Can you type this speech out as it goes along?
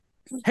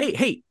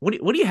Hey, what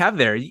do you have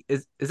there?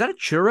 Is that a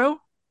churro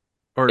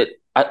or It,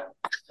 I,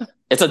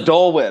 it's a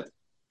Dole Whip.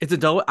 it's a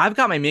dough? I've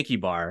got my Mickey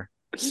bar.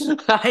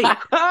 Hey,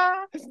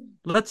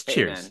 let's Hey,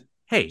 cheers. man.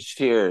 Hey,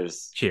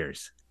 Cheers.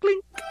 cheers.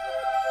 Clink.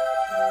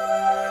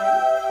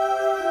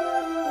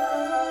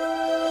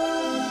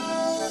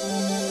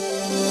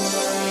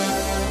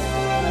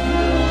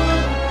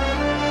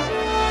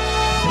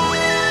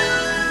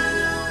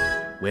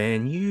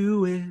 When you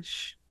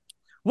wish.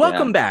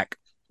 Welcome Yeah. back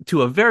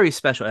to a very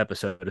special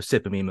episode of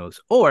Sip Mimos,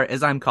 or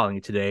as I'm calling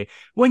it today,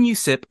 When You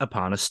Sip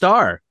Upon a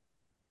Star.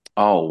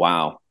 Oh,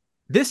 wow.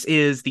 This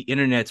is the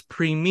internet's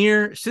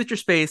premier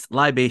citrus-based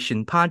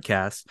libation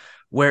podcast,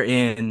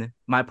 wherein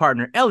my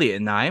partner Elliot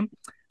and I uh,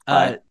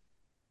 Hi.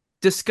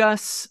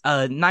 discuss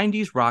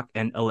 90s rock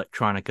and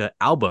electronica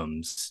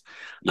albums.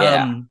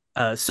 Yeah.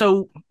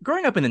 So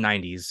growing up in the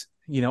 90s,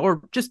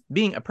 or just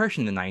being a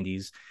person in the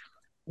 90s,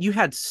 you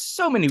had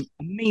so many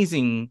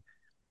amazing,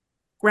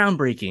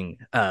 groundbreaking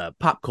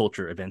pop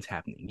culture events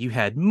happening. You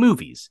had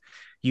movies,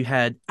 you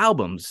had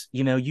albums,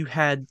 you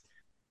had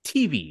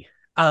TV.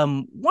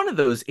 One of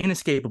those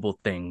inescapable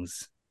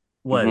things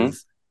hmm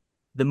was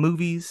the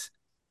movies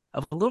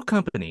of a little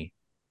company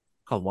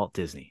called Walt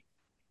Disney.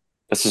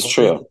 This is Walt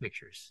Disney true.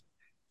 Pictures.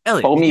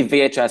 Elliot, did Foamy you?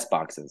 VHS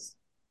boxes,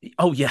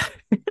 Oh yeah,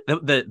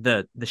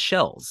 the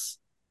shells.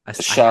 I, the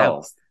I have,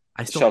 shells,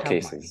 I the still shell have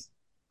mine. cases.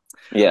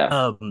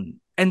 Yeah.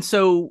 And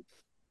so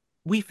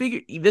we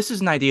figured this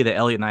is an idea that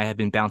Elliot and I have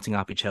been bouncing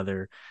off each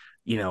other,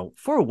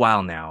 for a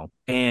while now,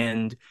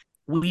 and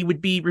we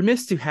would be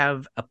remiss to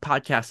have a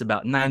podcast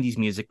about 90s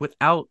music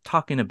without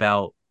talking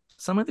about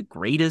some of the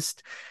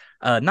greatest,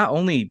 not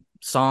only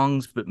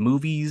songs but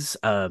movies,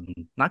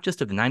 not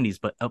just of the 90s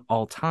but of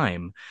all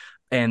time.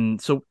 And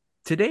so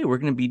today we're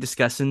going to be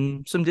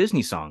discussing some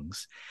Disney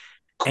songs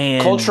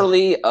and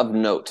Culturally of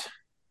note,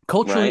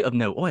 culturally right? of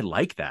note. Oh, I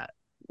like that.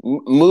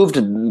 Moved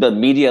the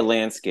media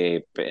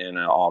landscape and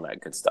all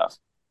that good stuff.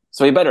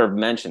 So we better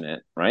mention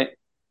it, right?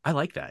 I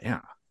like that.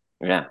 Yeah.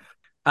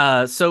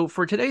 Yeah. So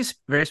for today's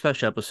very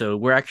special episode,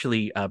 we're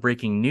actually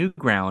breaking new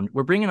ground.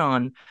 We're bringing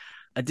on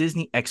a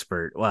Disney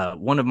expert,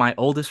 one of my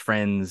oldest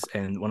friends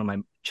and one of my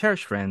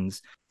cherished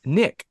friends,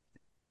 Nick.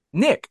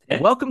 Nick, Eh,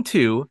 welcome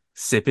to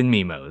Sippin'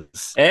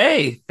 Mimos.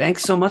 Hey,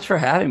 thanks so much for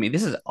having me.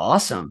 This is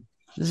awesome.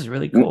 This is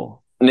really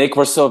cool. Nick,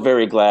 we're so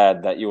very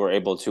glad that you were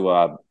able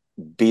to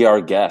be our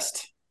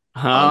guest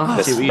on Huh? See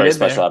this what you very did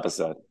special there.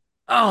 episode.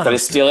 Oh, that Did I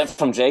was steal good. it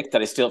from Jake?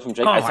 Did I steal it from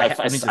Jake? Oh, let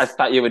me I just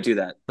thought you would do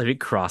that. let me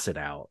cross it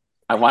out.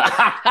 I want.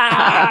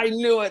 I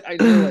knew it. I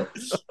knew it.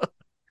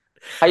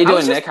 How you I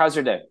was doing, just Nick? How's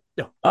your day?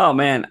 no, Oh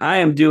man, I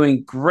am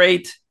doing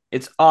great.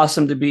 It's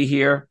awesome to be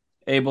here,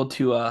 able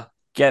to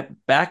get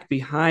back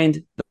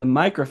behind the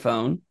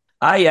microphone.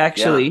 I Yeah.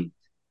 actually,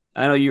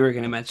 I know you were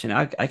going to mention.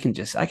 I can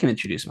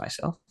introduce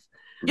myself.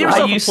 give I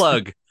Right. yourself a used,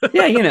 plug.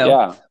 yeah,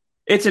 Yeah.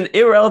 it's an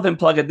irrelevant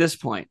plug at this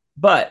point,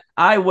 but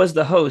I was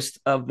the host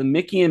of the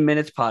Mickey and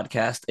Minutes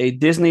podcast, a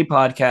Disney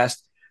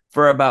podcast,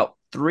 for about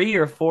 3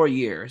 or 4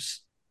 years.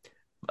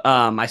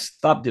 I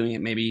stopped doing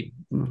it maybe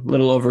a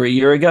little over a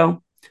year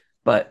ago,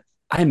 but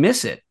I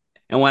miss it.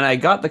 And when I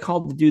got the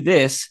call to do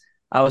this,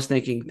 I was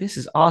thinking, this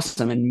is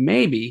awesome. And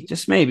maybe,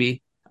 just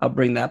maybe, I'll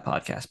bring that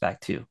podcast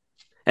back too.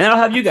 And then I'll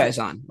have you guys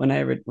on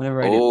whenever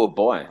I do. Oh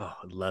boy. Oh,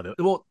 I love it.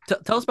 Well,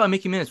 tell us about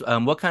Mickey Minutes.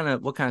 What kind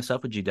of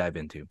stuff would you dive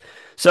into?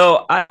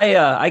 So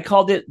I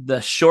called it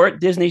the short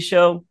Disney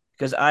show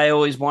because I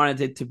always wanted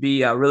it to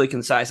be really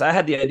concise. I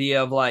had the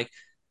idea of like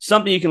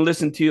something you can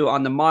listen to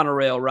on the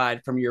monorail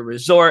ride from your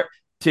resort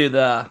to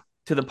the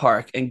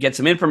park and get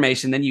some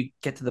information. Then you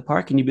get to the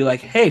park and you'd be like,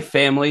 "Hey,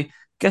 family,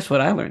 guess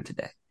what I learned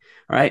today?"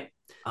 All right.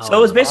 Oh, So I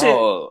it was love it. basically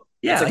Oh,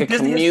 it's yeah, like like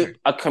Disney history.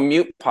 a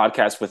commute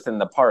podcast within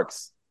the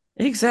parks.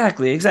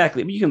 Exactly.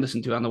 You can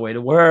listen to it on the way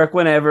to work,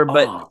 whenever.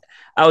 But Oh,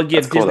 I would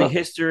That's give cool Disney though.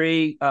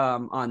 history.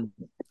 On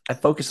I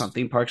focus on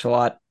theme parks a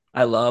lot.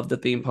 I love the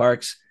theme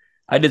parks.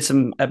 I did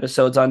some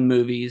episodes on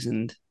movies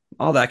and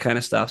all that kind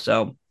of stuff.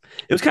 So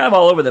it was kind of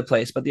all over the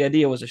place. But the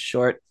idea was a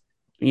short,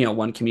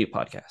 one commute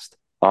podcast.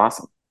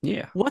 Awesome.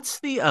 Yeah, what's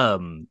the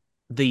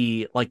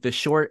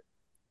short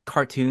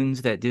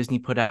cartoons that Disney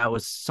put out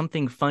was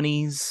something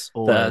funnies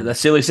the or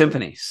silly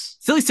symphonies.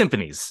 silly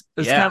symphonies.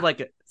 It was kind of Yeah,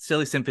 like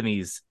silly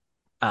symphonies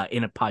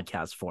in a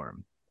podcast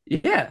form.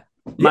 yeah.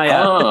 Yeah. My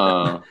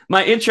Oh,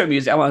 my intro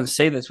music. I want to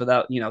say this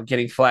without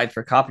getting flagged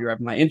for copyright.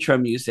 My intro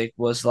music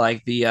was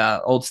like the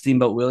old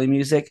Steamboat Willie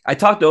music. I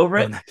talked over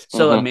Oh, it, nice.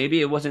 so that hmm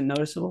maybe it wasn't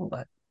noticeable.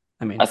 But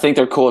I I mean, think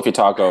they're cool if you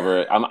talk over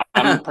it.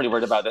 I'm pretty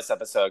worried about this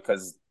episode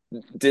because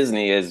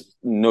Disney is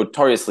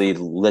notoriously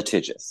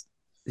litigious.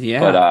 yeah,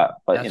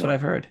 But that's what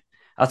I've heard.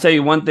 I'll tell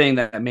you one thing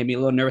that made me a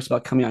little nervous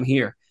about coming on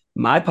here.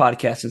 My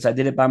podcast, since I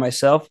did it by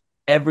myself,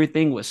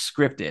 everything was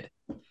scripted,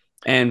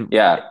 and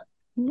yeah,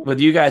 with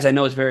you guys, I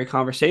know it's very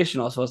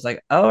conversational. So it's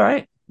like, all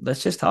right,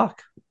 let's just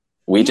talk.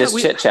 we Yeah, just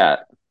we chit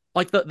chat.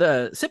 like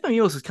the Sip and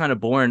Mules is kind of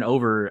born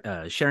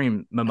over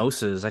sharing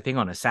mimosas, I think,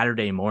 on a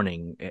Saturday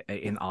morning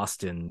in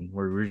Austin,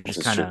 where we are This just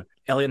is kind true. of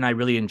Elliot and I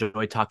really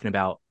enjoyed talking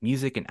about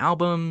music and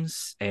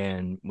albums,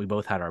 and we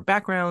both had our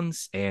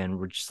backgrounds, and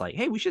we're just like,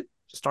 hey, we should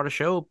start a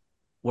show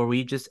where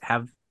we just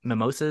have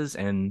mimosas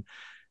and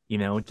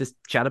just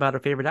chat about our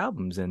favorite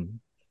albums, and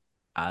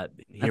here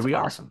That's we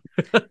are. awesome.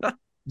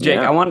 Jake,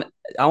 Yeah.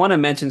 I want to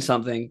mention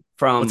something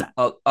from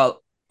a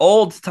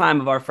old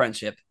time of our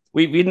friendship.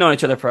 We've known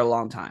each other for a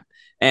long time,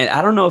 and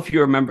I don't know if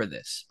you remember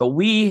this, but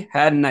we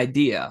had an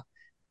idea,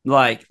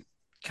 like,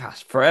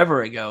 gosh,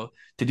 forever ago,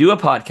 to do a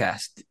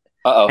podcast,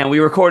 and we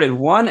recorded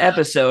one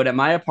episode at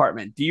my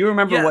apartment. Do you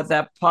remember what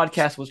that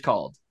podcast was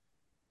called?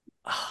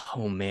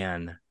 Oh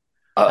man,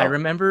 I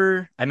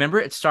remember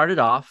it started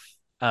off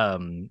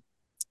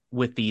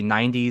with the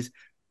 90s.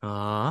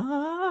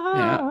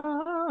 Yeah.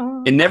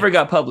 It never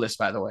got published,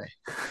 by the way.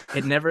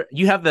 It never.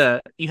 You have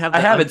I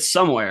have it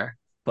somewhere,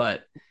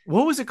 but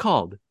what was it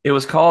called? It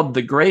was called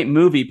The Great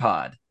Movie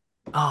Pod.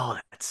 Oh,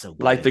 that's so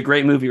good. Like The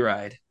Great Movie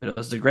Ride. It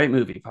was The Great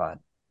Movie Pod.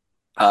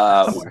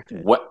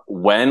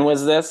 When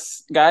was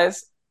this,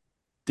 guys?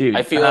 Dude,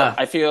 I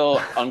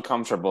feel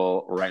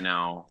uncomfortable right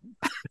now.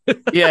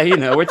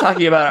 Yeah, we're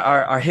talking about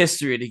our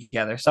history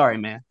together. Sorry,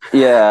 man.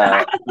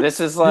 Yeah, this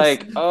is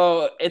like,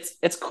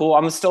 it's cool.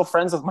 I'm still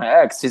friends with my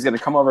ex. He's gonna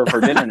come over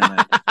for dinner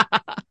tonight.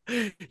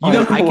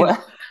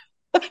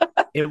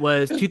 It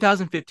was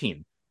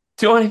 2015.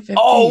 2015.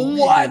 Oh,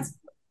 what?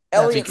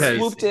 Elliot because-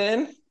 swooped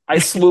in. I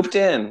swooped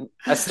in.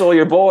 I stole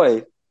your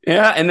boy.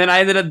 Yeah, and then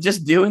I ended up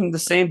just doing the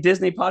same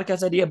Disney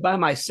podcast idea by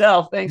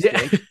myself. Thanks,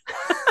 Jake.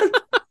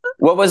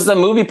 What was the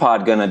movie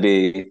pod gonna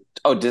be?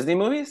 Oh, Disney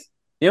movies?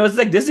 It was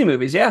like Disney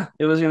movies. Yeah,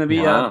 it was going to be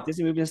Wow.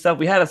 Disney movies and stuff.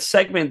 We had a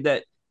segment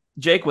that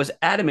Jake was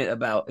adamant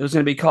about. It was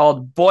going to be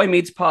called Boy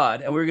Meets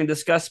Pod, and we were going to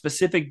discuss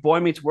specific Boy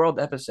Meets World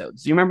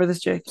episodes. Do you remember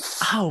this, Jake?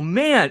 Oh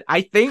man,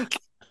 I think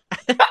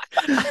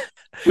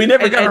we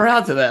never got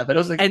around to that, but it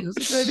was a good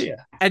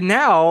idea. And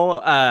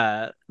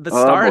now the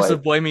stars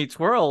of Boy Meets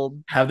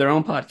World have their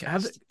own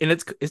podcast, and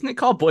isn't it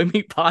called Boy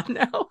Meet Pod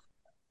now?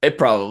 It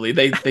probably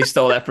they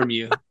stole that from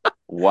you.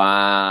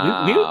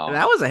 Wow,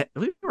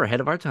 we were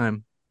ahead of our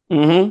time.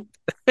 Mm-hmm.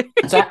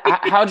 So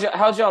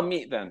how'd y'all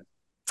meet then?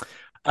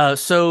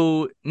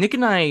 So Nick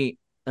and I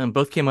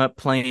both came up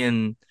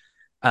playing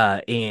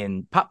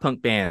in pop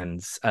punk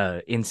bands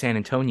in San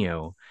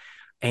Antonio,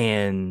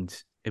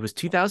 and it was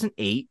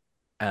 2008.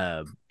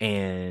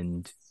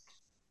 And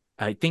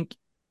I think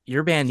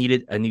your band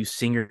needed a new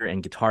singer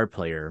and guitar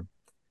player.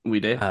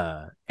 We did.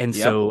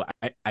 So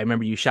I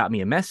remember you shot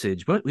me a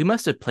message. But we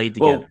must have played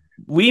together. Well,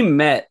 we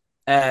met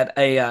at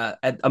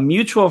a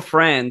mutual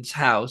friend's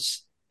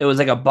house. It was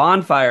like a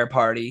bonfire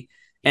party,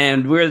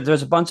 and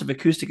there's a bunch of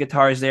acoustic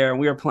guitars there, and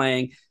we were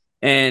playing,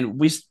 and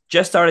we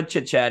just started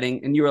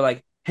chit-chatting, and you were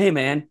like, "Hey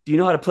man, do you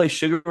know how to play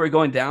Sugar Ray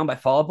Going Down by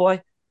Fall Out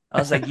Boy?" I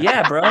was like,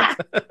 "Yeah, bro."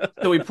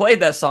 So we played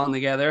that song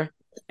together,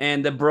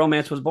 and the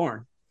bromance was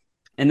born.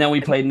 And then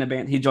we played in a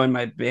band. He joined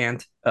my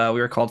band.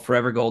 We were called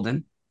Forever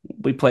Golden.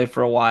 We played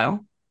for a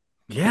while.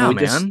 Yeah, we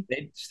man.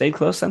 Just stayed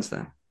close since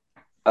then.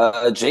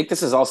 Jake,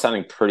 this is all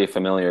sounding pretty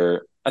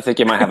familiar. I think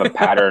you might have a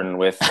pattern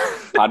with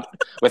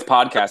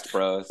podcast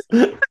bros.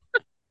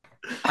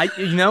 I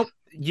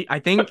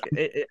think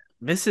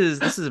this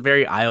is a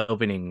very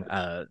eye-opening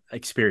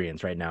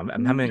experience right now.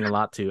 I'm having a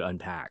lot to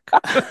unpack.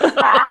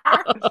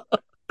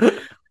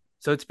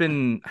 So it's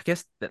been, I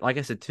guess, like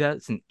I said,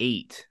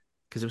 2008,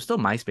 because it was still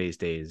MySpace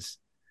days.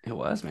 It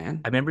was,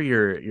 man. I remember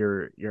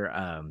your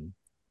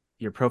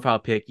profile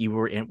pic. You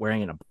were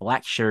wearing a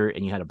black shirt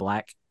and you had a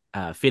black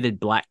fitted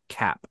black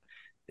cap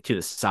to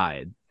the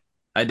side.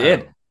 I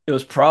did. It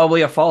was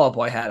probably a Fall Out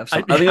Boy hat of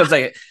something. I think it was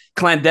like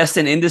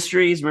Clandestine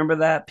Industries. Remember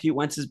that? Pete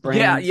Wentz's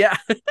brand. Yeah.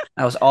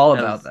 I was all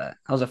about that.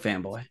 I was a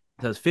fanboy.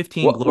 That was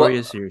 15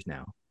 glorious years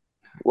now.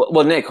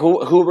 Well, Nick,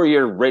 who were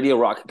your radio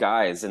rock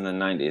guys in the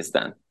 90s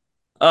then?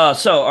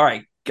 So all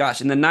right,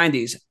 gosh, in the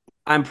 90s,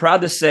 I'm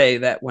proud to say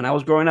that when I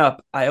was growing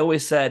up, I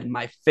always said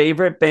my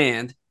favorite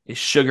band is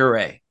Sugar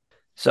Ray.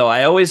 So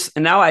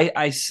now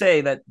I say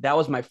that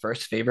was my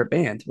first favorite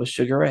band was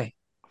Sugar Ray.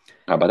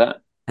 How about that?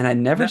 And I've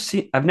never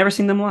seen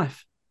them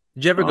live.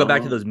 Did you ever go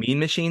back to those Mean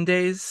Machine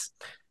days?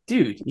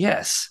 Dude,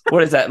 yes.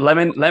 What is that?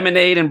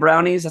 Lemonade and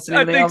Brownies? That's the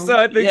name of the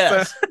album? I think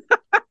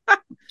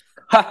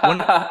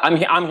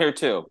so. I'm here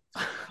too.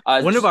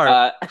 One of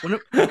our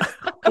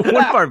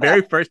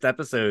very first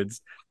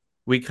episodes,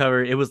 we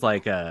covered. It was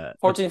like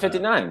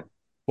 1459.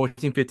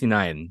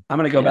 1459. I'm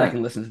gonna go back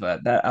and listen to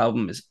that. That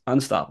album is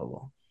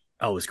unstoppable.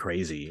 Oh, it was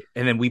crazy.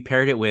 And then we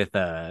paired it with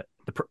the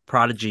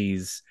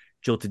Prodigy's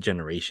Jilted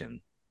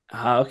Generation.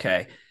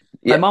 Okay.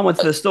 Yeah. My mom went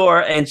to the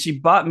store and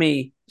she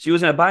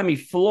was going to buy me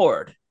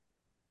Floored.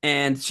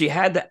 And she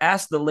had to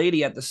ask the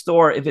lady at the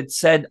store if it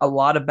said a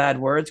lot of bad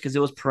words because it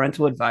was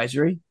parental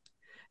advisory.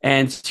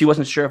 And she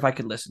wasn't sure if I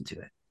could listen to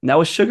it. And that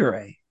was Sugar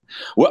Ray.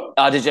 What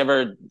did you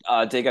ever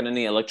dig on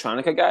any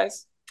electronica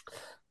guys?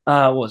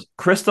 Was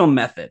Crystal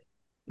Method.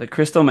 The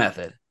Crystal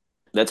Method.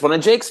 That's one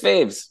of Jake's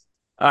faves.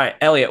 All right,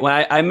 Elliot,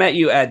 when I met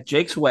you at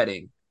Jake's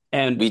wedding,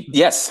 and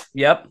yes.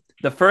 Yep.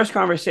 The first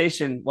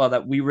conversation,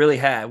 that we really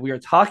had, we were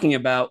talking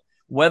about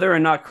whether or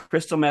not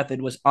Crystal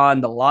Method was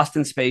on the Lost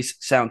in Space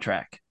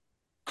soundtrack.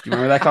 Do you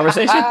remember that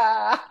conversation?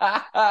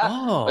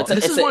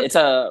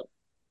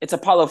 It's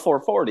Apollo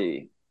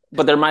 440.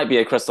 but there might be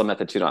a crystal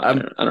meth tune on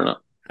there. I don't know.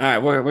 All right,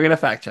 we're gonna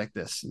fact check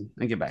this and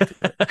get back to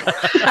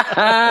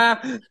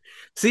it.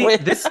 See,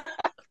 this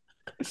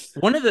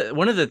one of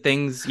the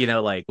things,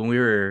 like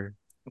when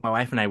my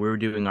wife and I, we were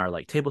doing our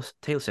like table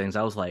settings,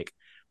 I was like,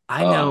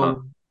 I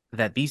know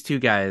that these two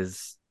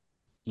guys,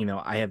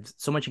 I have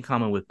so much in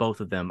common with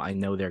both of them. I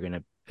know they're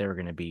gonna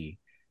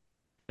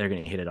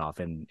hit it off,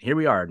 and here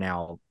we are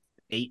now,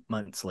 8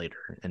 months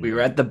later, and we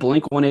were at the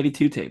Blink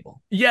 182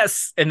 table.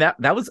 Yes, and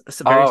that was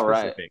very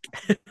specific.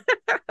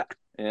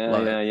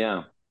 Right.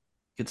 Yeah.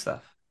 Good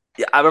stuff.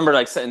 Yeah, I remember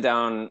like sitting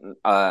down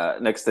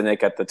next to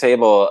Nick at the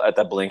table at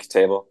the Blink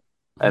table,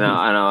 and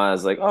I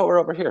was like, "Oh, we're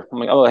over here." I'm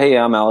like, "Oh, hey,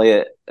 I'm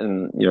Elliot,"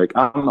 and you're like,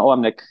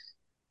 I'm Nick."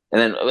 And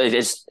then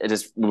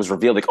it was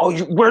revealed like, "Oh,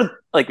 we're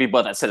like we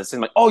both said the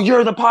same like, oh,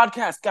 you're the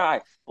podcast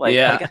guy." Like,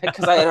 yeah,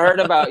 because I had heard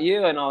about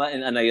you and all that,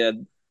 and I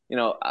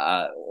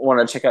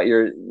wanted to check out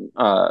your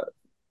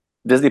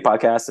Disney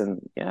podcast, and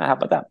yeah, how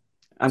about that?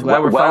 I'm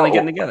glad we're finally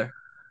getting together.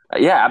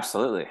 Yeah,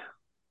 absolutely.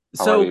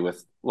 How are we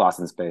with Lost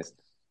in Space?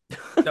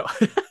 No.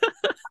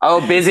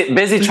 Oh,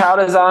 Busy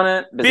Child is on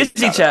it.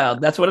 Busy Child.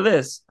 That's what it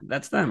is.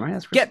 That's them, right?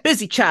 That's Get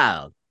Busy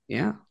Child.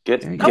 Yeah.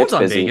 That was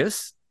on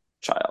Vegas.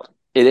 Child.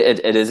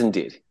 It is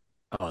indeed.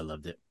 Oh, I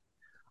loved it.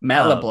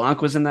 Matt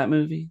LeBlanc was in that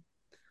movie.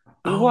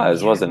 He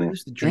wasn't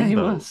he? Yeah, he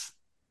was.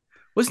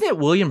 Wasn't it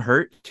William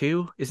Hurt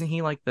too? Isn't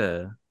he like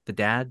the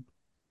dad?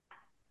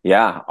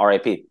 Yeah.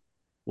 R.I.P.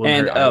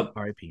 And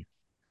R.I.P.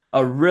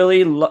 A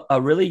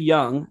really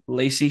young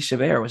Lacey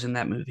Chabert was in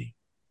that movie.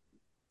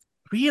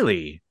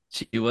 Really?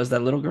 She was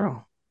that little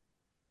girl,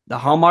 the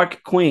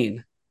Hallmark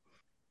Queen.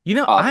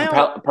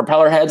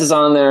 Propeller Heads is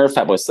on there.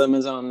 Fatboy Slim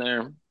is on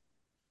there.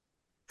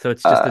 So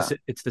it's just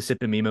it's the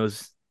Sip and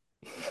Mimos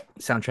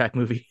soundtrack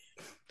movie.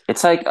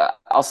 It's like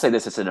I'll say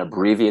this: it's an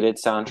abbreviated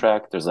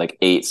soundtrack. There's like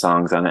 8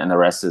 songs on it, and the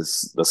rest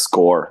is the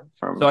score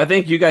from. So I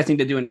think you guys need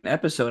to do an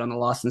episode on the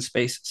Lost in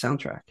Space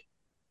soundtrack.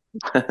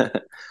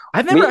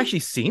 I've never actually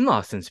seen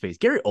Lost in Space.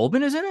 Gary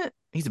Oldman is in it.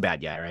 He's a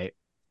bad guy, right?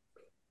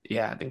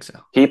 Yeah, I think so.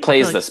 He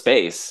plays the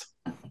space.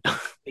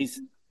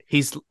 He's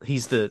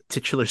the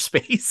titular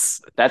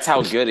space. That's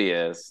how good he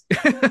is. I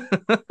feel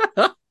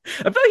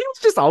like he was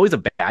just always a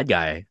bad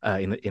guy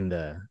in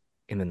the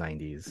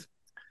 90s.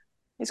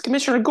 He's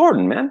Commissioner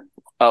Gordon, man.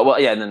 Well,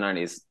 yeah, in the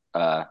 90s.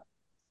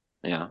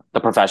 Yeah, The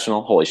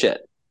Professional. Holy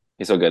shit,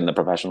 he's so good in The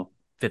Professional.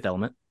 Fifth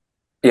Element.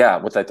 Yeah,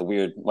 with like the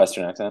weird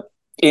Western accent.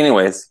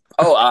 Anyways,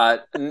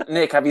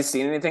 Nick, have you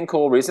seen anything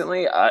cool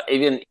recently?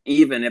 Even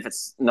if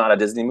it's not a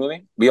Disney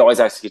movie, we always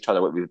ask each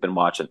other what we've been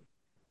watching.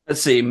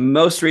 Let's see.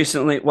 Most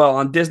recently, well,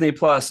 on Disney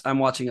Plus, I'm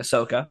watching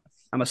Ahsoka.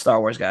 I'm a Star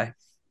Wars guy.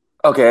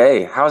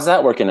 Okay, how's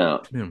that working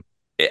out?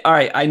 All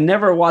right, I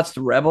never watched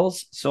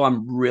Rebels, so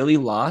I'm really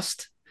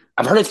lost.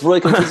 I've heard it's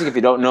really confusing if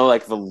you don't know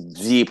like the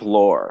deep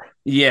lore.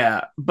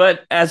 Yeah,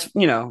 but as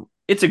you know,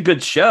 it's a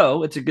good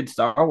show. It's a good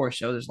Star Wars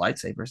show. There's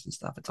lightsabers and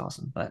stuff. It's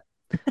awesome, but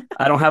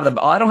I don't have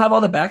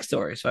all the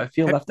backstory, so I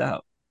feel left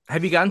out.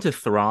 Have you gotten to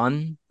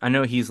Thrawn? I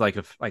know he's like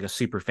a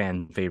super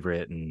fan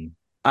favorite, and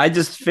I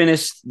just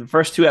finished the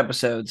first 2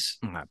 episodes,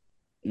 okay.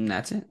 And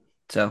that's it.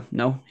 So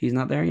no, he's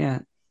not there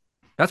yet.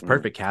 That's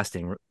perfect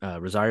casting.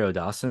 Rosario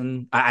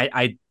Dawson.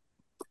 I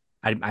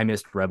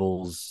missed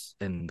Rebels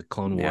and the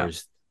Clone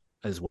Wars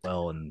as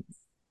well,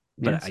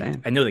 but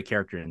I know the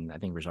character, and I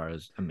think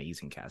Rosario's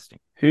amazing casting.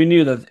 Who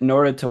knew that in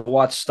order to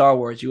watch Star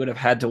Wars, you would have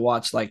had to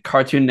watch like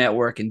Cartoon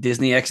Network and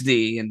Disney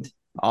XD and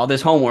all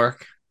this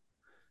homework?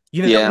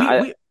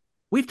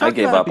 We've talked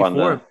about it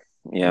before.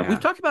 We've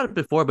talked about it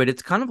before, but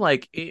it's kind of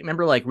like,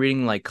 remember like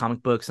reading like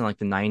comic books in like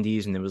the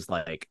 90s, and it was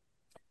like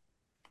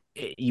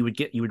you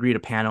would read a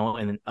panel,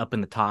 and then up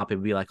in the top it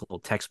would be like a little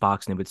text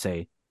box, and it would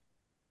say,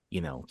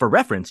 for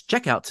reference,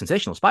 check out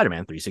Sensational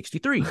Spider-Man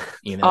 363.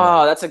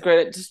 That's a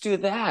great. Just do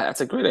that.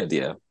 That's a great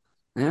idea.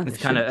 Yeah, it's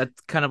kind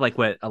of like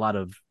what a lot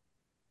of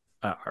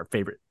our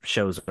favorite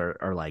shows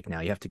are like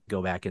now. You have to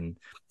go back and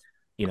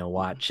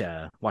watch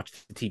the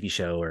TV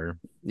show, or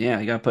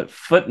you gotta put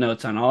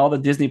footnotes on all the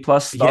Disney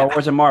Plus, Star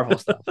Wars, and Marvel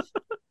stuff.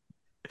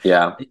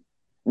 Yeah.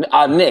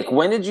 Nick,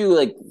 when did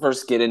you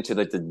first get into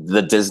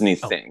the Disney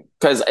thing?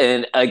 Because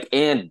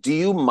and do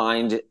you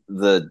mind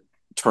the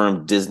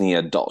term Disney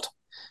adult?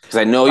 Because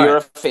I know you're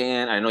a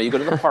fan. I know you go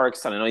to the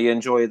parks, and I know you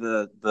enjoy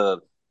the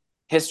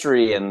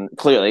history and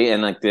clearly,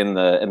 and in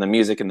the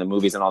music and the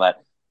movies and all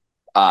that.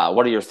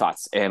 What are your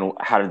thoughts, and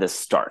how did this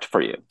start for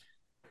you?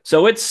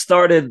 So it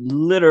started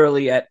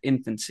literally at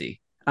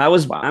infancy.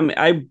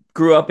 I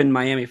grew up in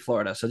Miami,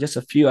 Florida, so just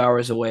a few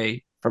hours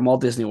away from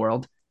Walt Disney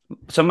World.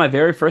 Some of my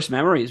very first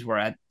memories were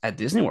at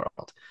Disney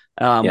World.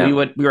 We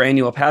were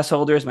annual pass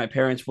holders. My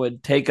parents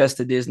would take us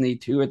to Disney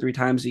 2 or 3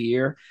 times a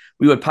year.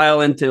 We would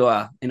pile into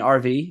an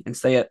RV and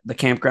stay at the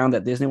campground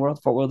at Disney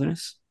World, Fort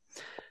Wilderness.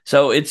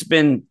 So it's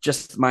been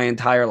just my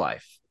entire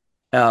life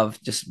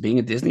of just being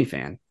a Disney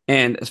fan.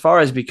 And as far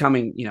as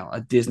becoming,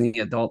 a Disney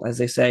adult, as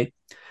they say,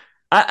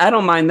 I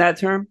don't mind that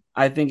term.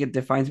 I think it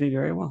defines me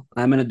very well.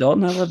 I'm an adult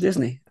and I love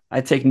Disney.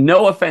 I take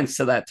no offense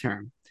to that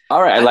term.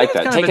 All right, I like it's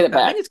that. kind of Taking it I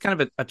back. think it's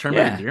kind of a term of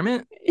Yeah.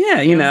 endearment.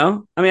 Yeah, You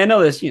know? I mean, I know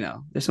there's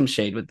some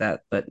shade with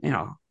that, but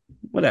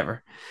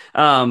whatever.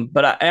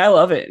 But I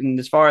love it. And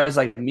as far as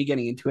like me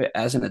getting into it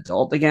as an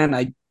adult again,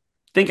 I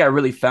think I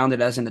really found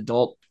it as an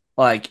adult,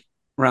 like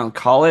around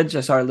college.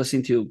 I started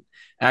listening to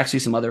actually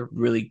some other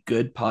really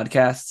good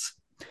podcasts,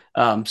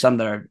 some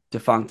that are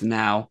defunct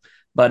now.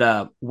 But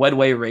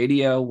Wedway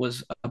Radio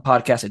was a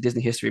podcast, a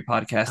Disney history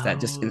podcast that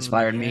just Oh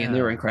inspired me, and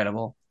they were yeah.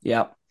 incredible.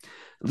 Yeah.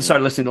 I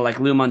started listening to like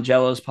Lou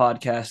Mangello's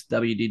podcast,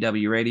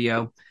 WDW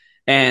Radio,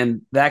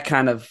 and that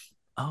kind of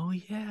Oh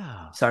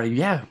yeah. started,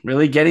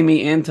 really getting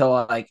me into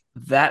like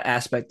that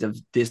aspect of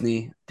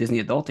Disney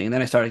adulting. And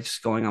then I started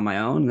just going on my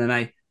own. And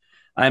then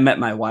I met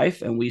my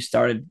wife, and we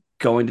started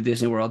going to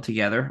Disney World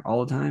together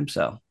all the time.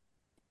 So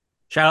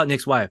Shout out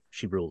Nick's wife.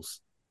 She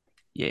rules.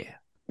 yeah,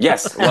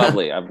 Yes,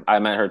 lovely. I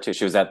met her too.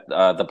 She was at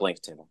the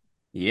Blink table.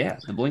 yeah,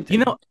 the blink. You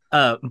Table.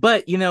 know,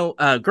 but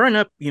growing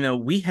up,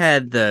 we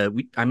had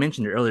I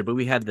mentioned it earlier, but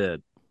we had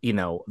the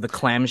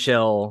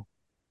clamshell,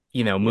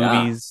 Yeah.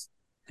 movies.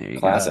 There you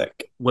go.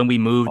 Classic. When we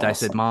moved, I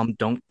said, Awesome. "Mom,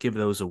 don't give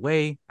those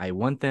away. I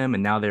want them."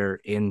 And now they're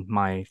in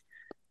my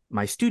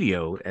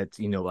studio at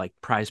like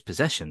prized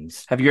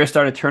possessions. Have you ever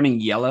started turning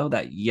yellow,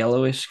 that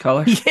yellowish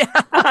color?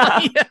 Yeah,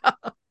 yeah.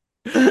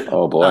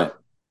 Oh boy.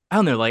 I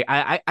don't know. Like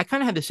I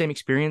kind of had the same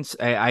experience.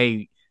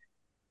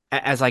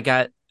 As I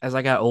got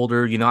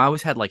older, I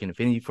always had like an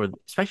affinity for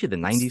especially the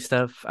 '90s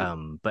stuff.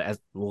 But as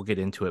we'll get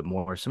into it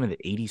more, some of the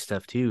 '80s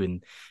stuff too.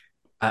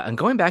 And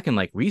going back and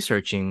like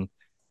researching,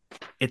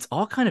 it's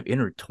all kind of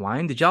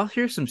intertwined. Did y'all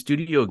hear some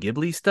Studio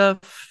Ghibli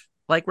stuff,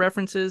 like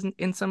references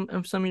in some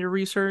of your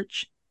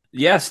research?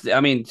 Yes, I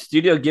mean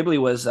Studio Ghibli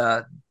was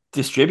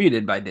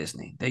distributed by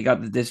Disney. They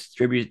got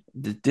the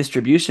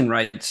distribution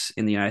rights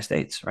in the United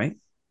States, right?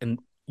 And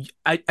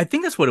I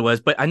think that's what it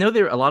was. But I know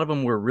a lot of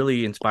them were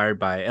really inspired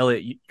by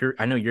Elliot.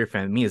 I know you're a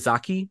fan of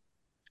Miyazaki.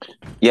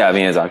 Yeah,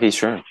 Miyazaki,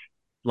 sure.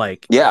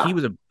 Like Yeah. he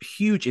was a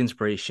huge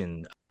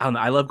inspiration. I don't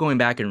know. I love going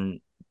back and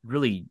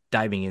really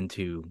diving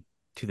into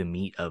the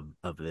meat of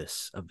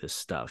this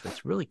stuff.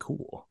 It's really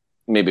cool.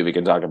 Maybe we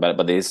can talk about it,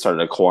 but they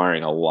started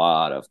acquiring a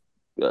lot of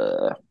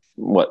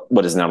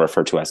what is now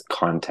referred to as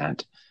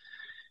content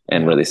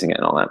and releasing it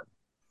and all that.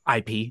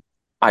 IP.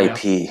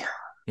 IP.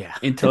 Yeah.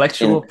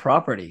 Intellectual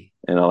property.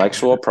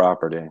 Intellectual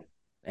property.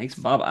 Thanks,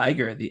 Bob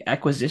Iger, the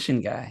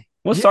acquisition guy.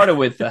 Well, it started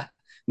with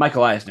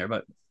Michael Eisner,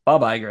 but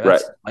Bob Iger,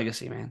 that's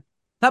legacy, man.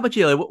 How about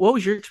you? What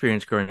was your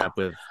experience growing up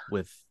with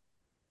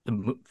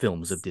the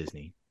films of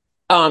Disney?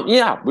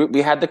 Yeah,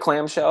 we had the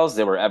clamshells.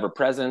 They were ever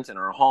present in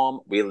our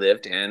home. We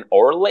lived in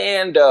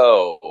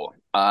Orlando.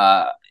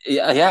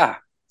 Yeah.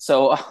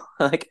 So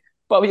like,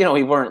 but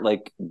we weren't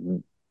like.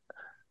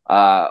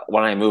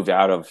 When I moved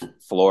out of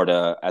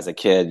Florida as a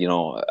kid,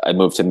 I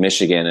moved to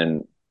Michigan,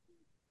 and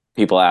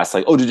people ask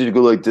like, "Oh, did you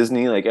go like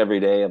Disney like every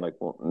day?" I'm like,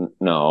 "Well,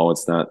 no,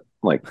 it's not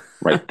like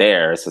right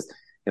there. It's just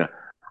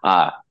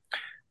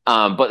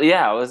but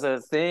yeah, it was a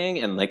thing,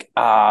 and like,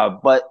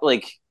 but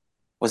like,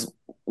 was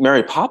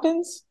Mary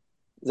Poppins?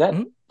 Is that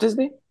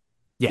Disney?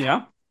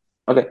 Yeah.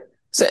 Okay.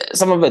 So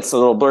some of it's a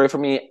little blurry for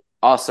me.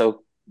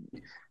 Also,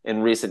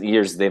 in recent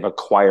years, they've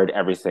acquired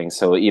everything.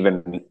 So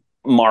even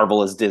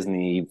Marvel is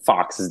Disney,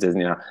 Fox is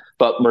Disney now.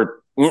 But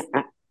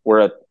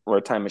we're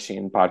a time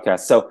machine podcast.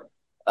 So,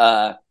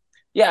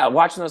 yeah,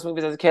 watching those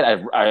movies as a kid,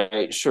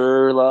 I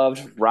sure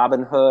loved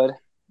Robin Hood.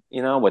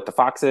 With the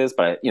foxes,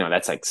 but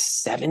that's like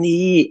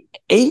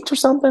 78 or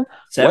something.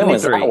 73. When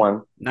was that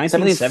one?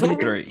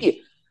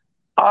 1973.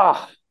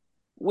 Ah,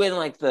 when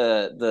like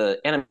the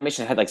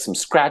animation had like some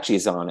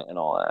scratchies on it and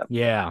all that.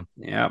 Yeah.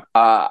 Yeah.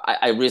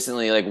 I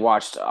recently like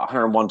watched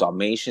 101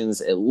 Dalmatians.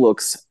 It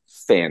looks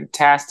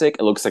fantastic.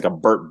 It looks like a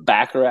Burt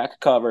Bacharach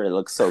cover. It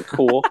looks so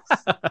cool.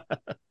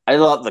 I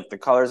love like the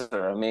colors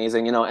are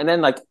amazing, and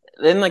then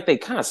they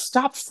kind of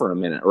stopped for a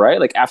minute, right?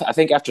 Like I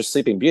think after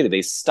Sleeping Beauty,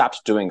 they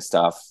stopped doing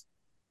stuff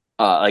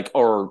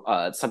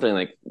something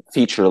like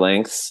feature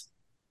lengths.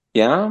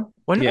 Yeah.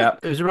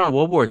 It was around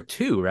World War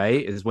II,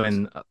 right? Is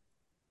when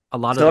a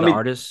lot of the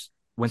artists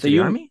went to the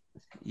army.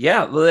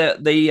 Yeah,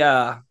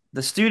 the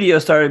studio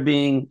started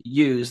being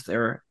used.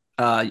 They're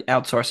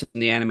outsourcing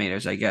the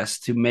animators, I guess,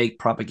 to make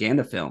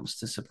propaganda films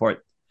to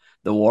support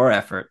the war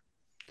effort.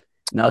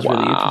 And that was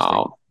really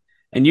interesting.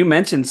 And you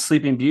mentioned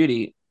Sleeping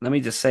Beauty. Let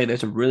me just say,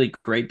 there's a really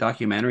great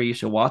documentary you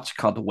should watch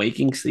called "The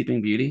Waking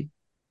Sleeping Beauty,"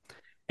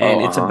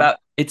 and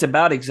it's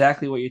about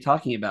exactly what you're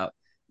talking about.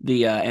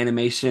 The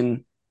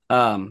animation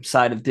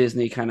side of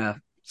Disney kind of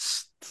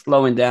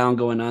slowing down,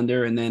 going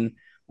under, and then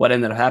what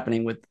ended up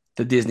happening with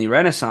the Disney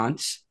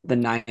Renaissance, the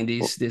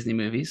 90s Disney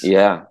movies.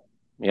 Yeah.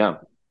 Yeah.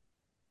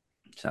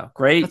 So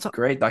great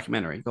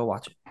documentary. Go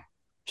watch it. I'll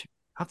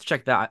have to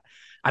check that.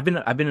 I've been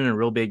in a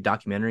real big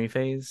documentary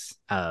phase.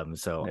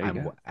 So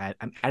I'm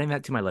adding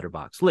that to my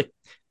Letterbox.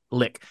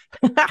 Lick.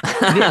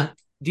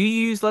 Do you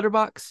use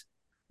Letterbox?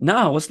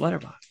 No, what's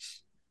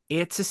Letterbox?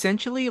 It's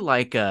essentially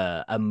like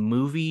a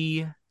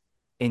movie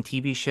and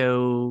TV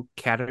show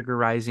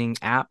categorizing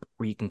app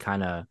where you can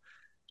kind of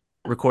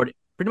record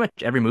pretty much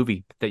every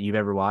movie that you've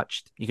ever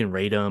watched. You can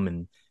rate them,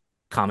 and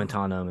comment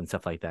on them and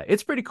stuff like that.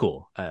 It's pretty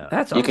cool.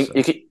 That's You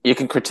awesome. you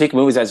can critique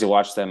movies as you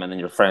watch them, and then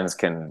your friends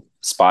can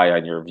spy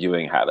on your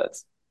viewing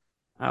habits.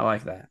 I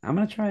like that. I'm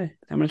gonna try.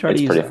 I'm gonna try It's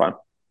to use pretty that. fun.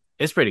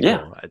 It's pretty Yeah.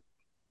 cool.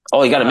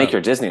 Oh, you got to make Uh,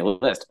 your Disney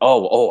list.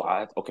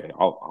 Okay.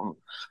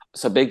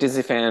 So big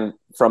Disney fan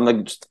from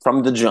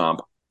the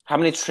jump. How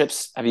many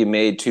trips have you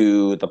made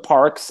to the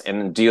parks,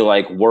 and do you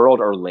like World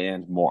or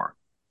Land more?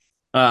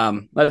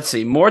 Let's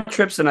see, more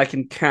trips than I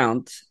can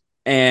count,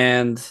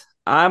 and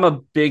I'm a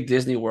big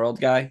Disney World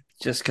guy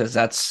just because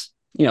that's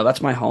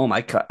my home.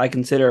 I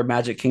consider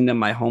Magic Kingdom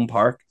my home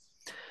park.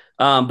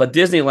 But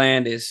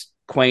Disneyland is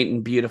quaint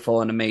and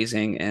beautiful and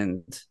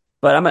amazing,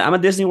 but I'm a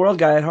Disney World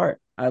guy at heart.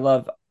 I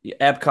love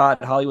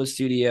Epcot, Hollywood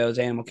Studios,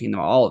 Animal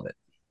Kingdom, all of it.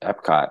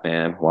 Epcot,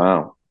 man.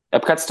 Wow.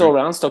 Epcot's still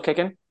around, still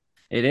kicking?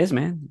 It is,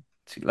 man.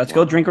 Let's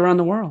go drink around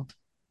the world.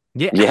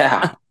 yeah.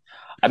 Yeah.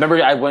 I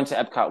remember I went to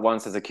Epcot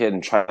once as a kid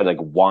and tried like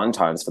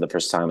wontons for the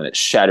first time, and it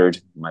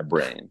shattered my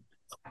brain.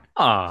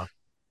 Aw,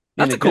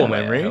 that's In a cool good way,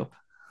 I memory. hope.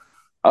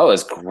 Oh, it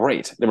was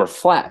great. They were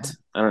flat.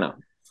 I don't know.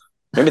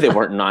 Maybe they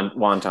weren't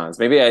wontons.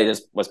 Maybe I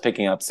just was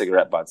picking up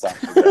cigarette butts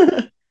after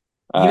that.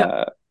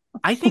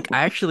 I think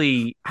I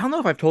don't know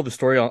if I've told the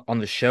story on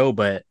the show,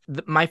 but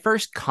my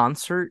first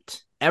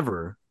concert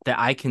ever that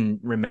I can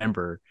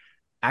remember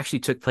actually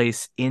took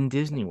place in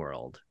Disney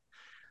World.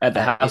 At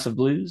the House of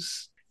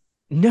Blues.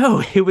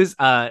 No, it was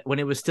when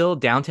it was still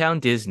downtown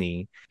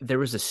Disney. There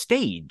was a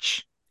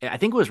stage. I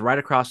think it was right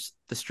across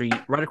the street,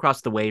 right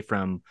across the way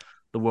from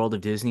the World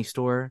of Disney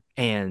store,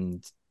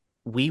 and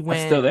we It's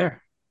went still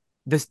there.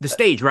 the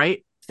stage,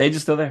 right? Stage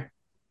is still there.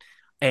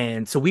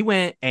 And so we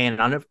went,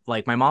 and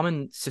like my mom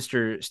and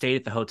sister stayed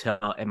at the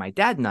hotel, and my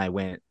dad and I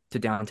went to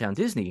downtown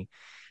Disney,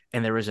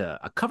 and there was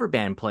a cover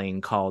band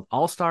playing called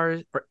All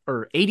Stars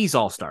or 80s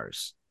All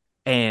Stars,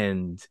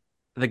 and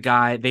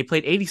they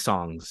played 80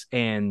 songs,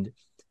 and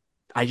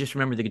I just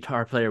remember the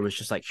guitar player was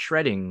just like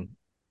shredding.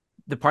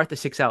 The part that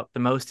sticks out the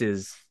most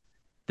is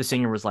the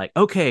singer was like,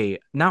 "Okay,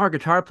 now our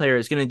guitar player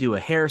is going to do a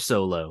hair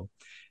solo,"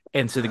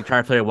 and so the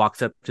guitar player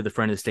walks up to the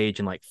front of the stage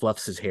and like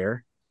fluffs his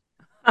hair,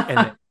 and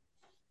then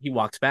he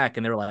walks back,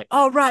 and they were like,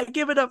 "All right,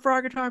 give it up for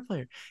our guitar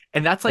player."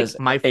 And that's like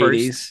my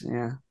 80s,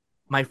 yeah.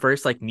 my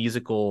first like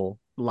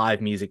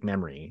live music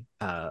memory.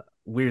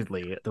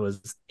 Weirdly, there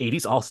was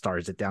 80s All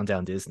Stars at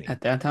Downtown Disney.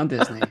 At Downtown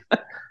Disney.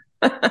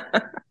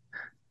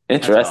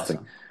 Interesting.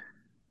 Awesome.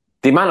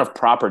 The amount of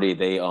property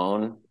they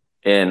own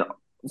in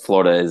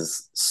Florida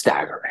is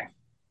staggering.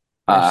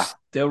 There's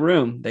still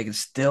room. They can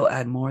still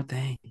add more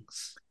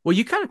things. Well,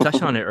 you kind of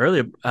touched on it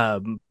earlier,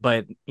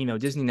 but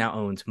Disney now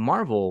owns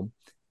Marvel,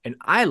 and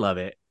I love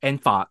it,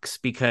 and Fox,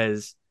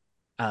 because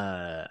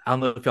I don't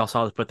know if y'all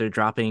saw this, but they're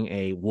dropping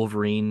a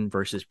Wolverine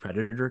versus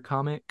Predator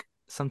comic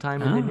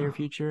sometime in the near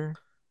future.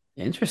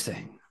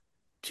 Interesting.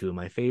 Two of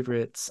my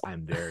favorites.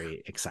 I'm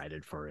very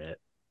excited for it.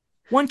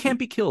 One can't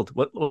be killed.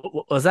 What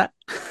was that?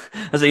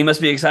 So you must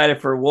be excited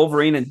for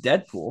Wolverine and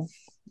Deadpool.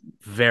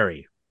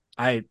 Very.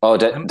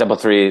 Deadpool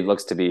 3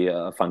 looks to be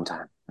a fun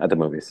time at the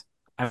movies.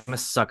 I'm a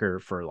sucker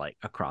for like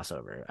a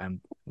crossover,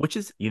 which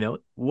is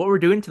what we're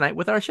doing tonight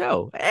with our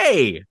show.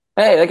 Hey,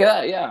 look at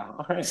that! Yeah,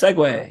 all right.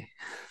 Segue.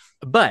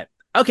 But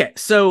okay,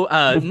 so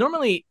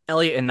normally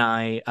Elliot and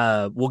I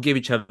will give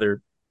each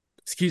other,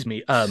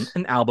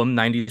 an album,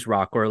 90s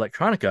rock or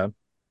electronica.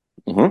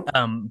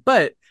 Mm-hmm.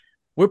 But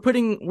we're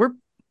putting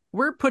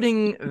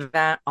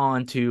that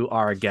onto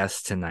our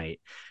guests tonight,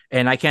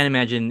 and I can't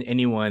imagine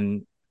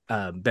anyone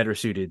better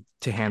suited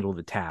to handle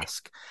the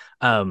task.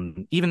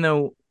 Even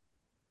though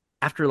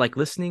after like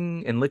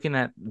listening and looking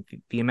at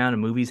the amount of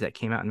movies that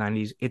came out in the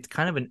 90s, it's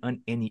kind of an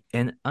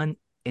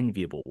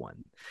unenviable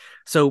one.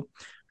 So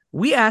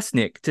we asked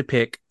Nick to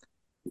pick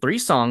three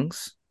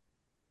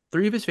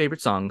of his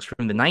favorite songs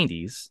from the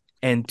 90s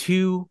and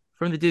two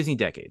from the Disney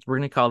decades. We're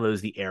going to call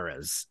those the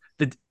eras,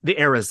 the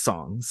eras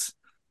songs.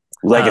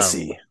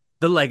 Legacy.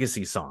 The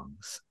legacy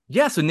songs.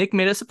 Yeah, so Nick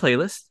made us a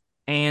playlist,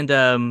 and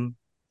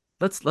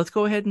let's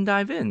go ahead and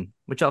dive in.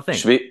 What y'all think?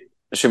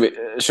 Should we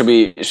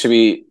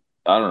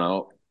I don't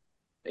know.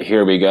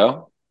 Here we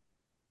go.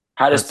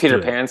 How does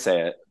Peter Pan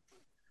say it?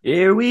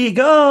 Here we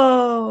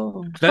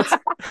go. That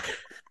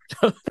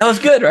was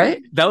good,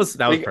 right? That was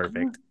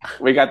perfect.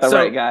 We got the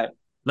right guy.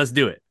 Let's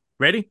do it.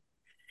 Ready?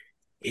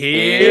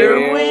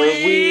 Here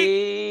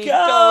we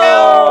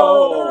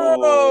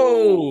go.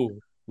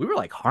 We were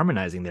like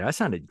harmonizing there. That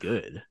sounded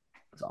good.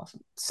 That's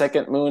awesome.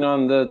 Second moon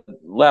on the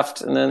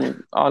left, and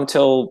then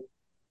until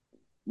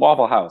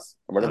Waffle House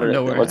or whatever. I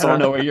don't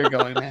know where you're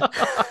going, man.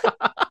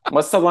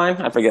 What's the line?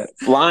 I forget.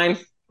 Line.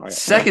 Okay.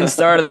 Second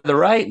star to the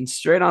right and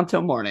straight on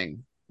till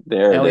morning.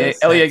 There it is.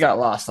 Elliot got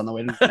lost on the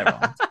way to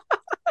Neverland.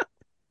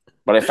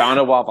 But I found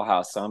a Waffle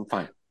House, so I'm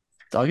fine.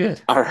 It's all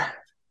good. All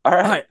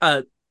right.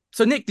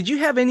 So Nick, did you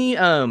have any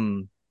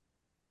one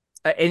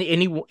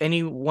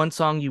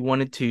song you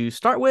wanted to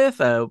start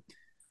with?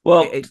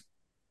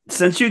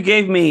 Since you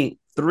gave me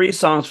three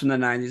songs from the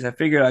 90s, I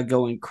figured I'd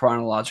go in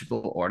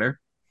chronological order.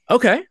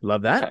 Okay,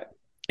 love that. Okay.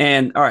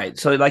 And all right,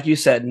 so like you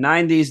said,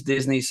 90s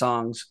Disney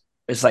songs,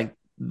 it's like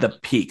the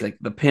peak, like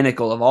the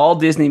pinnacle of all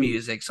Disney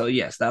music. So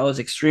yes, that was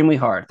extremely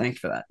hard. Thanks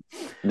for that.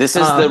 This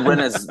is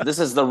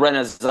the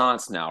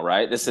Renaissance now,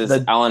 right? This is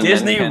The Alan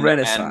Disney Menken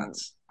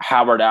Renaissance. and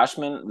Howard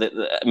Ashman,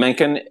 the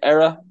Menken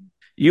era.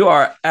 You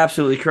are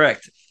absolutely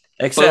correct.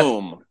 Except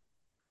Boom.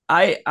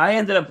 I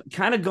ended up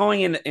kind of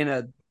going in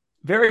a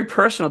very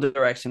personal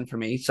direction for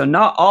me. So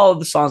not all of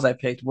the songs I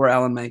picked were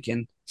Alan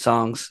Menken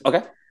songs.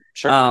 Okay,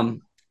 sure.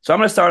 So I'm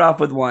going to start off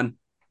with one.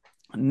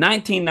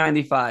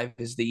 1995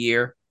 is the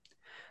year.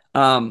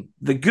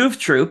 The Goof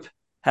Troop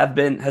has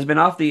been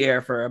off the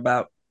air for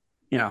about,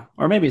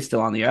 or maybe it's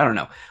still on the air. I don't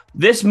know.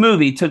 This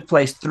movie took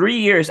place 3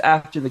 years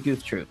after the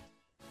Goof Troop.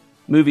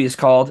 Movie is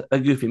called A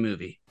Goofy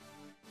Movie.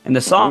 And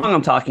the song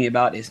I'm talking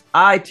about is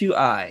Eye to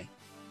Eye.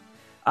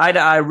 Eye to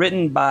Eye,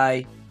 written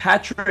by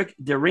Patrick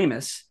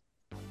DeRemus,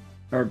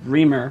 or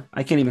Reamer.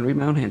 I can't even read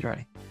my own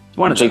handwriting. It's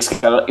one of Jake's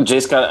got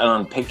it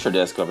on picture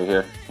disc over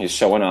here. He's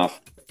showing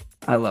off.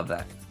 I love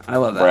that.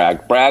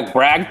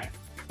 Brag.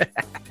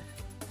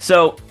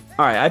 So,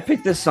 all right, I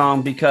picked this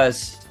song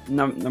because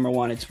number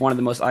one, it's one of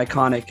the most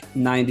iconic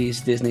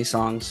 90s Disney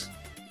songs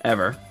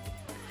ever.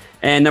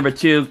 And number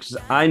two, because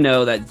I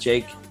know that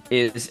Jake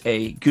is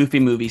a Goofy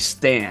Movie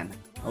stan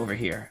over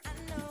here.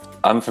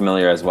 I'm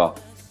familiar as well.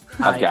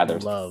 I've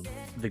gathered. I love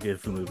the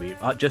Goofy Movie.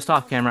 Just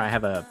off camera, I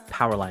have a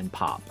Powerline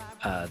Pop.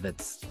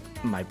 That's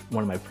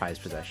one of my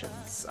prized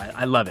possessions.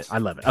 I love it.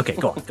 Okay,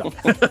 go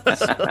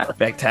on.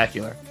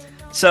 Spectacular.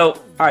 So,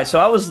 all right. So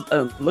I was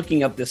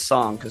looking up this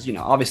song because,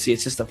 obviously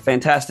it's just a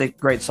fantastic,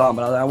 great song,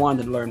 but I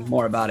wanted to learn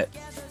more about it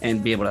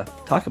and be able to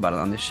talk about it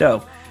on this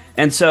show.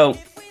 And so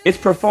it's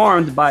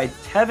performed by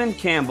Tevin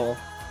Campbell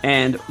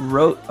and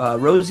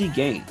Rosie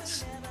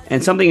Gaines.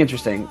 And something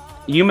interesting,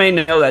 you may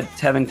know that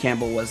Tevin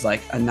Campbell was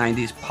like a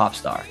 90s pop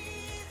star.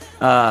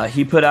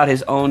 He put out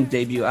his own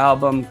debut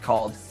album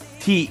called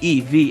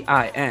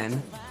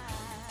Tevin,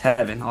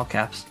 Tevin, all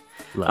caps.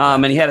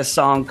 And he had a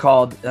song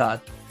called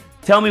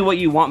Tell Me What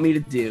You Want Me to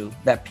Do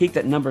that peaked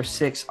at number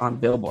 6 on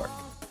Billboard.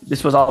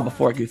 This was all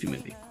before Goofy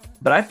Movie.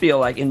 But I feel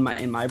like in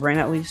my brain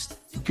at least,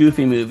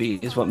 Goofy Movie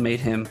is what made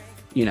him,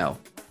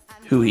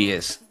 who he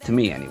is, to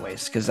me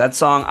anyways. Because that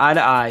song, Eye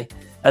to Eye,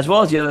 as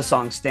well as the other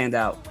songs Stand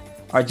Out,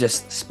 are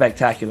just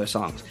spectacular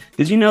songs.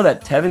 Did you know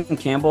that Tevin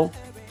Campbell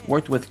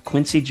worked with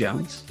Quincy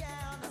Jones?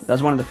 That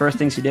was one of the first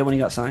things he did when he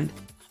got signed.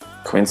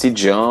 Quincy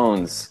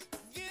Jones.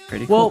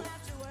 Pretty cool.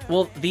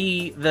 Well,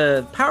 the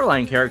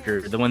Powerline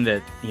character, the one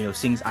that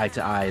sings Eye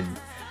to Eye,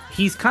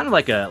 he's kind of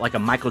like a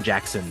Michael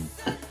Jackson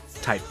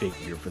type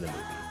figure for the movie,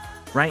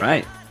 right?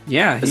 Right.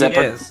 Yeah, he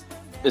is.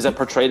 Is that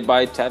portrayed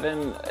by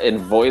Tevin in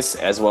voice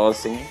as well as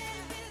singing?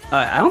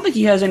 I don't think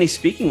he has any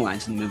speaking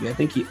lines in the movie. I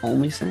think he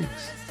only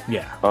sings.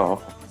 Yeah.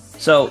 Oh.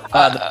 So,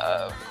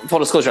 full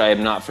disclosure, I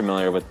am not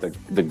familiar with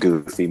the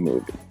Goofy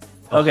Movie.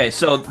 Okay,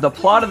 so the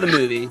plot of the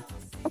movie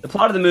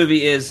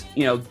is,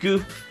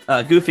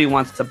 Goofy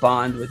wants to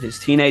bond with his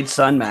teenage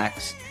son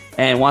Max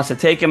and wants to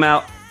take him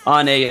out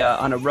on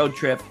a road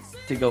trip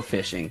to go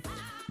fishing.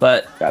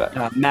 But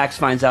Max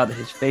finds out that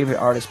his favorite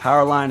artist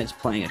Powerline is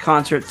playing a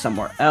concert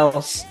somewhere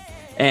else,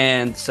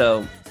 and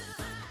so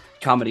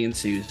comedy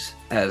ensues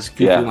as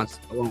Goofy wants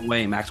to go one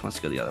way and Max wants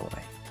to go the other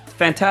way.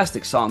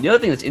 Fantastic song. The other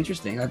thing that's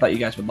interesting, I thought you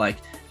guys would like,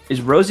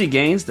 is Rosie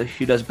Gaines,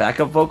 who does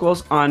backup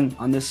vocals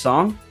on this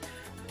song.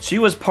 She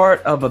was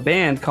part of a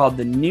band called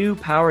the New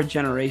Power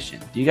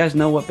Generation. Do you guys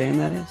know what band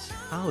that is?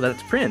 Oh,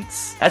 that's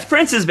Prince. That's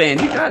Prince's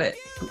band. You got it.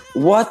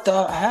 What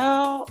the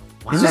hell?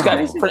 Wow. He's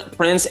got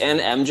Prince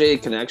and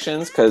MJ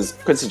connections because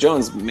Quincy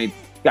Jones made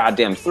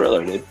goddamn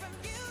Thriller, dude.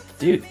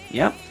 Dude,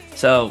 yep.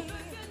 So,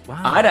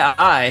 Eye to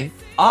Eye,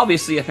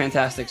 obviously a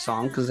fantastic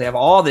song because they have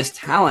all this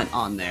talent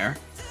on there.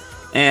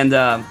 And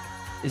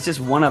it's just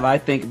one of, I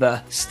think,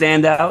 the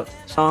standout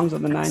songs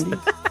of the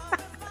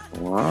 90s.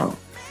 Wow.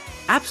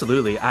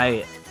 Absolutely.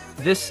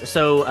 If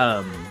you're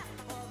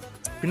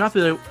not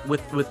familiar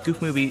with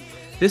Goof Movie,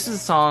 this is a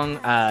song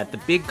at the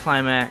big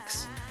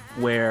climax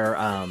where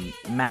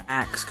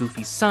Max,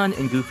 Goofy's son,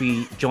 and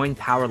Goofy join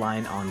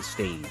Powerline on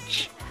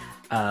stage.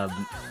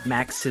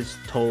 Max is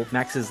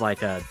like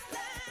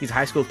he's a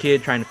high school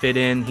kid trying to fit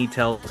in. He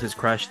tells his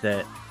crush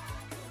that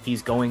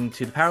he's going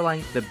to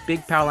the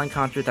big Powerline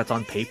concert that's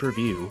on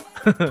pay-per-view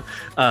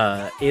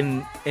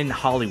in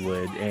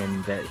Hollywood,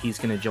 and that he's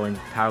going to join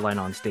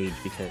Powerline on stage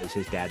because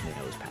his dad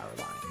knows Powerline.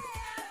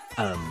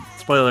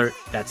 Spoiler,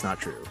 that's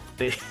not true.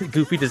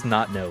 Goofy does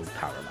not know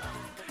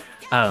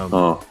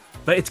Powerline.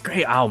 But it's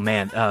great. Oh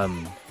man,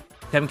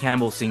 Tevin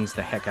Campbell sings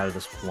the heck out of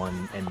this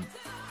one, and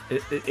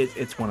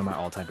it's one of my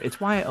all-time. It's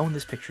why I own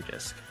this picture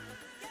disc.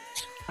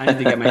 I need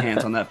to get my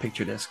hands on that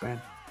picture disc,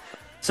 man.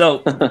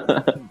 So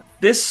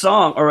this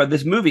song, or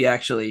this movie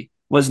actually,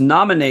 was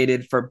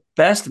nominated for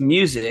Best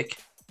Music,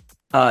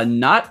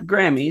 not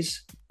Grammys,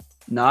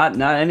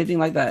 not anything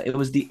like that. It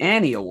was the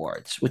Annie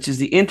Awards, which is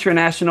the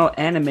International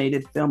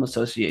Animated Film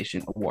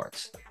Association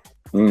Awards.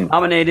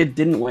 Nominated,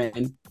 didn't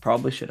win,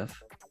 probably should have.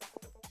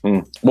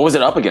 What was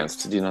it up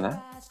against? Do you know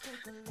that?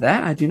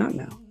 That I do not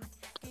know.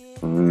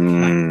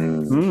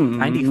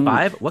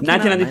 95? What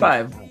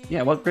 1995.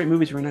 Yeah, what great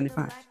movies were in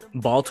 95?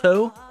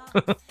 Balto?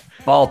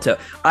 Balto.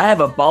 I have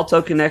a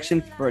Balto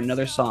connection for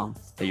another song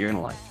that you're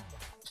gonna like.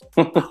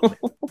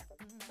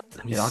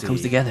 It all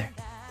comes together.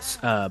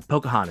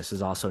 Pocahontas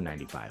is also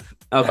 95.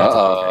 Okay.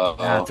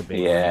 That's a big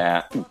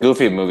yeah.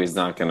 Goofy movie's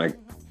not gonna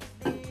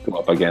go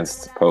up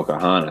against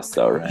Pocahontas,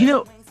 though, right? You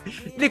know,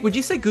 Nick, would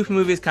you say Goofy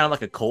movie is kind of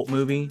like a cult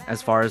movie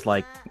as far as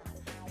like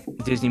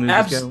Disney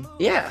movies go?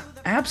 Yeah,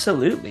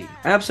 absolutely.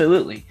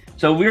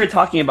 So we were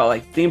talking about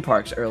like theme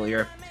parks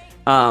earlier.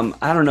 I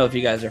don't know if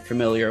you guys are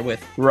familiar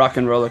with Rock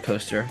and Roller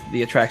Coaster,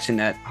 the attraction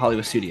at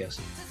Hollywood Studios.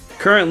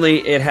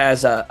 Currently, it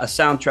has a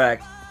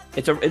soundtrack.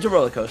 It's a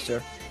roller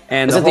coaster,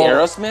 and is it the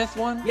Aerosmith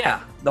one?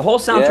 Yeah, the whole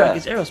soundtrack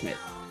is Aerosmith.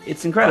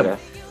 It's incredible.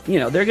 Okay. You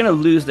know, they're going to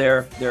lose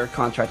their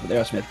contract with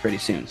Aerosmith pretty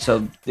soon.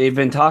 So they've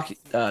been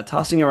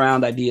tossing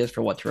around ideas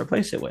for what to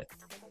replace it with.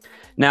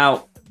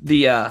 Now,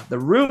 the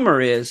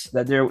rumor is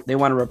that they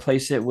want to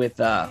replace it with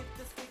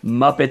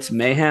Muppets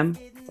Mayhem.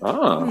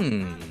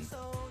 Oh.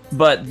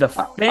 But the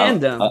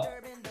fandom...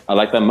 I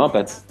like the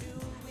Muppets.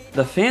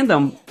 The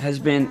fandom has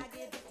been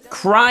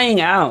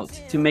crying out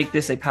to make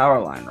this a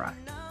Powerline ride.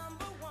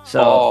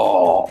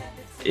 So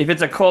if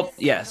it's a cult,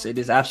 yes, it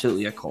is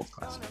absolutely a cult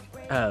classic.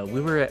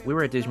 We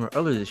were at Disney World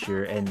earlier this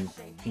year, and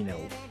you know,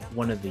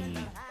 one of the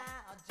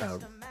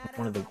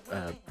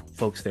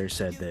folks there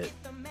said that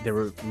they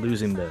were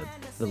losing the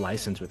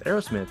license with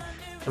Aerosmith,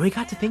 and we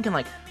got to thinking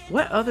like,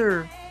 what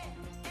other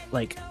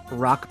like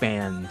rock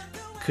band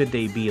could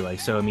they be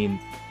like? So I mean,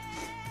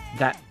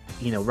 that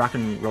Rock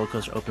and Roller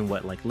Coaster opened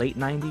what, like late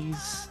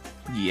 90s?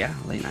 Yeah,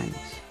 late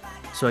 90s.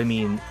 So I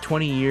mean,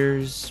 20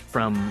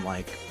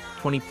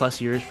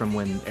 plus years from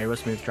when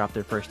Aerosmith dropped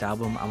their first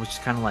album, I was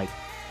just kind of like,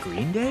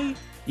 Green Day?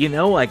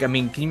 Like, I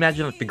mean, can you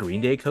imagine like the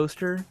Green Day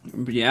coaster?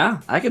 Yeah,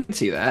 I can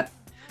see that.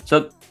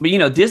 So,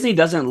 but Disney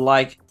doesn't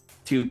like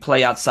to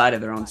play outside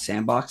of their own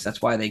sandbox.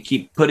 That's why they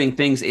keep putting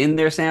things in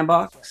their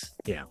sandbox.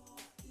 Yeah.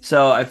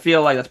 So I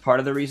feel like that's part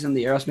of the reason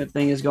the Aerosmith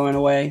thing is going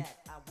away.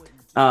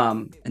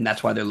 And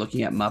that's why they're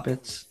looking at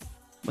Muppets,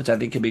 which I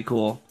think could be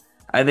cool.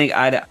 I think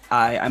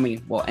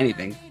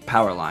anything,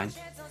 Powerline.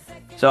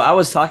 So I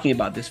was talking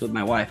about this with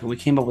my wife, and we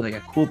came up with like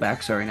a cool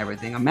backstory and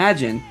everything.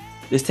 Imagine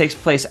this takes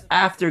place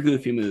after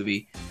Goofy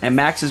movie, and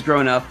Max has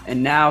grown up,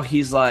 and now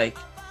he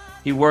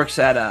works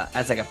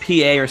as like a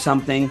PA or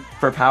something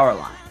for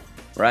Powerline,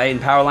 right? And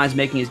Powerline's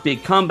making his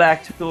big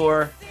comeback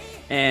tour,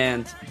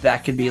 and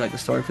that could be like the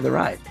story for the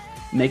ride.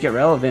 Make it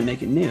relevant,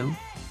 make it new.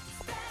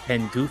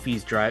 And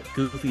Goofy's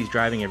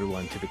driving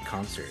everyone to the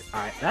concert.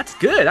 That's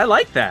good. I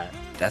like that.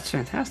 That's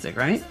fantastic,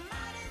 right?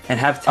 And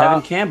have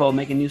Tevin Campbell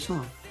make a new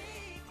song.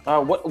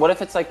 What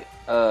if it's like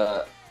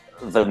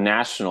the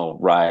national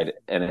ride,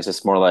 and it's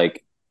just more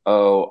like,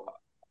 oh,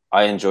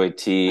 I enjoy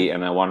tea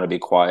and I want to be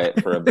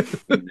quiet for a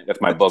minute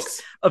with my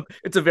books.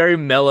 It's a very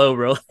mellow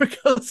roller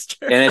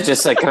coaster, and it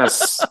just like kind of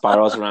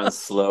spirals around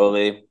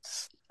slowly.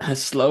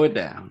 Slow it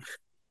down.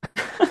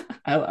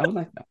 I would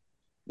like that.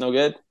 No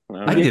good.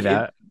 I do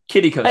that.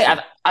 Kitty coaster. Hey,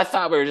 I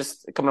thought we were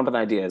just coming up with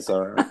ideas.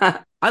 So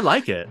I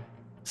like it.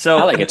 So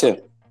I like it too.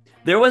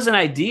 There was an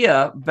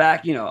idea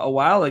back, a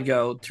while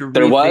ago to.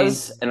 There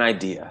was an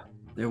idea.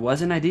 There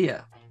was an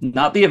idea.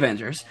 Not the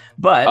Avengers,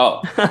 but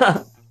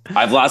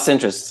I've lost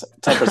interest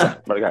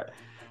 10%. But I got it.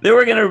 They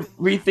were gonna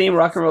retheme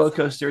Rock and Roller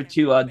Coaster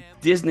to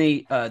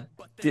Disney.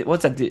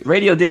 What's that?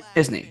 Radio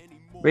Disney.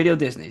 Radio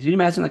Disney. Can you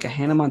imagine like a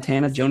Hannah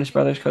Montana Jonas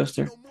Brothers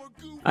coaster?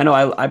 I know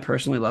I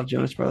personally love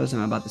Jonas Brothers,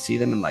 and I'm about to see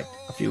them in like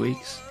a few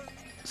weeks.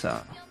 So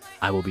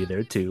I will be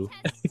there too.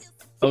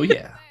 Oh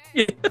yeah.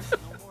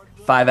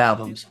 5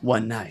 albums,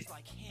 one night.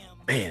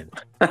 Man.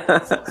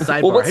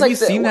 Sidebar. Have you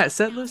seen that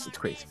set list? It's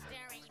crazy.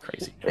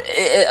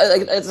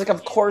 It's like,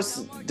 of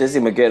course,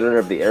 Disney would get rid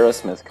of the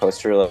Aerosmith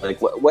coaster.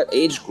 Like, what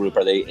age group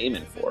are they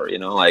aiming for?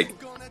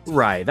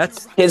 Right.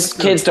 That's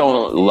kids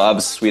don't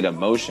love Sweet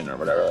Emotion or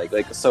whatever.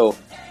 Like so.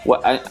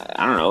 What I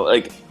don't know.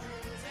 Like,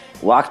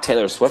 lock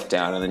Taylor Swift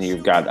down, and then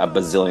you've got a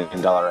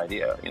bazillion-dollar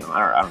idea. I don't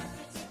know.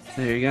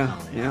 There you go.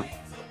 Yeah.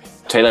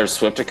 Taylor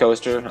Swift a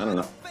coaster. I don't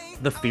know.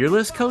 The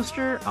Fearless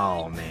coaster.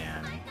 Oh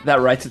man, that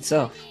writes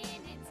itself.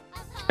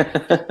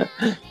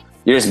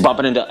 You're just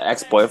bumping into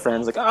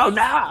ex-boyfriends like, oh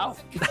no.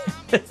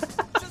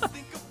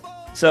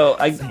 So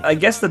I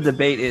guess the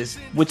debate is,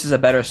 which is a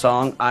better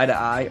song, Eye to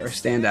Eye or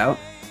Stand Out?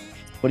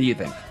 What do you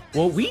think?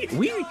 Well, we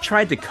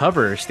tried to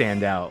cover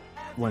Stand Out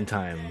one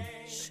time.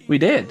 We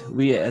did.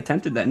 We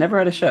attempted that. Never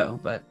at a show,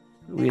 but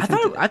I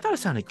thought it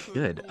sounded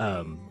good.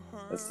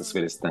 That's the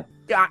sweetest thing.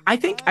 Yeah, I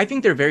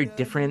think they're very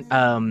different.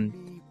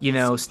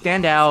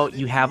 Stand Out,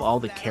 you have all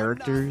the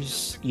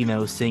characters,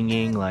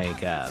 singing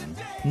like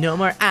no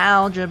more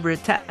algebra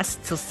tests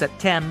till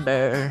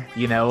September,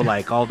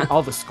 like all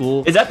the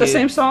school. Is that the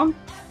same song?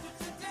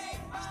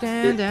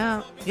 Stand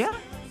Out. Yeah.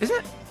 Is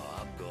it?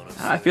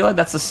 I feel like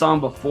that's the song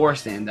before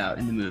Stand Out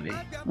in the movie,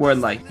 where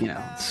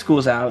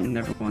school's out and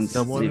everyone's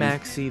no more leaving.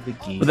 Maxie the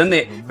Geek. But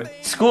then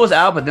school's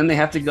out, but then they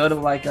have to go to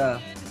like an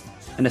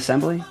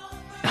assembly.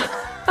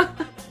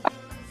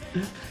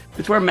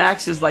 It's where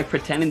Max is like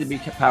pretending to be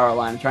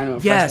Powerline, trying to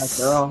impress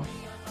that girl.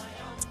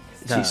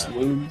 She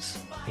swoons.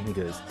 and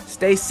he goes,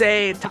 "Stay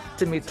safe, talk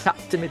to me,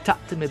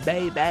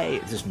 baby."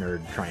 It's this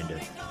nerd trying to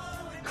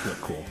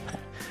look cool.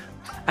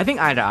 I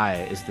think Eye to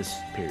Eye is the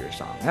superior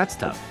song. That's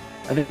tough.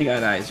 I think Eye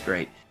to Eye is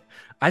great.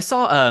 I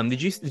saw.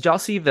 Did y'all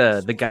see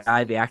the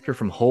guy, the actor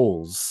from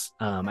Holes?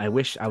 I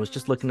wish I was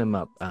just looking him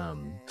up.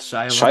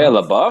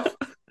 Shia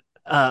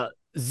LaBeouf.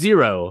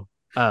 Zero.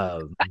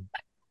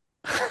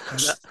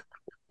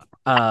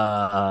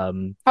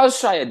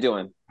 How's Shia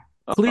doing?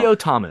 Cleo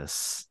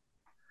Thomas,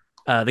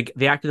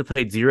 the actor that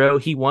played Zero,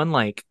 he won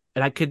like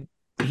a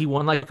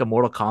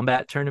Mortal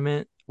Kombat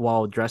tournament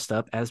while dressed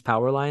up as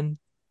Powerline.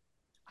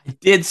 I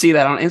did see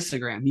that on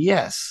Instagram.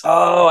 Yes.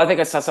 Oh, I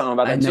think I saw something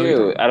about that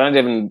too. I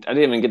didn't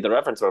even get the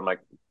reference, but I'm like,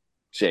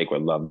 Jake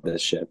would love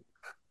this shit.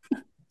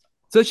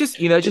 So it's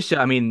just,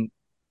 I mean,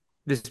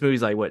 this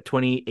movie's like what,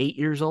 28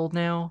 years old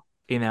now,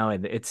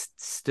 and it's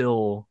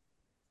still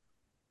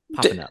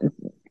popping up.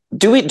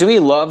 Do we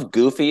love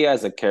Goofy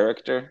as a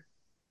character?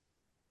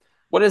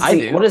 What is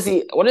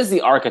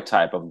the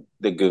archetype of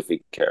the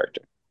Goofy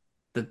character?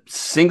 The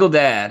single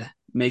dad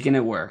making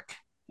it work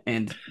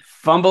and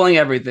fumbling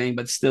everything,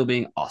 but still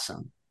being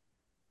awesome.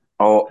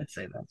 Oh, I'd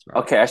say that's right.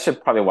 Okay, I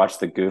should probably watch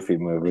the Goofy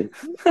movie.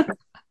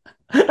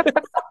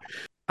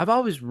 I've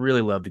always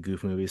really loved the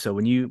Goof movie, so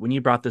when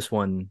you brought this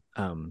one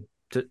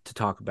to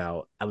talk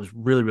about, I was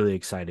really, really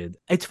excited.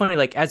 It's funny,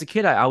 like as a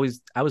kid, I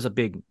was a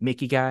big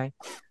Mickey guy.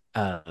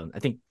 I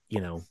think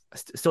I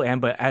still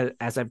am, but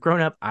as I've grown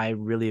up, I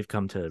really have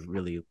come to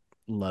really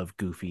love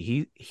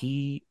Goofy.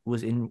 He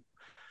was in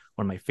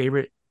one of my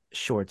favorite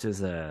shorts is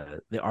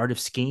The Art of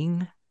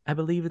Skiing, I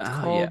believe it's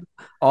called. Yeah.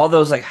 All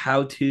those like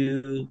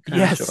how-to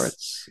kind of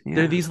shorts. Yeah.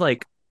 They're these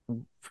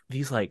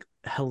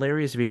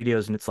hilarious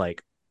videos, and it's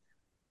like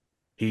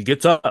he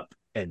gets up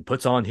and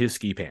puts on his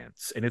ski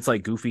pants, and it's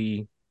like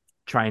Goofy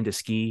trying to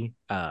ski.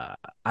 I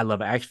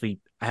love it. Actually,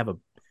 I have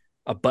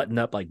a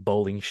button-up like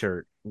bowling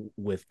shirt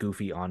with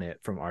Goofy on it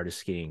from Art of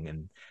Skiing,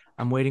 and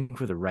I'm waiting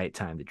for the right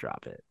time to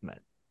drop it. But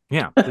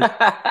yeah.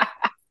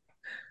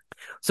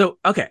 So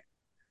okay.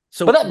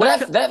 So but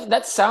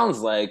that sounds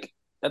like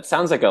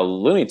a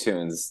Looney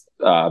Tunes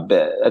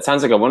bit. That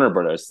sounds like a Warner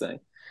Brothers thing.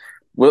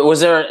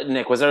 Was there an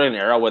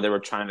era where they were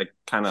trying to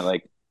kind of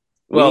like,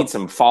 we need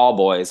some Fall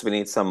Boys, we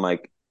need some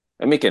like,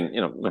 and we can,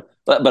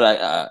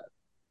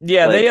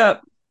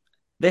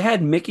 they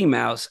had Mickey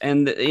Mouse,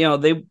 and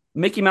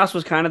Mickey Mouse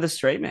was kind of the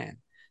straight man.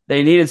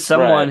 They needed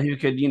someone who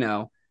could,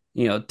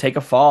 take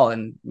a fall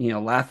and,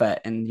 laugh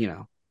at and,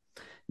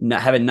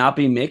 not have it not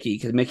be Mickey,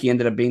 because Mickey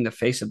ended up being the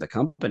face of the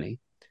company.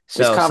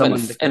 So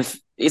and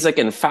he's like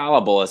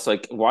infallible. It's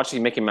like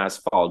watching Mickey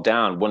Mouse fall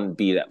down wouldn't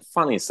be that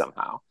funny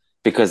somehow,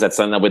 because that's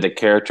not the way the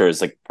character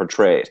is like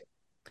portrayed.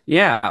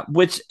 Yeah,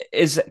 which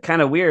is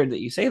kind of weird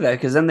that you say that,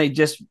 because then they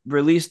just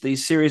released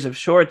these series of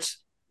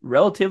shorts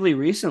relatively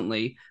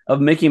recently of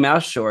Mickey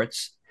Mouse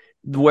shorts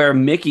where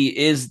Mickey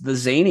is the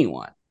zany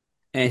one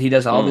and he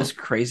does all this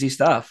crazy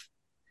stuff.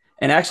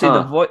 And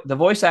actually the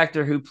voice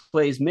actor who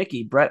plays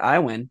Mickey, Brett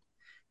Iwan,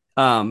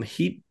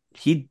 he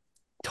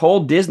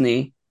told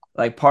Disney,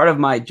 like, part of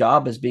my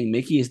job as being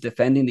Mickey is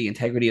defending the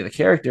integrity of the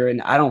character,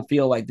 and I don't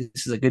feel like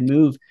this is a good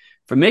move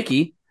for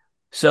Mickey.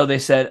 So they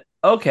said,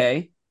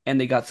 okay, and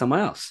they got someone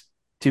else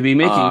to be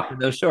Mickey for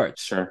those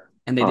shorts. Sure.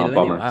 And they did it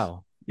anyway.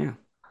 Wow. Yeah.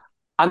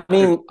 I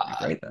mean,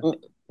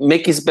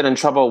 Mickey's been in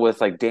trouble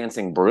with like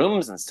dancing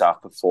brooms and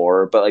stuff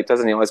before, but like,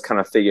 doesn't he always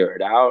kind of figure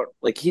it out?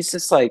 Like, he's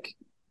just like,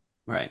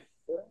 right.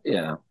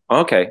 Yeah.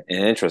 Okay.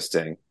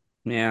 Interesting.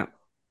 Yeah.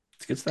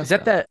 It's good stuff.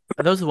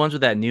 Are those the ones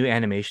with that new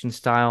animation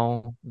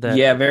style?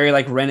 Yeah, very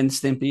like Ren and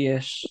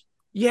Stimpy-ish.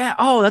 Yeah.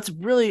 Oh, that's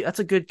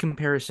a good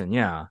comparison.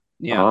 Yeah.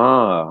 Yeah.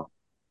 Oh.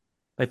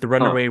 Like the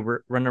Runaway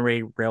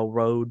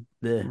Railroad.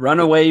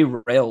 Runaway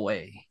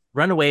Railway.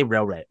 Runaway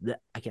Railroad.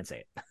 I can't say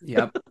it.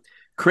 Yep.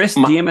 Chris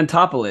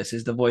Diamantopoulos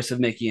is the voice of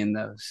Mickey in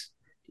those.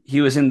 He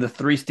was in the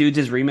Three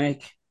Stooges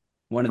remake.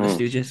 One of the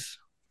Stooges.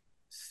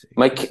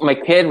 My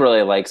kid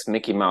really likes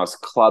Mickey Mouse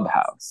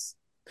Clubhouse.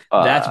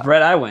 That's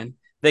Brett Iwan.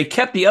 They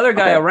kept the other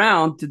guy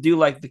around to do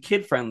like the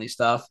kid-friendly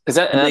stuff.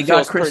 They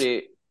got Chris.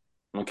 Pretty...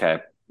 Okay,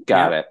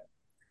 got it.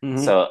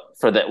 Mm-hmm. So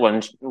for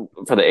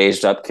the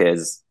aged up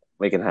kids,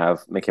 we can have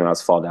Mickey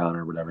Mouse fall down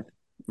or whatever,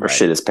 or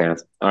shit his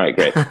pants. All right,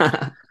 great,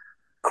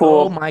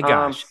 cool. Oh my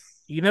gosh,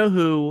 you know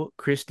who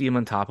Chris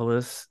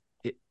Diamantopoulos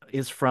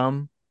is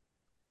from?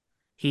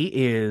 He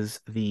is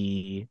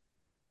the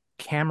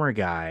camera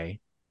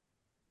guy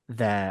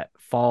that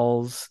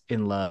falls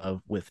in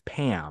love with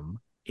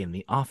Pam in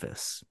The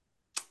Office.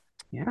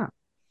 Yeah.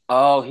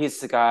 Oh,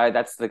 that's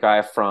the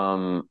guy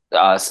from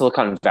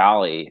Silicon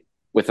Valley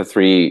with the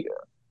 3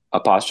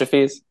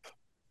 apostrophes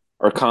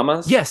or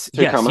commas. Yes,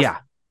 commas? Yeah.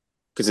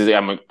 Because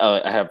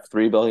I have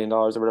 $3 billion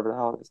or whatever the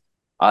hell it is.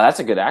 That's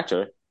a good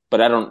actor,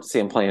 but I don't see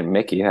him playing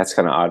Mickey. That's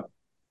kind of odd.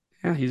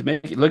 Yeah, he's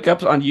Mickey. Look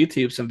up on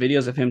YouTube some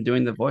videos of him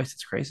doing the voice.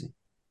 It's crazy.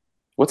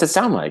 What's it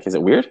sound like? Is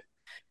it weird?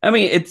 I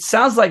mean, it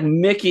sounds like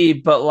Mickey,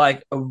 but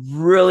like a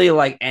really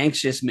like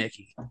anxious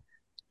Mickey.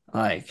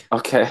 Like,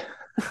 okay.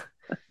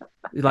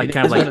 Like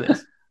kind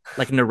of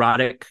like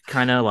neurotic,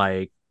 kind of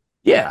like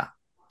yeah.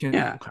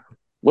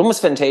 When was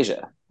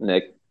Fantasia,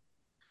 Nick?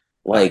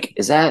 Like,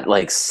 is that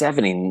like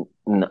 70?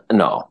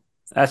 No,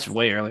 That's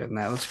way earlier than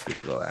that. Let's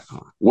Google that.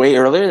 Hold on. way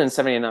earlier than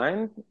 79.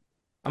 I'm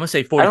gonna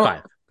say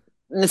 45.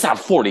 It's not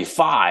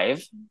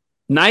 45.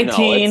 No,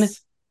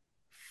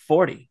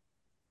 1940.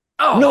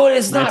 Oh, no, it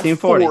is not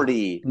 1940.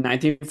 40.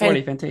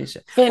 1940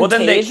 Fantasia. Well,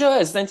 then Fantasia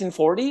is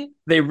 1940.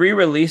 They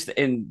re-released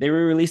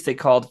it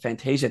called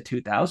Fantasia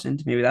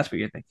 2000. Maybe that's what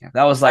you're thinking of.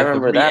 That was like I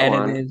remember that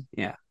one.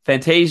 Yeah,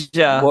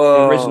 Fantasia,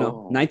 Whoa. the original,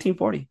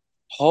 1940.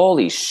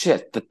 Holy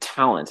shit, the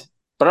talent!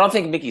 But I don't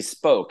think Mickey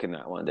spoke in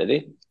that one, did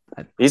he?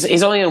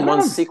 He's only in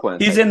one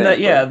sequence. He's in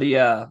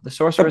the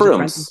Sorcerer's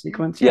Apprentice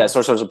sequence. Yeah,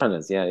 Sorcerer's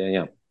Apprentice.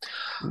 Yeah.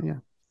 Oh, yeah.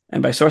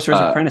 And by Sorcerer's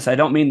Apprentice, I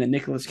don't mean the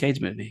Nicolas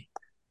Cage movie.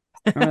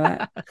 Remember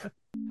that?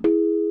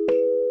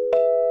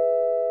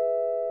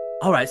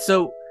 All right,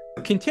 so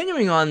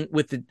continuing on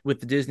with the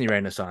Disney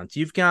Renaissance,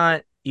 you've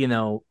got,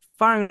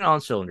 firing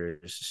on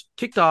cylinders.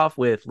 Kicked off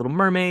with Little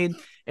Mermaid,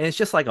 and it's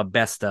just like a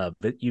best of.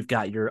 But you've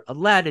got your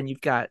Aladdin,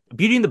 you've got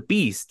Beauty and the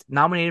Beast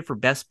nominated for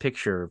Best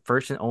Picture,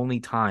 first and only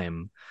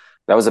time.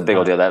 That was a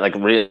big deal. That I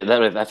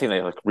think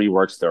they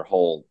reworked their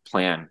whole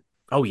plan.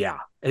 Oh yeah,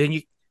 and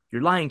then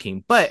your Lion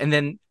King. And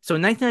then so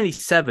in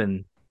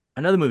 1997,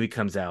 another movie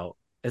comes out.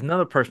 It's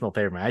another personal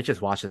favorite. I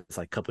just watched this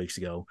like a couple weeks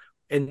ago,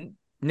 and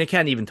Nick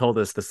hadn't even told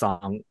us the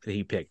song that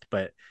he picked,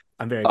 but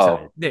I'm very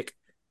excited. Nick,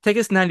 take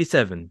us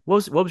 97.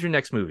 What was your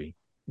next movie?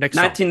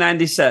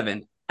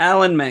 1997.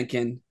 Alan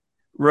Menken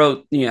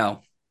wrote,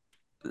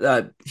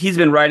 he's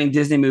been writing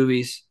Disney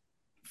movies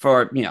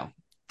for,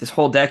 this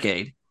whole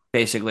decade,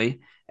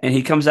 basically. And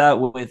he comes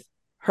out with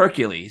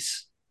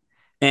Hercules.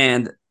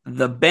 And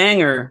the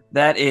banger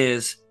that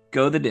is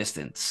Go the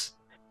Distance,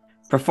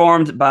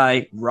 performed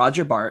by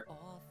Roger Bart.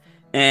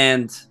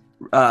 And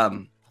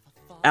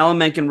Alan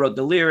Menken wrote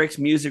the lyrics,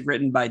 music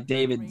written by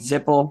David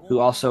Zippel, who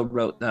also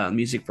wrote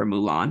music for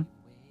Mulan.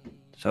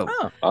 So,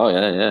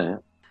 yeah.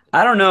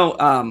 I don't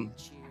know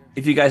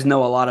if you guys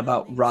know a lot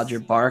about Roger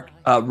Bart,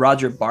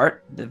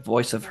 the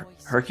voice of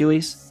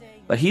Hercules,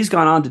 but he's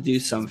gone on to do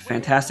some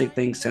fantastic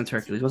things since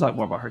Hercules. We'll talk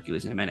more about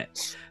Hercules in a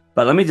minute.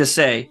 But let me just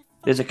say,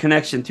 there's a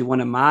connection to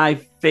one of my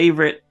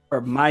favorite,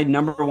 or my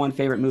number one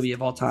favorite movie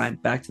of all time,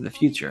 Back to the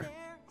Future.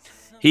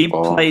 He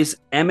plays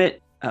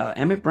Emmett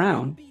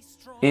Brown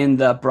in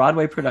the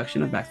Broadway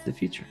production of Back to the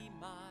Future.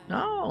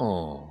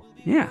 Oh.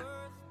 Yeah.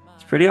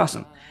 It's pretty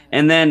awesome.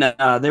 And then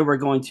they were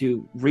going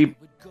to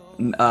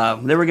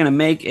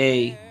make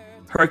a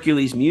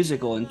Hercules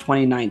musical in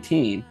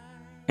 2019,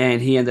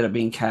 and he ended up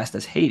being cast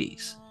as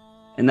Hades.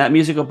 And that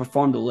musical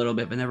performed a little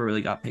bit, but never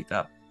really got picked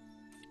up.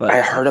 But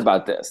I heard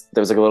about this.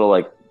 There was like a little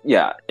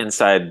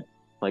inside,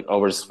 we're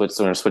going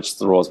to switch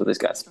the roles with these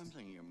guys.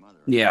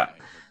 Yeah.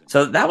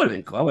 So that would have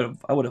been cool.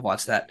 I would have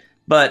watched that.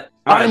 But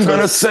I'm going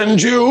to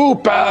send you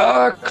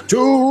back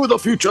to the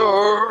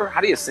future. How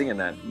do you sing in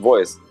that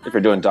voice if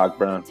you're doing Doc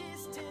Brown?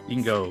 You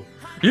can go,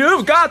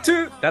 you've got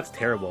to. That's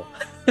terrible.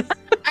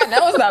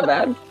 That was not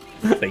bad.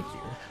 Thank you.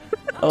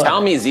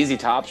 Tell me ZZ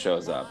Top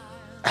shows up.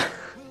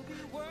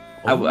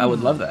 I would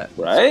love that.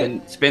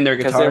 Right? Spin their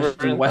guitars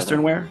in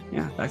Western wear.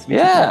 Yeah. Back to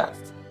music.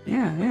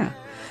 Yeah.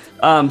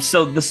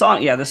 So the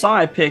song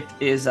I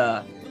picked is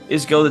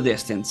Go the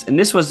Distance. And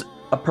this was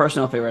a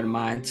personal favorite of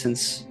mine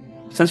since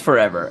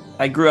forever.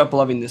 I grew up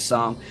loving this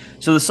song.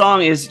 So the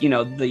song is,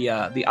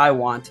 the I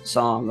Want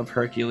song of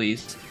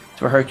Hercules.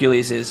 So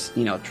Hercules is,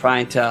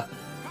 trying to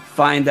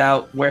find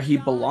out where he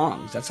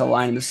belongs. That's a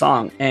line in the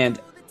song. And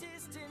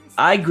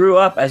I grew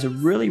up as a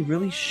really,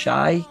 really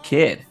shy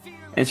kid.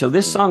 And so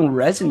this song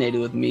resonated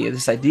with me.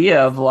 This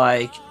idea of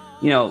I'm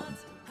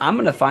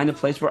going to find a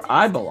place where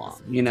I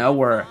belong,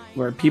 where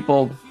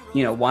people,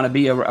 want to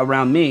be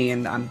around me,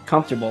 and I'm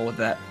comfortable with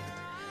that.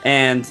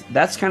 And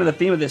that's kind of the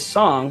theme of this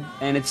song.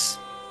 And it's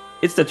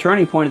the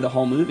turning point of the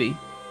whole movie.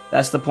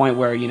 That's the point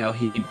where,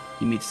 he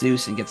meets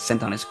Zeus and gets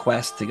sent on his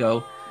quest to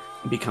go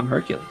and become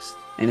Hercules.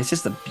 And it's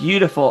just a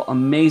beautiful,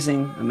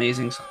 amazing,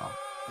 amazing song.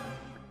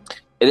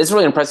 It is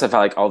really impressive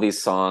how all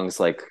these songs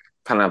fit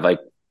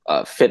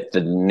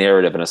the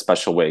narrative in a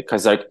special way.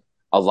 Because a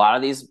lot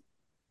of these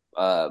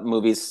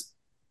movies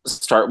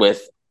start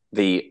with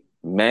the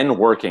men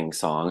working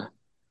song,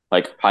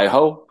 hi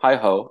ho,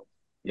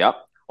 yep.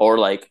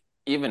 Or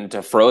even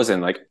to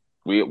Frozen,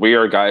 we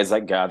are guys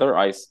that gather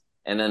ice.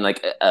 And then I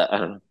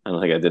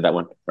don't think I did that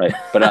one right,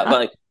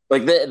 but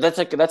that's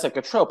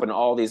a trope in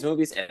all these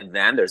movies. And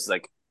then there's a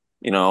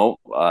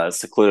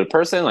secluded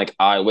person,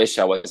 I wish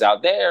I was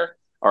out there,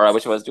 or I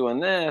wish I was doing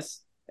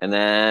this. And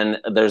then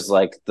there's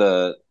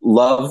the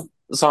love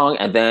song,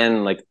 and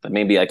then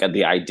maybe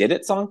the I Did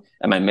It song.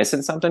 Am I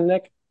missing something,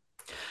 Nick?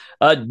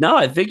 No,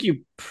 I think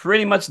you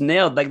pretty much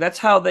nailed. That's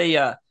how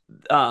they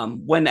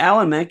when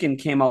Alan Menken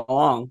came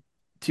along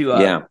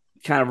to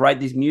kind of write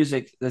this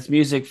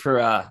music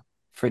for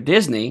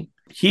Disney,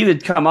 he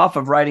would come off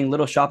of writing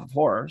Little Shop of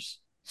Horrors.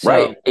 So,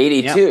 right,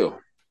 82.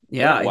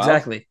 Yeah, wow.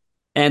 Exactly.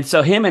 And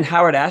so him and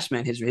Howard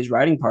Ashman, his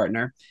writing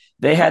partner,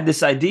 they had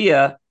this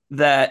idea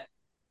that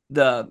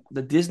the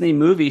Disney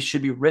movie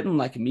should be written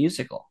like a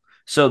musical.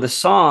 So the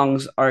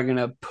songs are going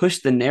to push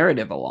the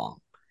narrative along.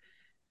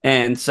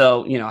 And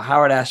so,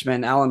 Howard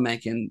Ashman, Alan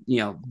Menken,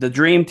 the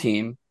Dream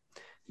Team,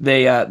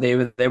 they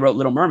wrote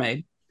Little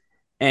Mermaid,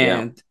 Yeah.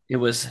 and it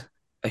was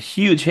a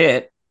huge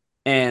hit.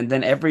 And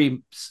then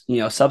every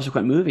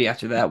subsequent movie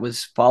after that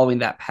was following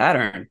that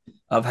pattern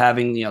of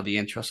having the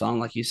intro song,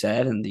 like you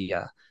said, and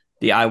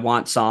the I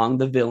Want song,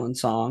 the villain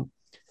song,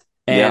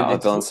 and Yeah, a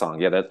villain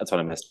song. Yeah, that's what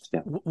I missed.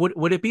 Yeah.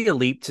 Would it be a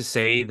leap to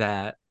say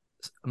that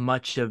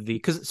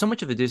because so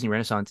much of the Disney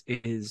Renaissance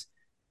is,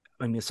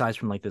 I mean, aside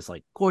from like this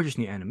like gorgeous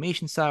new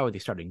animation style where they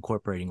started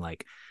incorporating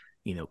like,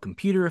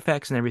 computer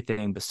effects and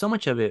everything, but so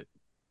much of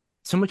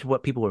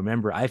what people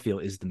remember, I feel,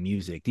 is the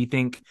music. Do you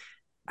think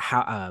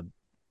how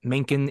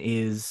Menken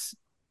is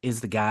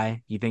the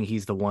guy? You think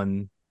he's the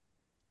one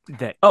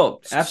that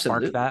absolutely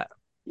sparked that?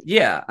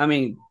 Yeah, I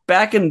mean,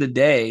 back in the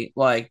day,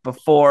 like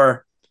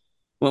before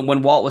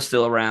when Walt was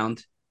still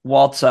around,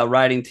 Walt's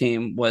writing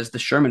team was the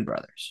Sherman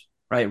Brothers,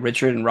 right?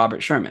 Richard and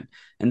Robert Sherman,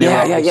 and they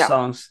wrote all these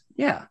songs.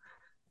 Yeah,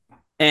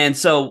 and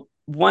so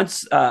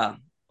once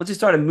he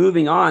started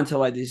moving on to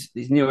like these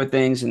newer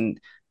things, and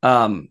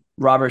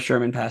Robert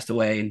Sherman passed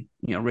away,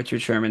 and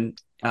Richard Sherman,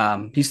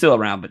 he's still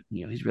around, but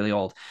he's really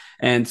old,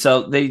 and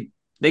so they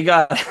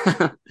got I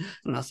don't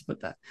know how to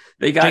put that.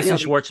 They got Jason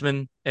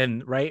Schwartzman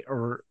and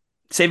or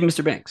Saving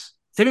Mr. Banks.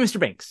 Saving Mr.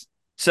 Banks.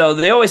 So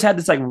they always had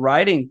this like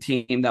writing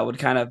team that would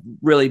kind of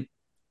really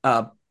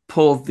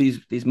pull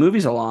these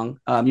movies along.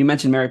 You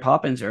mentioned Mary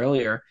Poppins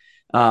earlier.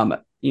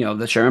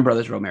 The Sherman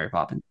Brothers wrote Mary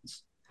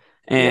Poppins,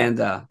 and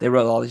they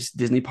wrote all these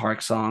Disney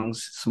park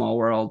songs, Small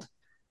World,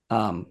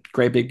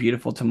 Great Big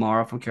Beautiful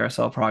Tomorrow from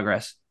Carousel of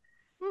Progress.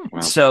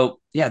 Wow. So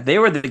yeah, they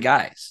were the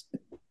guys.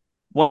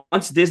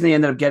 Once Disney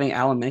ended up getting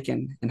Alan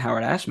Menken and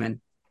Howard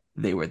Ashman,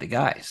 they were the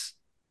guys.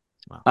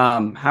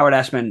 Wow. Howard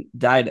Ashman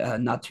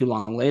died not too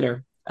long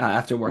later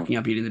after working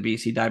on Beauty and the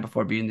Beast. He died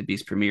before Beauty and the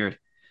Beast premiered.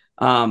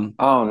 Oh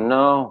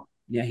no!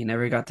 Yeah, he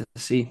never got to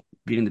see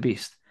Beauty and the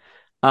Beast.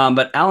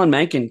 But Alan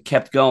Menken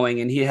kept going,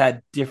 and he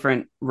had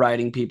different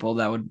writing people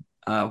that would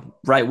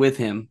write with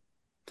him.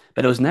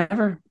 But it was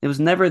never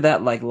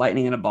that like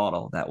lightning in a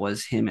bottle that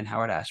was him and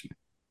Howard Ashman.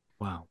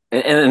 Wow.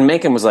 And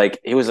Menken was like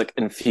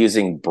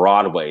infusing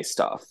Broadway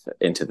stuff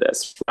into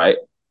this, right?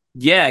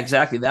 Yeah,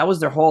 exactly. That was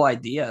their whole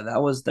idea.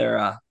 That was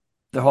the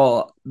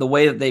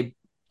way that they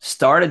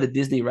started the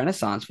Disney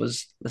Renaissance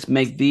was, let's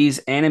make these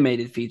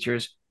animated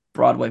features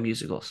Broadway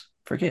musicals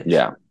for kids.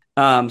 Yeah.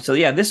 So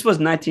yeah, this was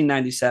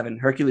 1997.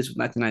 Hercules was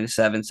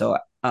 1997. So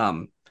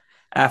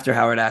after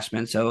Howard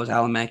Ashman, so it was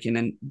Alan Menken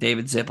and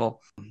David Zippel.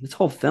 This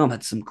whole film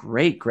had some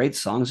great great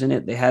songs in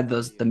it. They had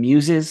the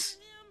Muses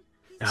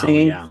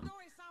singing. Yeah.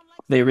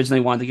 They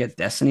originally wanted to get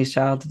Destiny's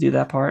Child to do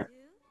that part.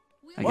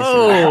 I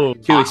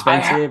guess too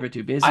expensive or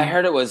too busy. I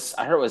heard it was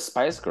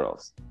Spice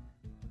Girls.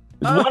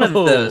 It was one of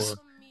those.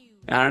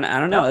 I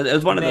don't know. It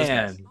was one of those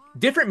guys.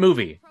 Different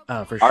movie,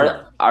 for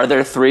sure. Are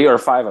there 3 or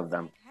 5 of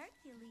them? I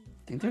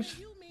think there's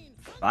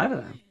 5 of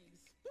them.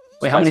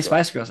 Wait, how many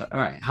Spice Girls? All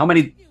right. How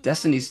many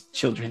Destiny's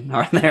Children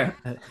are there?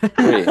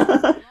 3.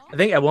 I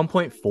think at one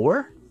point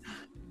 4.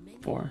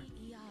 4.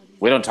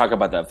 We don't talk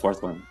about that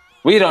 4th one.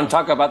 We don't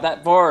talk about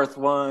that 4th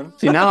one.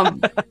 See, now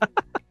I'm...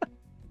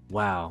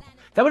 Wow.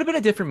 That would have been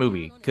a different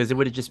movie, because it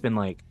would have just been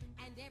like,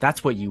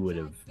 that's what you would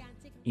have,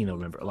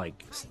 remember,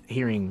 like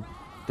hearing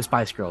the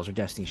Spice Girls or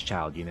Destiny's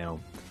Child, It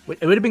would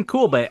have been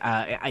cool, but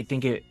I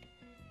think I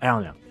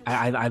don't know.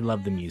 I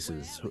love the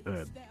Muses.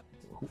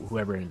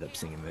 Whoever ended up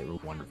singing, they were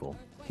wonderful.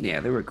 Yeah,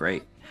 they were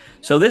great.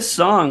 So this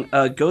song,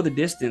 Go the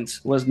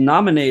Distance, was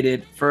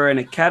nominated for an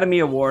Academy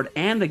Award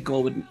and a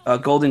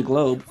Golden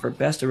Globe for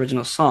Best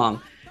Original Song.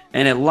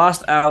 And it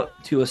lost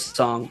out to a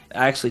song.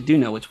 I actually do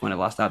know which one it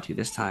lost out to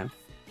this time.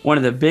 One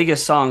of the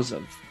biggest songs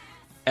of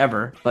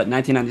ever, but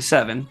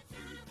 1997.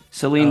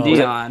 Celine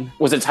Dion.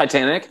 Was it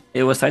Titanic?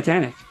 It was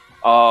Titanic.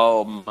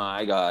 Oh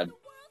my God.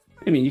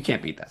 I mean, you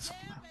can't beat that song.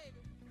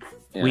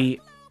 Yeah.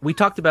 We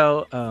talked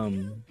about. Are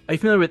you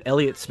familiar with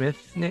Elliott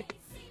Smith, Nick?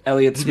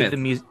 Elliott Smith.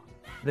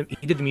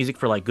 He did the music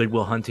for like Good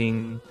Will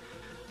Hunting.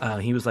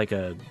 He was like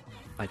a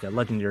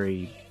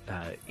legendary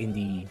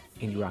indie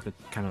rock,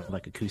 kind of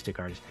like acoustic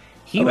artist.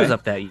 He was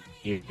up that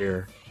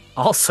year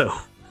also.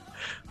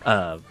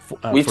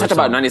 We've talked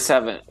about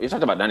 97. We've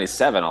talked about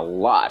 97 a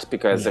lot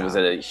because it was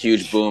a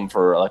huge boom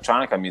for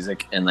electronica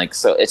music, and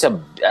so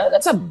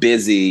that's a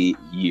busy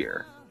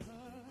year.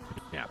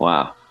 Yeah.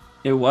 Wow.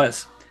 It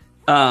was.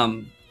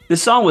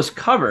 This song was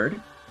covered.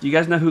 Do you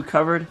guys know who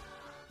covered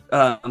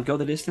 "Go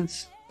the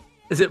Distance"?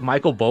 Is it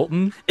Michael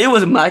Bolton? It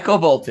was Michael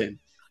Bolton.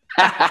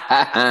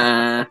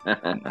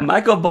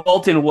 Michael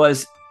Bolton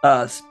was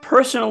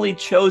personally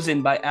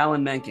chosen by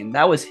Alan Menken.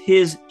 That was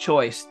his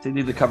choice to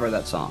do the cover of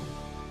that song.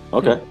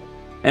 Okay.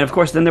 And of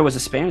course, then there was a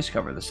Spanish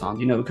cover of the song.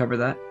 Do you know who covered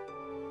that?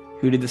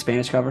 Who did the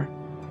Spanish cover?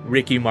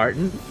 Ricky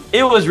Martin.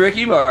 It was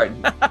Ricky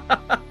Martin.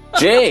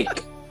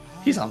 Jake.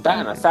 He's on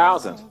batting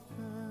 1,000.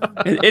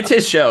 It's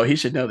his show. He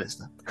should know this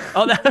stuff.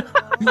 Oh,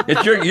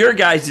 it's your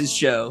guys'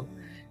 show.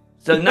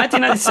 So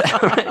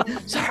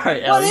 1997.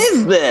 Sorry, Ellie. What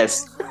is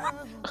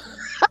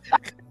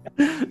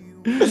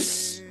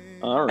this?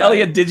 All right.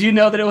 Elliot, did you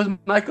know that it was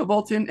Michael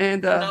Bolton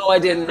and No, I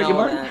didn't Ricky know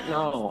Martin? that.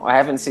 No, I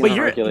haven't seen Wait,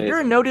 you're Hercules.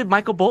 a noted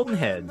Michael Bolton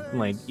head,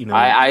 like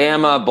I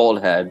am a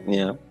bold head.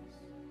 Yeah.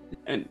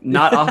 And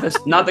not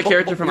the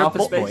character from You're a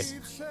Office Bolt boy.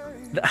 Space.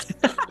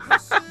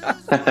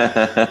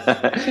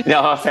 No,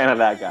 I'm a fan of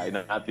that guy,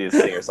 not the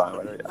singer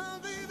songwriter.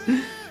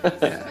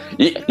 Yeah.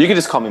 You can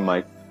just call me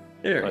Mike.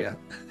 There we go.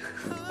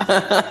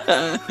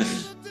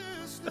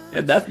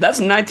 Yeah, that's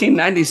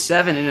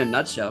 1997 in a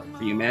nutshell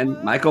for you,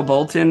 man. Michael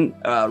Bolton,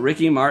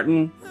 Ricky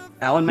Martin,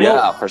 Alan May.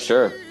 Yeah, for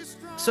sure.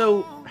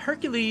 So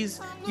Hercules,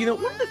 one of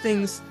the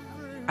things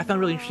I found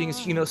really interesting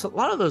is, so a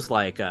lot of those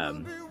like,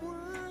 89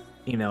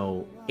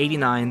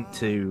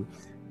 to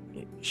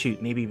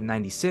maybe even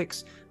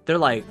 96, they're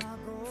like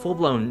full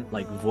blown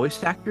like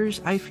voice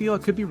actors. I feel, I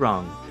could be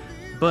wrong,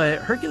 but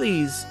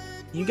Hercules,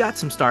 you got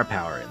some star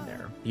power in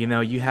there.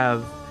 You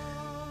have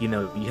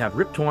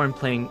Rip Torn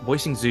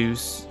voicing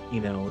Zeus,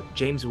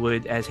 James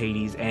Wood as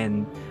Hades,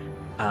 and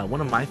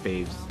one of my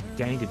faves,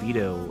 Danny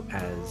DeVito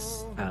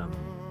as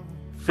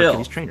Phil.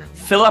 Hercules trainer.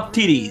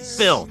 Philippides.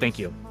 Phil, thank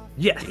you.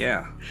 Yes.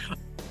 Yeah.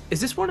 Is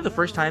this one of the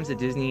first times that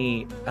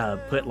Disney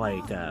put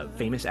like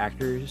famous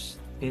actors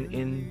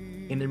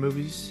in their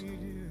movies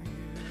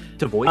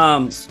to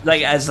voice?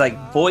 Like as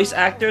like voice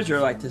actors or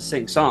like to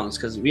sing songs?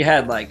 Because we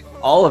had like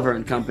Oliver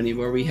and Company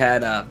where we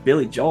had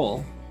Billy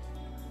Joel.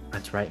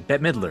 That's right.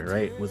 Bette Midler,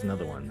 right, was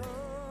another one.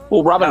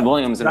 Well, Robin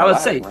Williams and I would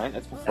Aladdin, say, right?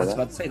 That's before I was that.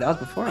 about to say that was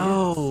before.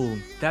 Oh,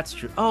 that's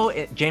true. Oh,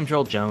 James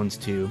Earl Jones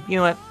too. You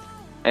know what?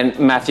 And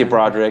Matthew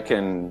Broderick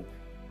and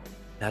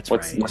That's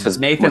what's right. his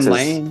Nathan what's his-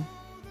 Lane.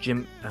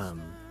 Jim.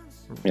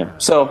 Yeah.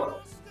 So,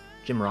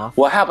 Jim Roth.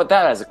 well, how about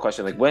that as a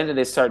question? Like, when did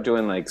they start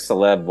doing like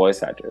celeb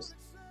voice actors?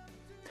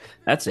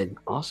 That's an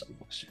awesome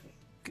question.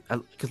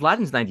 Because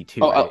Aladdin's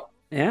 92. Oh, right?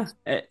 Yeah,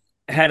 it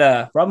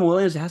had Robin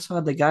Williams. It also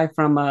had the guy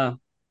from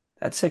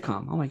that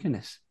sitcom. Oh my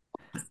goodness,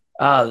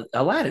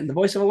 Aladdin. The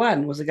voice of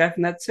Aladdin was the guy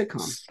from that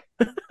sitcom.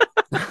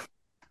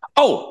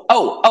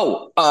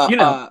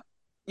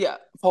 Yeah,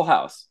 Full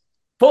House.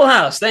 Full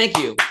House. Thank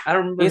you. I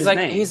don't remember He's his like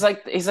name. he's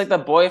like the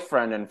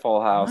boyfriend in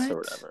Full House or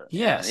What? whatever.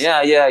 Yes.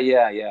 Yeah.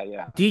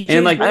 DJ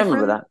And, like, I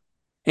remember that.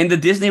 in the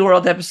Disney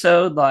World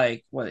episode,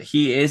 like what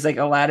he is like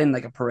Aladdin,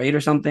 like a parade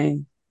or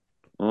something.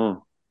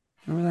 Mm.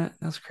 Remember that?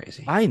 That was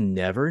crazy. I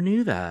never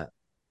knew that.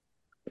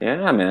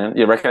 Yeah, man.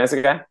 You recognize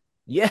the guy?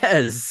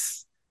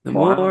 Yes. The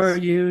Full more House.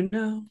 you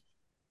know.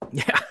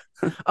 Yeah.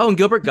 Oh, and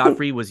Gilbert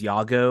Gottfried was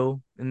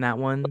Yago in that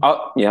one.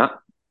 Oh, yeah.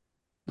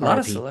 A lot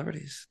of R.I.P.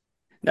 celebrities.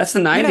 That's the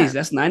 90s. Yeah.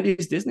 That's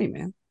 90s Disney,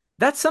 man.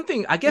 That's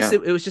something, I guess Yeah.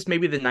 it was just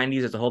maybe the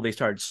 90s as a whole, they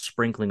started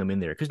sprinkling them in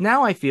there. Because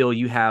now I feel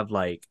you have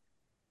like,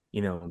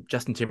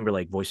 Justin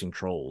Timberlake voicing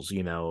trolls,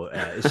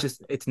 it's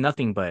just, it's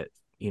nothing but,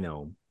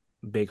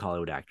 big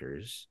Hollywood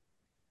actors.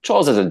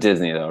 Trolls isn't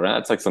Disney though, right?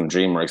 It's like some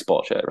DreamWorks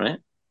bullshit, right?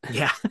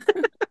 Yeah.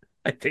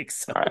 I think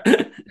so. All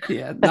right.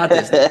 Yeah, not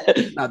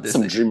Disney. Not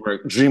Some Disney.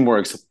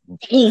 DreamWorks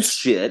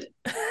bullshit.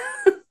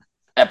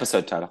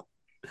 Episode title.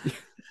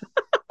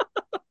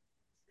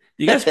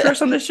 You guys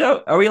curse on this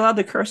show? Are we allowed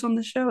to curse on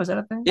this show? Is that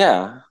a thing?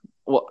 Yeah.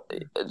 Well,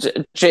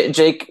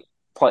 Jake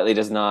politely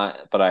does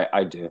not, but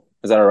I do.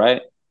 Is that all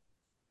right?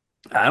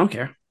 I don't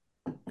care.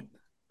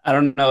 I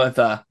don't know if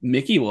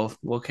Mickey will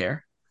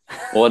care.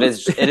 Well, it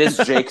is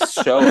Jake's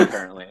show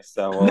apparently,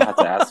 so we'll have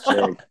to ask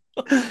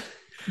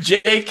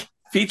Jake. Jake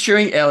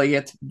featuring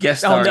Elliot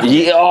guest star. no.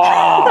 Yeah.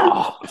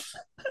 Oh!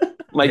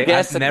 My Okay,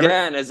 guest I've never-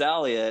 again is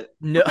Elliot.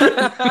 No.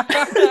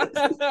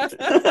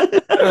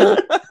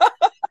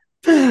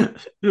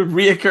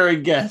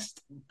 Reoccurring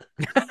guest.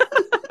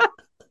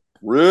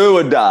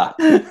 Ruda.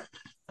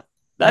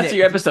 That's Nick.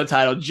 your episode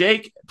title.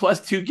 Jake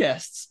plus 2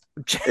 guests.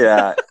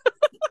 Yeah.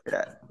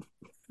 Yeah.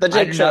 The I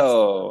Jake do not-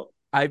 show.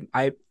 I'm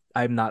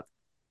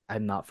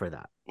not for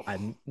that.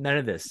 I'm none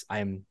of this.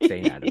 I'm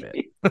staying out of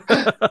it.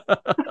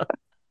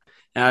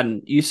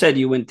 And you said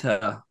you went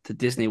to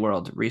Disney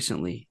World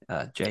recently,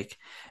 Jake.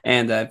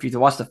 And if you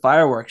watch the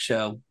fireworks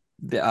show,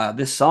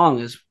 this song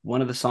is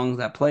one of the songs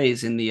that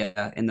plays in the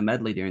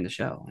medley during the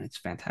show, and it's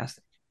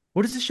fantastic.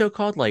 What is the show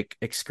called? Like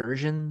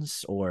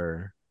Excursions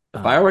or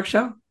The fireworks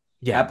show,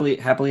 Yeah, happily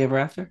ever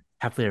after.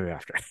 Happily Ever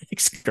After.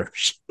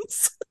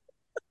 Excursions.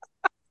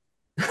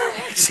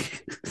 I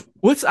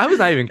was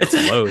not even It's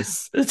a-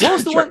 close. It's What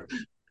was the one?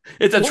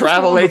 It's a what was the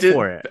travel one agent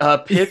before it?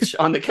 pitch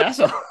on the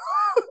castle.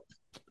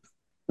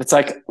 It's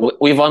like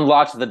we've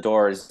unlocked the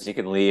doors. You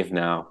can leave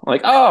now.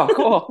 Like, oh,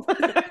 cool.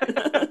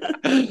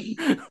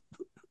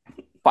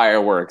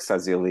 Fireworks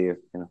as you leave.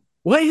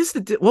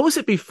 What was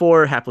it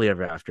before Happily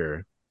Ever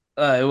After?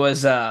 It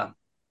was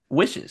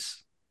Wishes.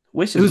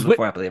 Wishes It was was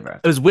before Happily Ever It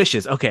After. was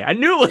Wishes. Okay, I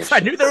knew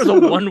there was a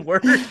one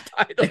word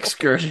title.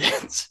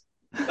 Excursions.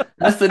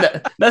 That's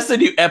the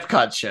new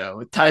Epcot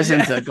show. It ties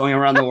into going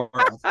around the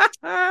world.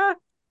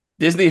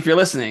 Disney, if you're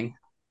listening,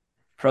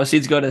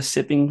 proceeds go to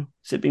Sipping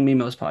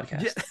Mimos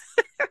podcast. Yeah.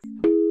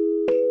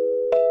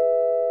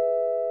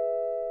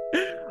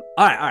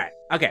 All right.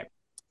 Okay.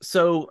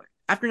 So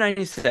after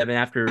 97,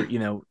 after,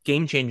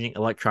 game changing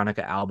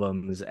electronica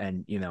albums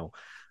and,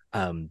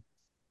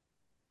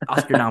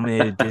 Oscar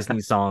nominated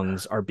Disney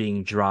songs are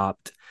being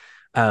dropped.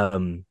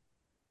 Um,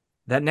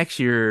 that next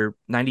year,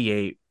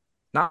 98,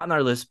 not on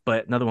our list,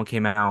 but another one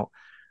came out.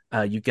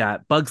 You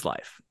got Bugs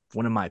Life,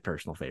 one of my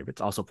personal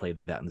favorites. Also played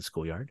that in the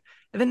schoolyard.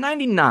 And then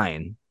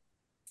 99,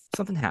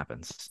 something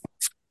happens.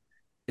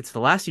 It's the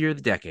last year of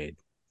the decade.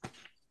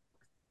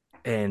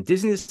 And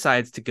Disney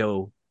decides to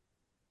go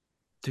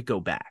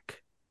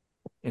back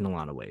in a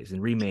lot of ways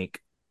and remake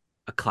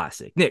a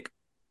classic. Nick,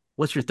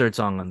 what's your third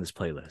song on this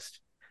playlist?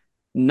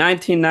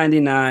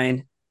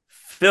 1999,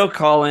 Phil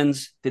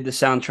Collins did the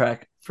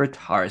soundtrack for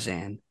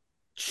Tarzan,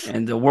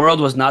 and the world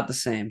was not the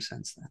same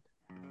since then.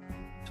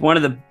 It's one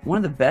of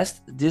the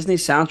best Disney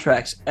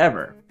soundtracks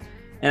ever.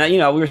 And we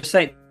were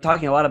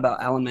talking a lot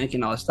about Alan Menken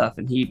and all this stuff,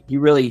 and he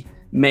really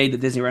made the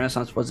Disney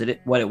Renaissance what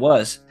it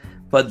was.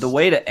 But the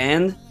way to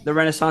end the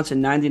Renaissance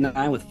in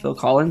 '99 with Phil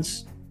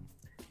Collins,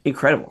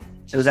 incredible.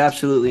 It was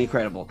absolutely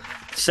incredible.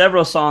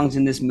 Several songs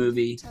in this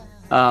movie.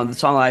 The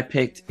song I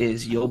picked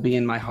is "You'll Be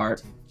in My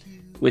Heart,"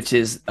 which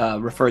is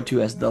referred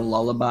to as the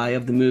lullaby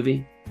of the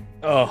movie.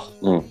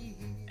 Oh.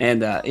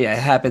 And it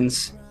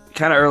happens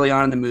kind of early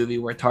on in the movie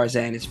where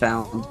Tarzan is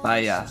found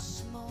by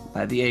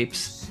the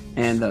apes,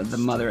 and the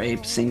mother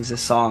ape sings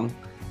this song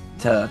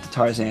to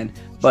Tarzan.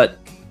 But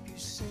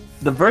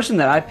the version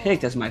that I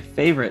picked as my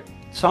favorite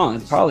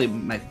song, probably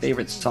my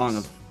favorite song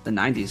of the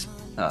 90s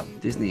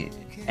Disney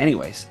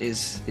anyways,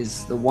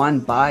 is the one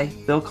by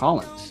Phil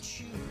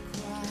Collins.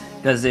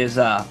 Because there's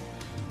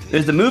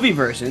the movie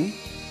version,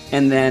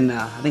 and then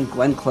I think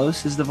Glenn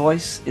Close is the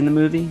voice in the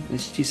movie, and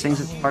she sings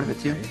as part of it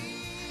too.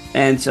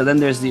 And so then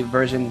there's the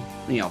version,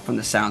 from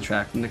the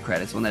soundtrack, from the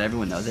credits, one that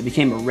everyone knows. It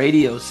became a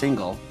radio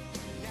single,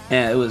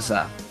 and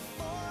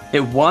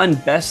it won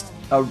best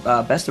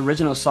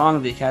original song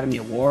of the Academy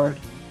Award.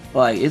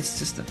 Like, it's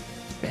just a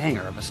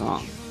banger of a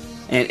song,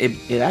 and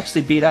it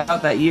actually beat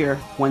out that year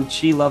When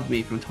She Loved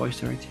Me from Toy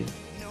Story 2.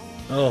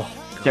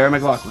 Sarah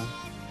McLachlan.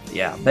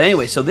 Yeah, but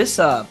anyway, so this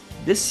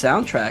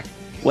soundtrack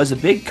was a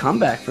big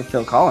comeback for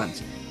Phil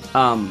Collins.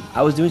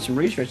 I was doing some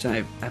research,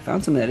 and I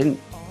found something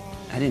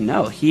I didn't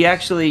know. He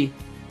actually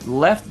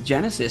left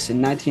Genesis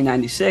in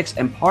 1996,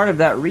 and part of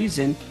that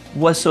reason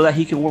was so that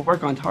he could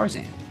work on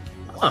Tarzan.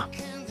 Huh.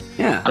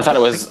 Yeah. I thought it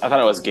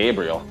was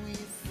Gabriel.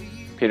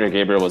 Peter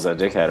Gabriel was a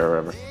dickhead or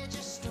whatever.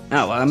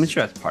 Oh, well, I'm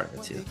sure that's part of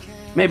it too.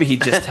 Maybe he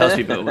just tells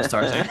people it was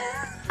Tarzan.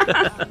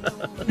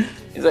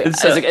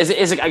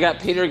 He's like, I got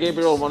Peter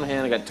Gabriel in one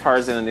hand, I got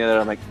Tarzan in the other.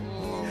 I'm like,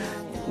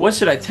 what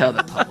should I tell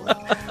the public?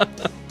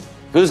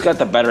 Who's got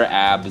the better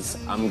abs?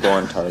 I'm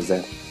going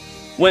Tarzan.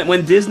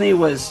 When Disney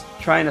was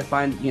trying to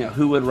find,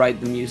 who would write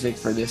the music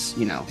for this,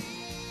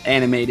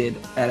 animated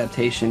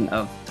adaptation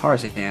of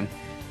Tarzan,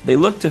 they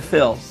looked to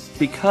Phil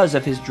because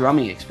of his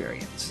drumming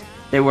experience.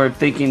 They were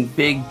thinking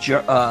big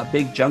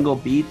jungle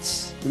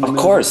beats. Of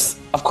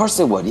course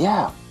they would.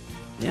 Yeah.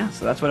 Yeah.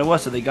 So that's what it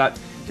was. So they got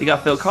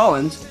Phil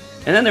Collins,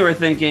 and then they were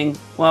thinking,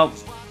 well,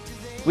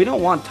 we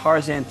don't want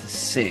Tarzan to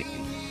sing,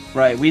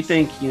 right? We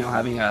think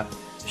having a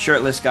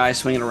shirtless guy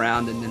swinging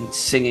around and then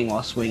singing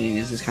while swinging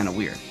is just kind of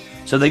weird.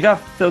 So they got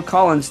Phil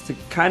Collins to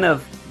kind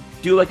of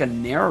do like a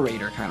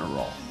narrator kind of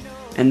role.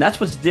 And that's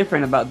what's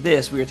different about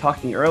this. We were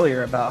talking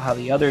earlier about how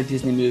the other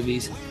Disney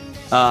movies,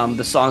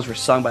 the songs were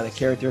sung by the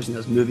characters and it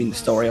was moving the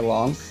story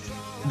along.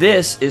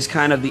 This is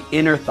kind of the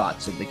inner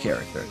thoughts of the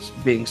characters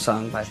being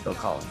sung by Phil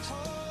Collins.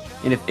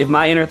 And if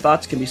my inner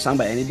thoughts can be sung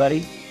by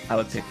anybody, I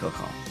would pick Phil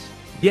Collins.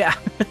 Yeah.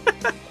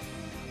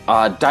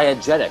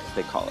 Diegetic,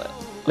 they call it.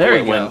 There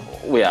you go.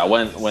 Yeah,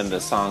 when the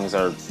songs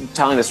are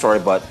telling the story,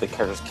 but the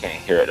characters can't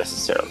hear it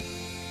necessarily.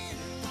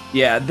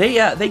 Yeah,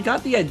 they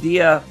got the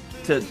idea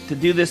to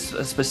do this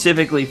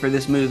specifically for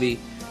this movie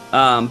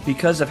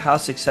because of how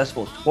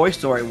successful Toy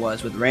Story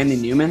was with Randy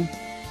Newman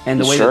and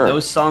the way that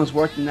those songs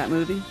worked in that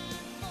movie.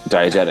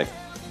 Diegetic.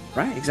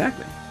 Right,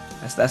 exactly.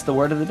 That's the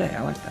word of the day.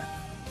 I like that.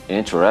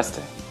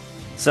 Interesting.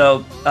 So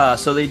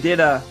they did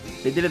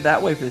it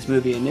that way for this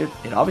movie, and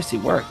it obviously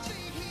worked.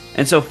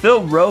 And so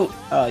Phil wrote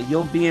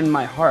 "You'll Be in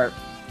My Heart."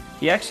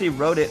 He actually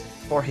wrote it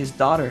for his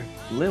daughter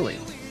Lily.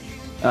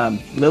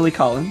 Lily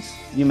Collins,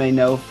 you may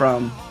know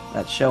from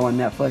that show on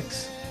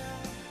Netflix,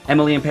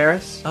 Emily in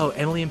Paris. Oh,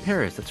 Emily in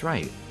Paris. That's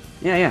right.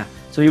 Yeah.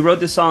 So he wrote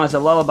this song as a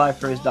lullaby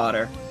for his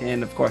daughter,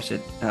 and of course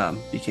it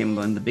became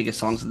one of the biggest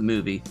songs of the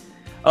movie.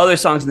 Other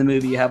songs in the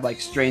movie you have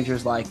like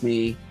 "Strangers Like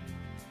Me"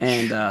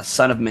 and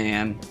 "Son of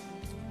Man,"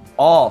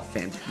 all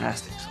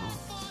fantastic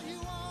songs.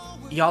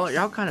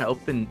 Y'all kind of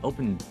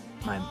open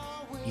my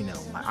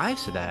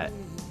eyes to that,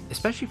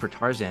 especially for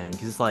Tarzan,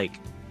 because it's like,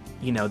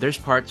 there's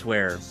parts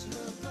where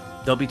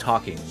they'll be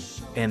talking,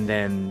 and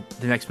then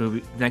the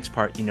next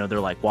part, they're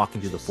like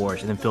walking through the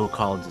forest, and then Phil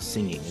Collins is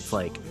singing. It's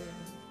like,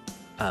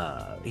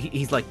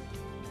 he's like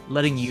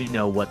letting you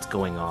know what's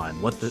going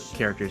on, what the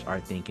characters are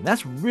thinking.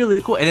 That's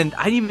really cool. And then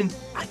I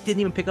didn't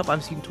even pick up.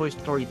 I've seen Toy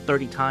Story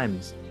 30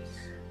 times,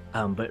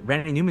 but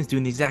Randy Newman's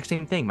doing the exact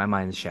same thing. My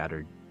mind is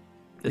shattered.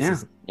 I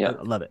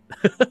love it.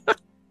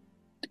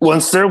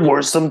 Once there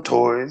were some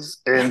toys,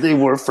 and they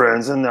were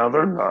friends, and now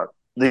they're not.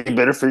 They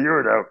better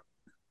figure it out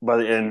by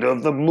the end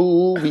of the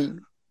movie.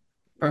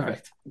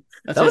 Perfect.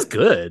 That's That was it.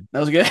 good. That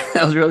was good.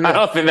 That was real I good.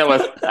 don't think that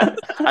was.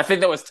 I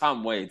think that was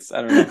Tom Waits.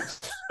 I don't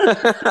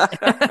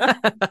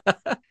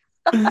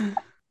know.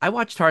 I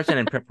watched Tarzan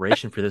in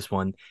preparation for this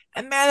one,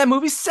 and man, that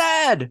movie's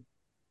sad.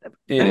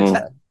 It is.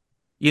 Mhm.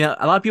 You know,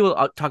 a lot of people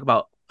talk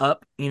about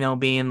Up,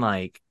 being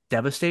like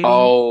devastating,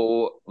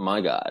 Oh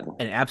my God.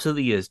 and it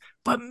absolutely is.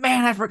 But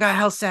man, I forgot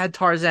how sad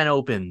Tarzan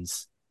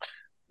opens.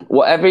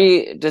 Well,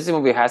 every Disney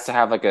movie has to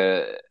have like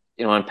a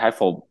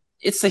impactful.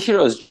 It's the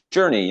hero's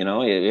journey.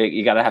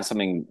 You got to have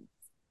something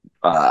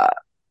uh,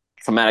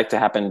 traumatic to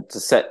happen to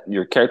set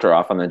your character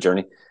off on the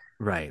journey.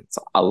 Right.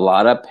 So a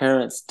lot of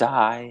parents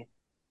die.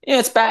 Yeah,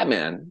 it's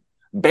Batman.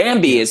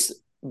 Bambi is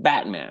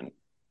Batman.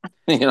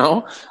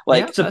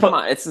 Like Yeah. come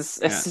on, it's the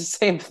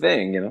same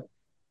thing. And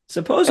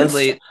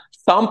Supposedly,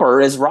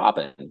 Thumper is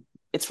Robin.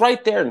 It's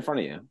right there in front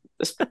of you.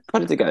 Just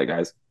put it together,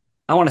 guys.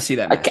 I want to see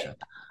that matchup.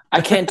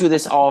 I can't do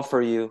this all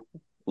for you,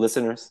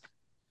 listeners.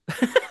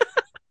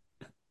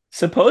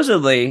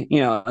 Supposedly,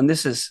 and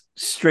this is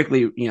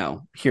strictly,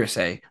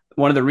 hearsay.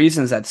 One of the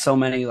reasons that so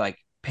many like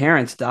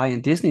parents die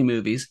in Disney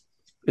movies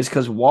is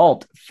because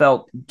Walt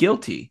felt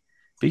guilty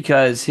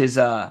because his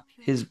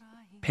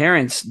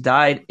parents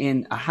died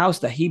in a house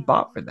that he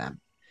bought for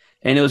them,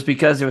 and it was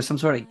because there was some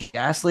sort of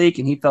gas leak,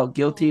 and he felt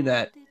guilty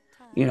that,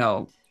 he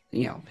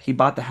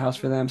bought the house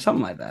for them,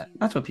 something like that.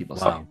 That's what people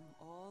say.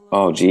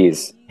 Oh,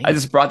 geez. I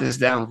just brought this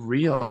down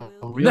real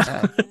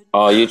bad.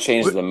 Oh, you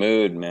changed the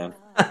mood, man.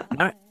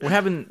 We're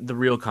having the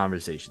real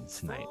conversations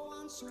tonight.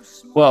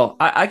 Well,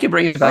 I can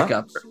bring it back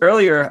up.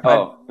 Earlier,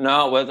 Oh,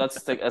 no, well,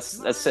 let's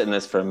sit in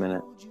this for a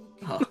minute.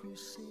 Oh.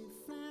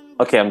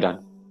 Okay, I'm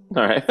done.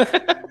 All right.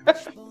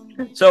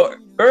 So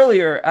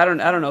earlier, I don't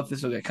know if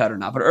this will get cut or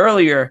not, but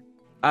earlier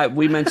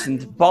we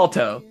mentioned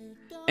Balto,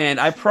 and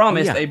I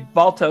promised a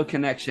Balto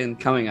connection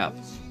coming up.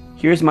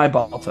 Here's my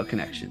Balto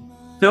connection.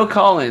 Phil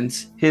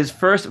Collins, his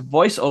first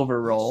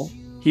voiceover role,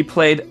 he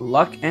played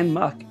Luck and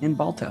Muck in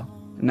Balto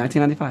in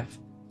 1995.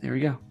 There we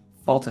go,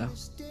 Balto.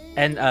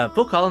 And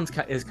Phil Collins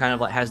is kind of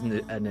like has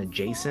an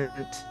adjacent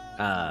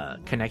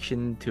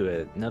connection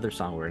to another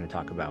song we're going to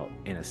talk about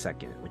in a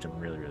second, which I'm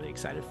really, really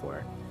excited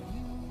for.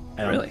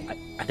 Really?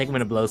 I think I'm going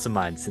to blow some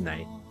minds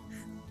tonight.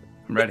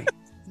 I'm ready.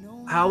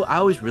 I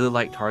always really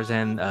liked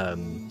Tarzan.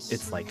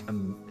 It's like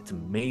it's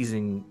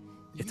amazing.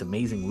 It's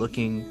amazing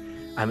looking.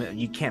 I mean,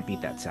 you can't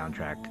beat that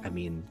soundtrack. I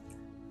mean,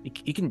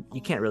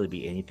 you can't really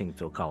beat anything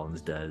Phil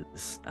Collins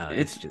does.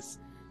 It's just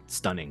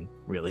stunning,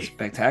 really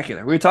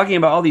spectacular. We were talking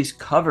about all these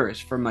covers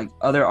from like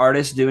other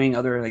artists doing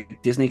other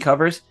like Disney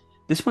covers.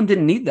 This one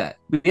didn't need that.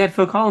 We had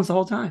Phil Collins the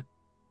whole time.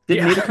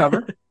 Didn't need a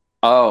cover.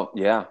 Oh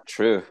yeah,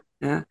 true.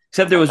 Yeah,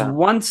 except there was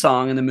one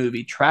song in the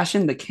movie,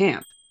 "Trashin' the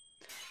Camp,"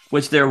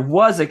 which there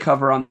was a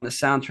cover on the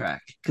soundtrack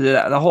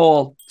because the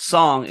whole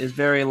song is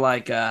very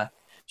like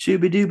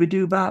shooby dooby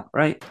doo bop,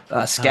 right?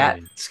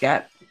 Scat.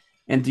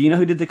 And do you know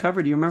who did the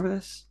cover? Do you remember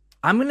this?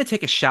 I'm gonna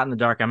take a shot in the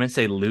dark. I'm gonna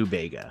say Lou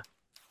Bega.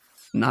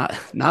 Not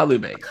Lou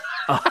Bega.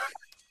 Oh,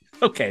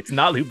 okay, it's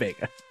not Lou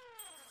Bega.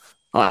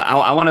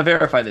 I want to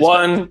verify this.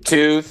 1,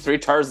 2, 3,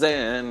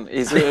 Tarzan.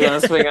 He's really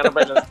gonna swing on a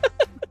bridge.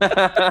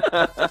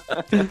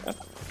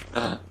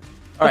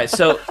 All right,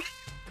 so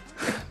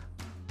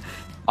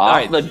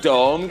off the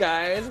dome,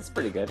 guys. It's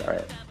pretty good. All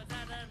right.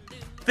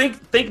 Think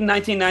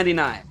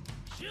 1999.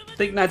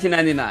 Think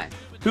 1999.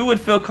 Who would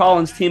Phil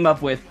Collins team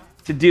up with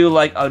to do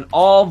like an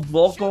all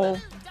vocal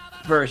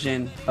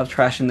version of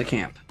 "Trashin' the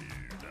Camp"?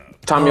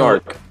 Tom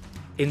York.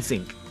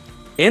 NSYNC.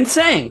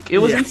 NSYNC. It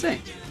was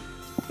NSYNC.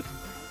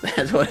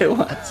 That's what it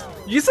was.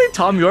 Did you say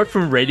Tom York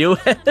from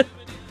Radiohead?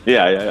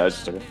 Yeah.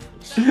 That's true.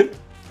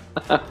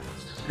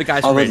 The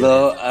guys from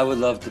Radiohead. I would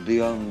love to be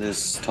on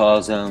this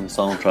Tarzan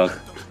soundtrack.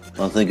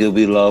 I think it'd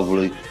be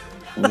lovely.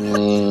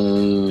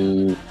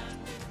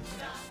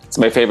 It's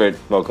my favorite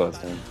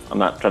vocalist. I'm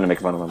not trying to make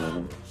fun of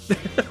him. I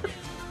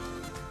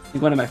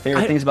think one of my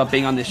favorite things about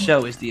being on this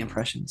show is the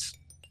impressions.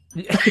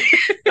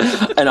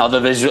 And all the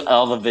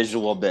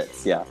visual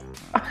bits. Yeah.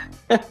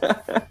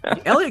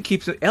 Elliot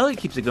keeps it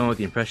going with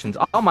the impressions.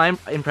 All my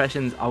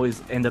impressions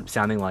always end up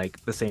sounding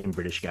like the same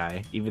British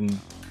guy, even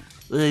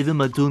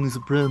my Tony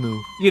Soprano.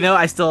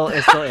 I still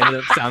end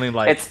up sounding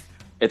like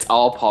it's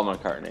all Paul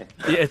McCartney.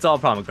 Yeah, it's all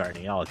Paul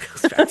McCartney. All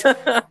goes back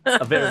to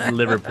a bit of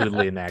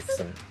Liverpoolian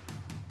accent.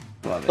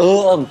 Love it.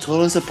 Oh, I'm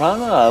Tony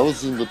Soprano. I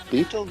was in the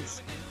Beatles.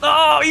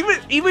 Oh,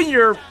 even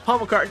your Paul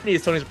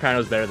McCartney's Tony Soprano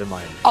is better than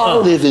mine. I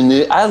live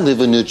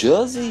in New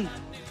Jersey.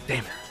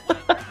 Damn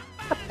it.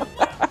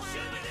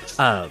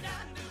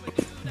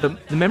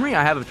 The memory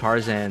I have of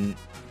Tarzan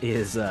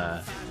is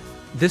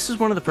this is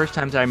one of the first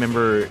times I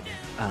remember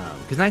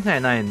because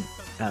 1999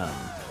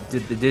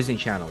 the Disney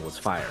Channel was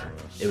fire.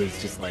 It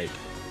was just like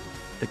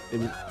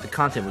the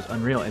content was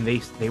unreal, and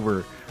they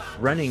were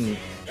running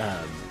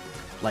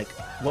like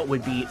what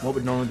would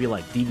normally be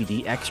like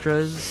DVD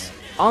extras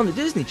on the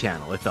Disney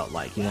Channel. It felt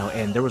like,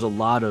 and there was a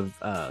lot of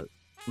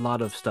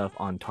stuff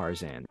on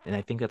Tarzan, and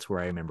I think that's where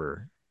I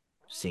remember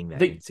seeing that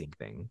NSYNC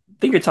thing. I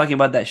think you're talking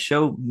about that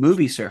show,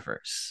 Movie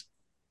Surfers.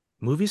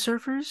 Movie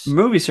Surfers?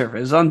 Movie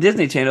Surfers on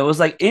Disney Channel. It was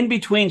like in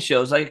between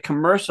shows, like a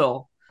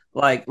commercial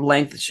like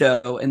length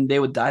show, and they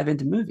would dive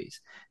into movies.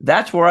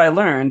 That's where I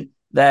learned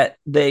that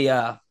they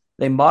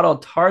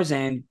modeled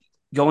Tarzan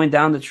going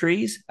down the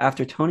trees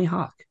after Tony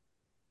Hawk.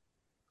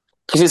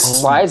 He just Oh.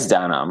 slides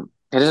down them.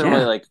 He doesn't Yeah.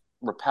 really like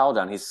rappel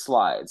down. He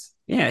slides.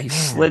 Yeah, he Man.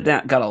 slid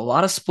down, got a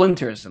lot of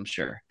splinters, I'm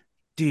sure.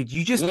 Dude,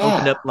 you just Yeah.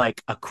 opened up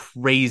like a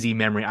crazy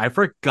memory. I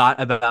forgot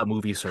about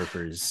Movie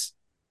Surfers.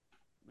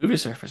 Movie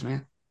surfers,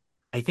 man.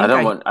 I think I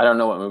don't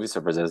know what Movie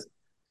Surfers is.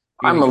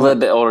 You're I'm a gonna little go-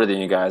 bit older than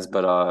you guys,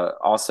 but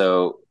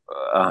also,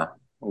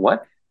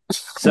 what?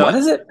 So- What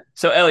is it?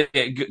 So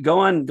Elliot, go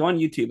on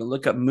YouTube and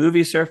look up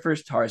Movie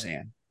Surfers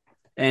Tarzan.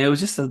 And it was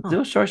just a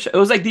little short show. It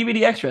was like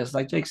DVD extras,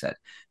 like Jake said.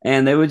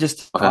 And they would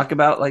just Okay. talk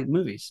about like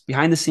movies,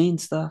 behind the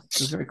scenes stuff. It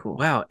was very cool.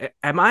 wow,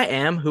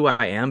 am who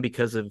I am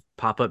because of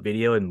pop-up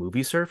video and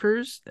Movie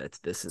Surfers?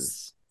 This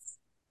is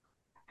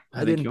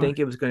I didn't think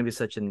it was going to be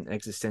such an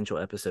existential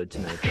episode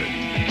tonight.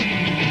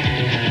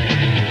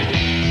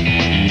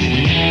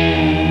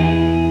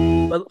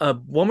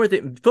 But one more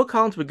thing. Phil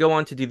Collins would go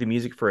on to do the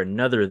music for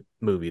another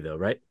movie, though,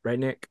 right? Right,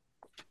 Nick?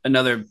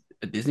 Another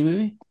Disney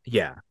movie?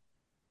 Yeah.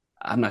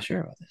 I'm not sure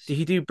about this. Did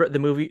he do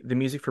the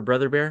music for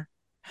Brother Bear?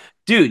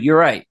 Dude, you're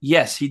right.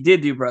 Yes, he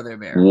did do Brother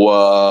Bear.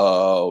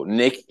 Whoa,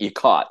 Nick, you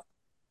caught.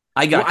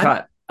 I got Well,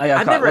 caught. I got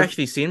I've caught. never Look-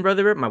 actually seen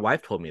Brother Bear. My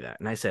wife told me that,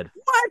 and I said,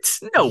 "What?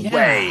 No Yeah.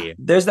 way!"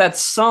 There's that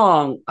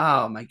song.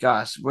 Oh my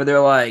gosh, where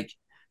they're like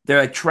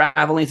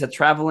traveling. It's a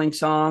traveling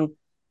song.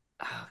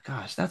 Oh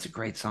gosh, that's a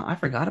great song. I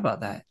forgot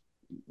about that.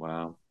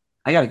 Wow.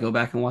 I got to go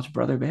back and watch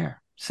Brother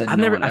Bear. Said I've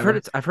no never. one I've heard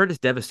ever. I've heard it's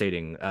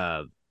devastating.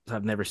 So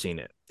I've never seen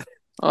it.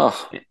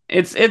 Oh,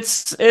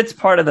 It's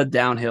part of the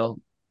downhill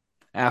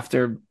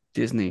after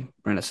Disney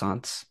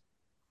Renaissance.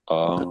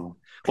 oh.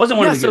 Wasn't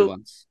one of the Yeah, good so-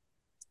 ones.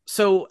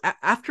 So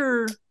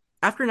after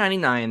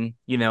 '99,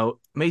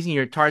 Amazing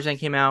Year, Tarzan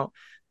came out.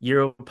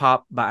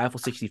 Europop by Eiffel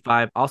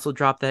 65 also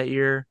dropped that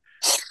year.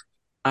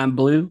 I'm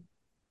blue.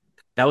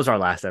 That was our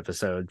last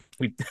episode.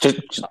 We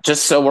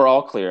Just so we're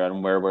all clear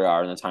on where we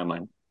are in the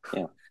timeline.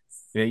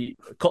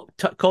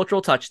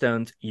 cultural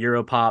touchstones,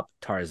 Europop,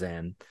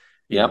 Tarzan.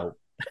 you Yep. know.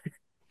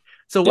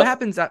 So Yep.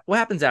 what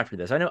happens after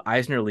this? I know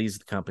Eisner leaves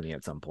the company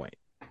at some point.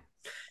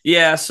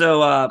 Yeah.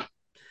 So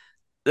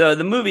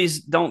the movies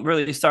don't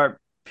really start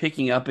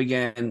picking up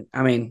again.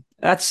 I mean,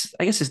 I guess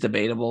it's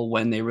debatable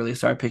when they really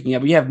start picking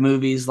up. You have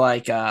movies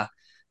like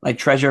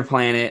Treasure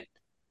Planet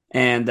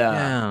and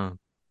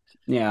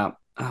Yeah.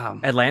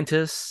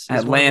 Atlantis. is one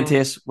of them.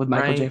 Atlantis with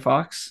Michael right? J.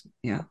 Fox.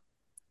 Yeah.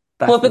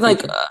 Well, Back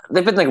to the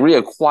they've Future. been like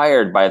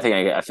reacquired by I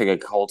think a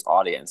cult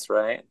audience,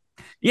 right?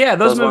 Yeah,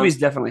 those those movies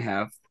ones? definitely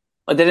have.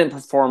 Like they didn't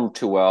perform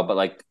too well, but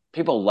like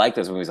people like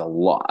those movies a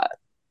lot.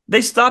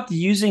 They stopped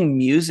using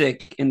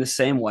music in the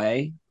same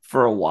way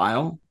for a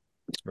while.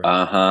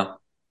 Uh-huh.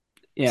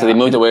 Yeah. So they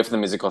moved away from the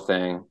musical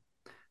thing.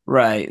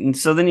 Right. And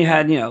so then you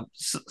had,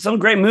 some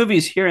great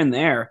movies here and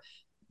there.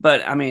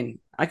 But I mean,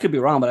 I could be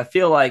wrong, but I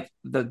feel like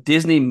the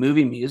Disney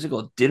movie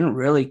musical didn't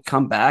really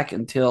come back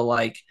until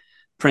like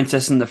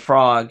Princess and the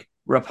Frog,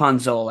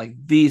 Rapunzel, like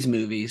these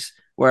movies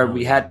where Oh,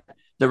 we yeah. had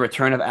the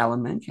return of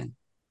Alan Menken.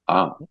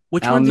 Oh.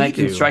 Which Alan one did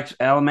he Menken do?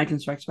 Alan Menken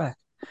Strikes Back.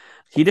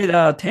 He did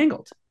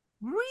Tangled,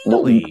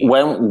 Really?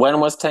 When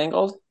was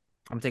Tangled?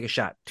 I'm gonna take a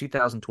shot.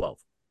 2012.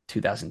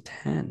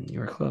 2010. You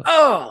were close.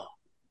 Oh,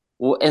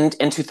 Well, in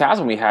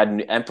 2000 we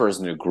had Emperor's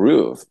New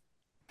Groove.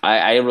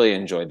 I really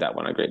enjoyed that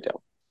one a great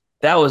deal.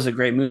 That was a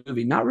great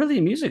movie. Not really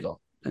a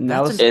musical. And that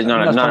That's was It's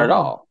not that's at part of-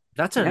 all.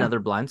 that's Yeah. another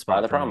blind Part spot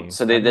of the for problem. me.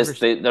 So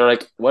they're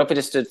like, what if we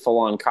just did full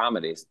on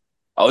comedies?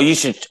 Oh, you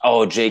should.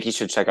 Oh, Jake, you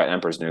should check out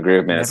Emperor's New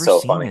Groove, man. It's Never so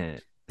seen funny.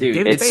 it. Dude,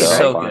 David it's Spade, right?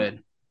 so fun.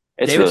 good.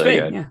 It's David really Spade,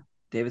 good. yeah.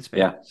 David Spade.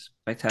 Yeah.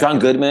 Spectacular. John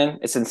Goodman.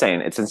 It's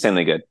insane. It's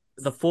insanely good.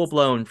 The full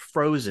blown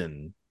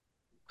Frozen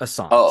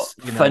songs. Oh,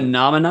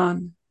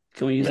 Phenomenon.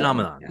 Can we use that one?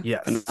 Phenomenon,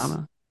 yes.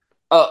 Phenomenon.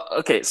 Oh,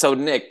 okay. So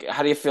Nick,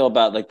 how do you feel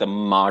about like the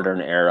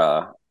modern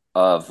era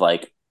of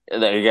like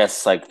I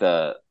guess like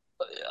the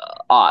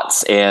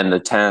aughts and the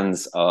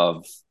tens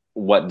of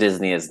what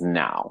Disney is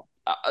now?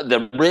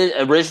 The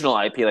original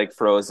IP like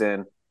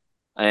Frozen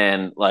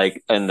and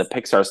the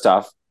Pixar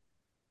stuff,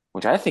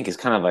 which I think is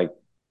kind of like,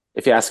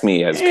 if you ask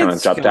me, has kind of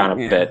It's dropped down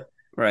going- a yeah. bit.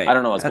 Right. I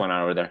don't know what's going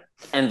on over there.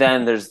 And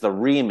then there's the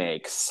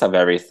remakes of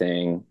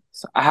everything.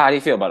 So how do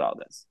you feel about all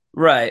this?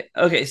 Right.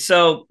 Okay.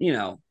 So,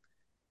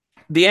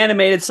 the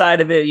animated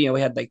side of it,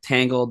 we had like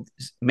Tangled,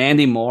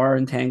 Mandy Moore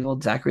and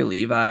Tangled, Zachary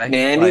Levi.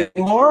 Mandy Like,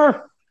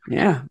 Moore?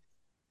 yeah.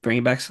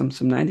 Bringing back some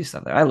 90s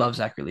stuff there. I love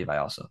Zachary Levi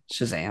also.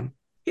 Shazam.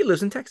 He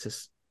lives in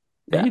Texas.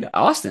 Yeah.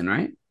 Austin,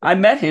 right? I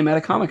met him at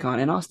a Comic-Con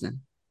in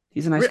Austin.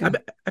 He's a nice guy.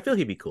 I feel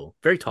he'd be cool.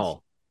 Very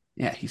tall.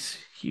 Yeah, he's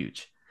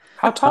huge.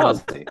 How tall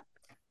is he?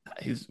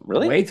 He's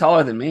Really? way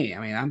taller than me. I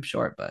mean, I'm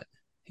short, but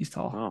he's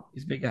tall. Oh.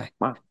 He's a big guy.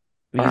 Wow.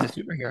 I mean, Wow. he's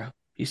a superhero.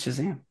 He's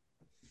Shazam.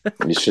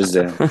 You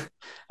should.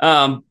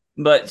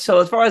 But so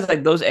as far as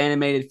like those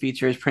animated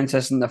features,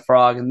 Princess and the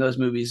Frog and those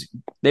movies,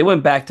 they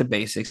went back to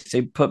basics.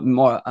 They put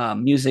more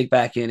music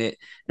back in it,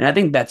 and I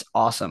think that's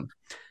awesome.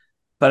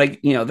 But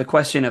the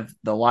question of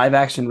the live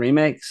action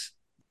remakes,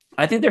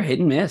 I think they're hit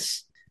and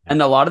miss,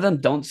 and a lot of them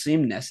don't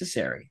seem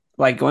necessary.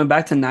 like going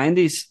back to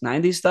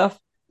 90s stuff,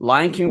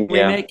 Lion King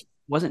Yeah. remake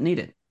wasn't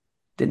needed.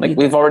 Didn't Like need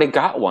we've that. already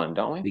got one,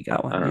 don't we? We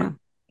got one. I don't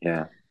Yeah.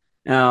 know.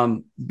 Yeah.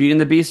 Beauty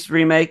and the Beast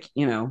remake,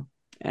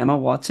 Emma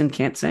Watson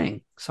can't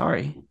sing.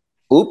 Sorry.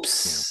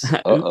 Oops.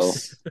 Uh-oh.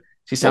 Oops.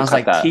 She sounds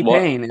like that.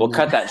 T-Pain. We'll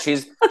cut that.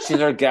 She's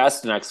our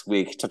guest next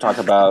week to talk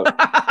about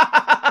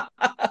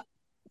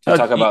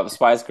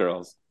Spice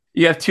Girls.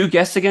 You have two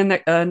guests again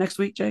next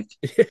week, Jake?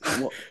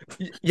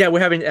 Yeah, we're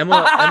having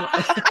Emma.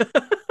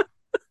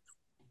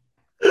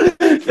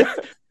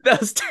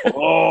 That's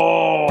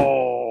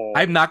Oh,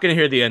 I'm not going to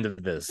hear the end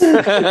of this.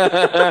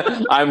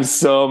 I'm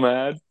so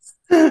mad.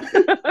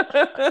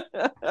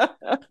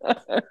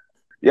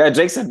 Yeah,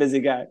 Jake's a busy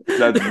guy.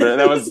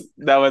 That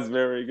was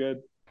very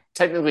good.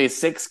 Technically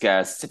 6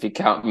 guests if you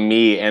count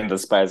me and the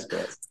Spice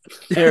Girls.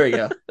 There we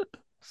go.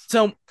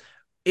 So,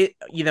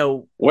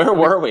 where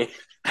were we?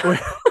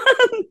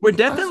 We're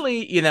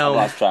definitely, I've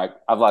lost track.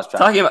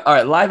 Talking about all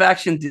right, live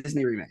action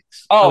Disney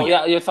remakes. Oh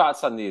yeah, your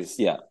thoughts on these?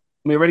 Yeah,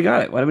 we already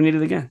got it. Why do we need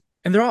it again?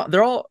 And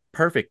they're all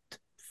perfect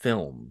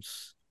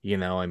films.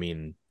 I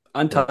mean,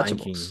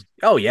 Untouchables.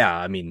 Oh yeah,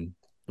 I mean,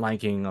 Lion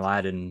King,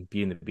 Aladdin,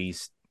 Beauty and the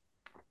Beast.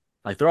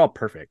 Like they're all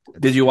perfect.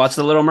 Did you watch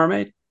The Little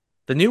Mermaid?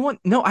 The new one?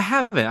 No, I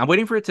haven't. I'm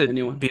waiting for it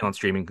to be on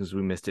streaming because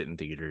we missed it in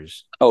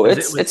theaters. Oh,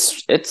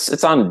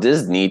 it's on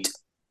Disney.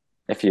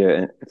 If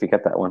you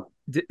get that one,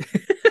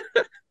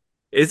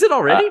 is it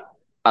already?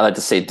 I like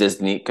to say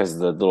Disney because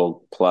the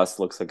little plus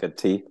looks like a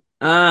T.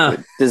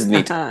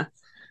 Disney. I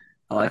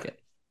like it.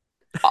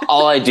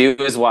 All I do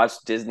is watch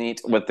Disney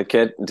with the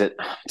kid.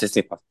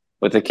 Disney Plus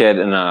with the kid,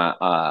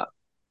 and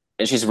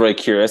she's really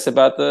curious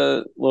about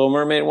the Little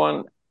Mermaid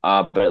one.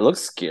 But it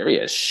looks scary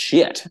as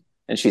shit,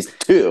 and she's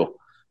 2.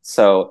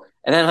 So,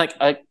 and then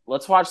like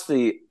let's watch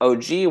the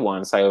OG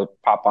one. So I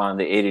pop on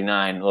the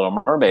 '89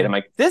 Little Mermaid. I'm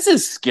like, this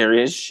is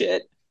scary as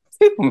shit,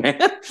 man.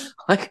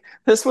 Like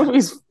this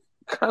movie's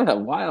kind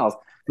of wild.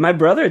 My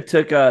brother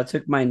took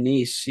my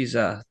niece. She's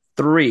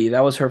 3.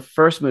 That was her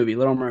first movie,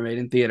 Little Mermaid,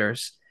 in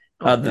theaters.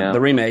 The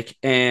remake,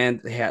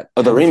 and they had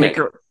the remake.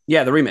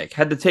 The remake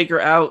had to take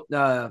her out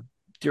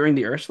during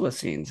the Ursula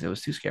scenes. It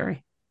was too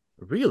scary.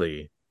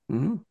 Really?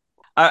 Mm-hmm.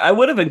 I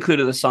would have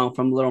included a song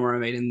from Little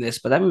Mermaid in this,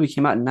 but that movie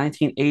came out in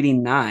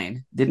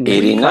 1989. Didn't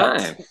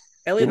 89.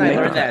 Ellie and I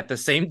learned that at the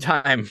same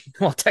time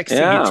while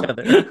texting each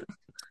other.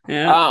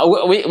 Yeah.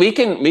 We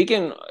can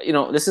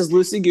this is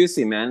loosey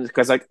goosey, man,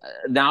 because like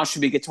now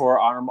should we get to our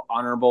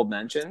honorable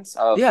mentions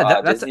of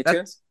that's Disney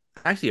tunes?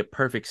 Actually a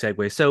perfect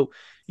segue. So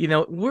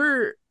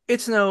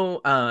it's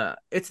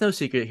no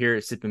secret here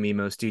at Sip and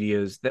Mimo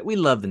Studios that we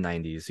love the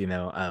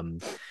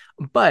 90s,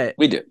 but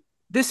we do.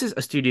 This is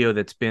a studio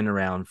that's been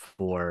around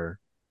for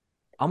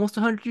almost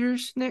 100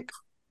 years, Nick.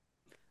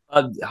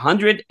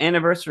 100th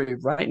anniversary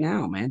right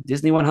now, man.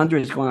 Disney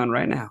 100 is going on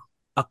right now.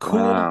 A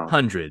cool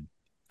 100.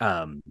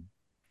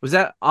 Was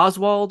that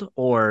Oswald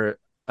or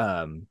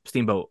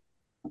Steamboat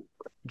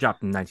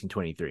dropped in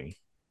 1923?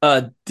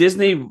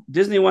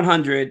 Disney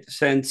 100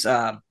 since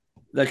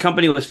the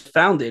company was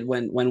founded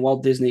when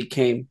Walt Disney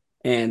came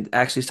and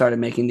actually started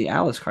making the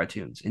Alice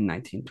cartoons in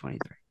 1923.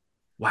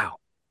 Wow.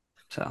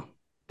 So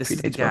this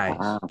is the guy.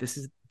 Wow.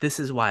 This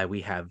is why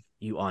we have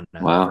you on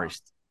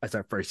as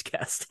our first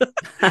guest.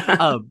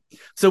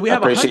 So we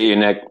have appreciate you,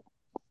 Nick.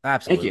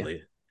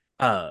 Absolutely.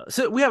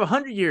 So we have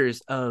 100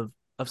 years of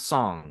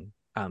song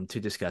to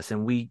discuss,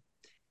 and we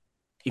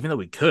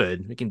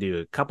can do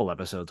a couple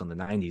episodes on the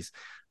 90s.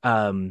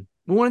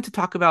 We wanted to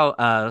talk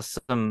about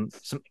some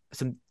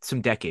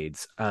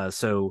decades.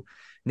 So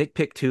Nick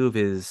picked 2 of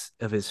his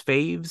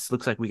faves.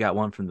 Looks like we got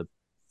one from the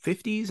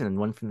 50s and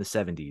one from the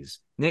 70s.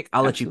 Nick,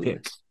 I'll let you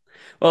pick.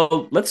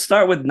 Well, let's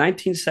start with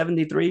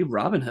 1973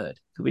 Robin Hood.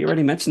 We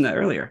already mentioned that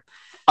earlier.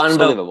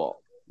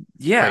 Unbelievable. So,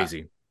 yeah.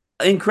 Crazy.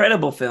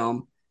 Incredible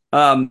film.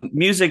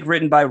 Music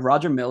written by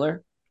Roger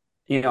Miller.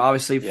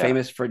 Obviously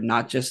famous for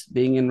not just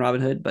being in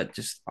Robin Hood, but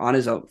just on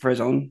his own for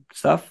his own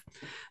stuff.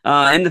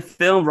 In the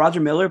film,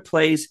 Roger Miller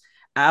plays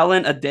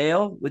Alan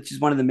Adale, which is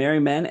one of the merry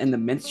men and the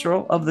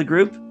minstrel of the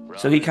group.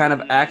 So he kind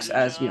of acts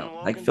as,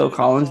 like Phil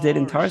Collins did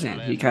in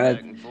Tarzan. He kind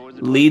of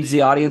leads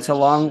the audience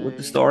along with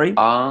the story.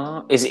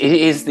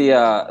 Is the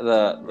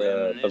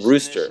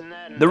rooster?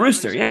 The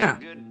rooster, yeah.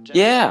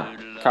 Yeah.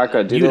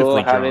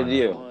 Cock-a-doodle, how did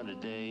you?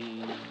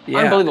 Yeah.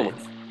 Unbelievable.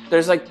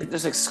 There's like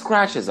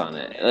scratches on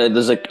it.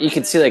 There's like you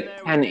can see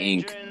like pen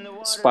ink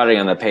spotting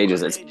on the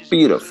pages. It's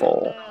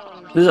beautiful.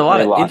 There's a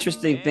lot of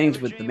interesting things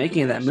with the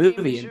making of that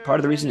movie, and part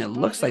of the reason it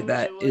looks like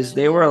that is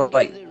they were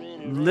like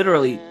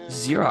literally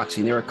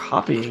Xeroxing. They were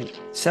copying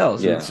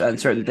cells and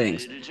certain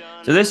things.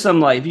 So there's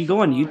some like if you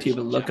go on YouTube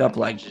and look up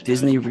like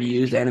Disney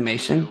reused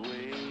animation,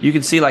 you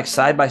can see like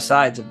side by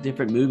sides of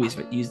different movies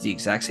but use the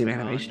exact same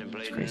animation.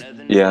 It's crazy.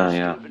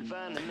 Yeah.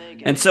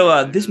 And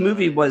so this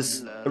movie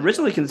was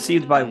originally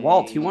conceived by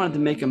Walt. He wanted to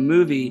make a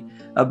movie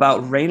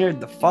about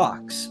Reynard the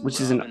Fox, which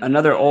is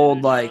another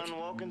old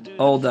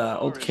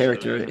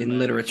character in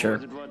literature,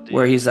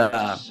 where he's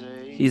an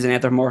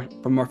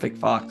anthropomorphic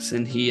fox,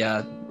 and he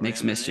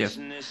makes mischief.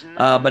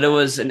 But it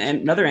was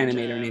another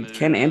animator named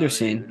Ken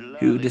Anderson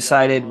who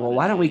decided, well,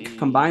 why don't we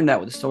combine that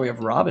with the story of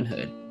Robin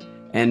Hood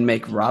and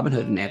make Robin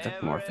Hood an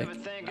anthropomorphic,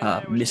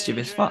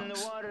 mischievous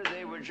fox?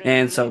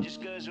 And so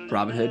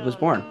Robin Hood was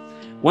born.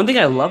 One thing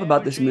I love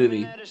about this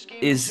movie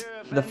is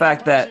the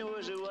fact that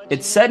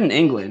it's set in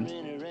England.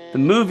 The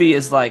movie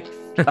is like,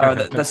 or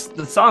the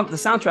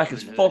soundtrack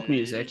is folk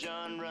music.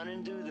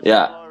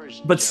 Yeah.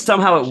 But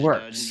somehow it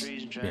works.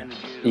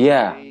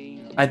 Yeah.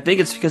 I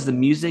think it's because the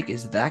music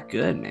is that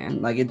good,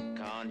 man. Like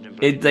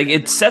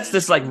it sets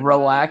this like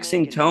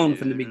relaxing tone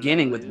from the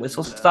beginning with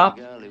Whistle Stop,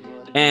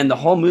 and the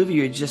whole movie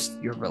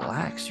you're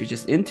relaxed, you're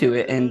just into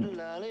it, and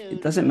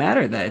it doesn't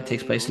matter that it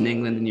takes place in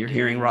England and you're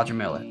hearing Roger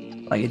Miller.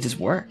 Like it just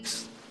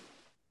works.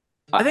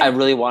 I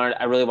really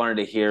wanted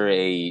to hear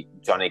a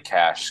Johnny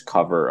Cash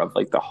cover of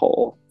like the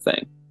whole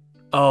thing.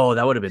 Oh,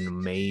 that would have been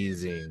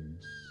amazing.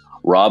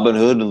 Robin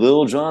Hood and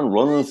Little John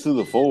running through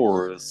the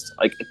forest.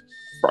 Like,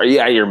 are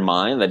you out of your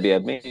mind? That'd be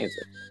amazing.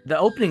 The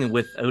opening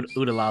with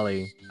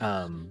Udalali,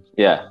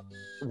 Yeah.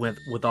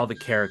 with all the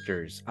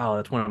characters. Oh,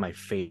 that's one of my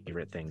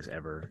favorite things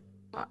ever.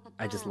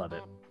 I just love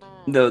it.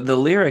 The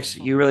lyrics,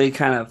 you really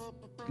kind of,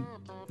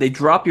 they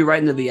drop you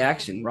right into the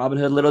action. Robin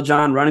Hood, Little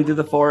John running through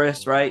the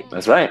forest, right?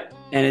 That's right.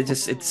 And it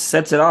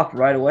sets it off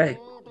right away.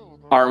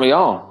 Aren't we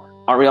all?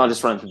 Aren't we all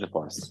just running through the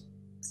forest?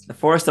 The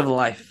forest of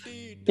life.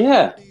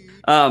 Yeah.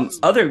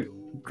 Other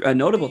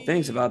notable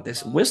things about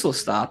this Whistle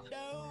Stop,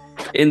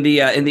 in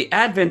the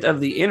advent of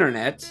the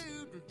internet,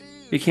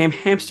 became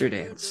Hamster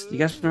Dance. You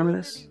guys remember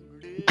this?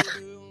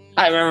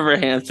 I remember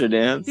Hamster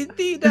Dance.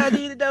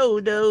 That Oh,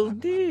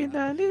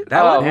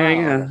 one? There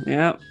you go.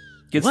 Yeah.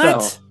 Good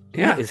What? stuff.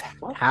 Yeah. What is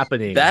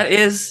happening? That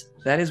is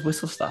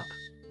Whistle Stop.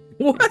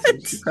 What?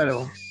 It's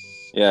incredible.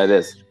 Yeah, it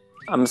is.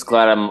 I'm just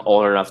glad I'm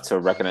old enough to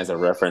recognize a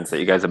reference that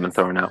you guys have been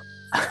throwing out.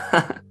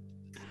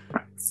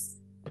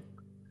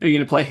 Are you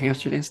gonna play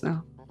Hamster Dance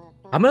now?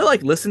 I'm gonna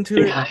like listen to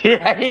it in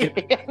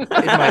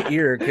my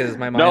ear because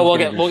my mind. No,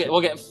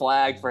 we'll get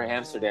flagged for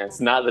Hamster Dance,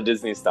 not the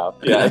Disney stuff.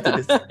 Yeah.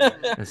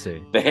 Let's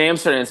see. The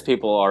Hamster Dance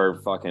people are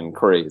fucking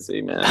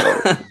crazy, man.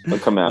 They'll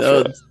come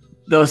after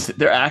us.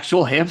 They're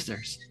actual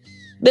hamsters.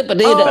 Oh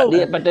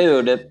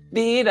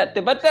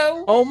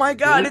my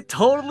god, it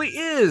totally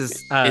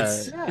is.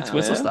 It's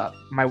Whistle Stop.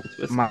 My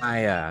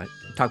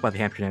talk about the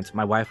Hamster Dance.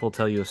 My wife will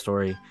tell you a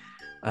story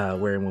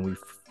where when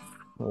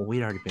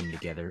we'd already been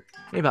together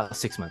maybe about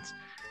 6 months.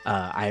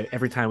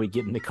 Every time we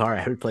get in the car,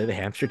 I would play the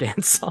Hamster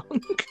Dance song.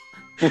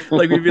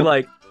 Like we'd be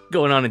like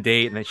going on a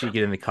date, and then she'd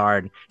get in the car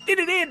and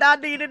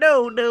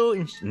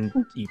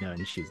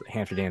and she's like,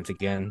 Hamster Dance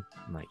again.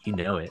 I'm like, you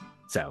know it.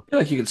 So I feel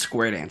like you could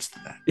square dance to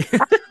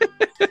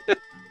that.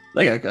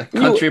 Like a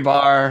country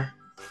bar.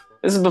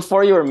 This is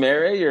before you were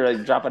married. You're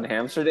like dropping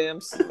hamster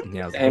dance.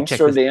 Yeah, I was like,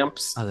 Hamster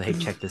dance. I was like,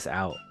 hey, check this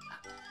out.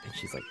 And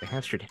she's like, the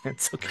Hamster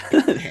Dance,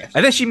 okay.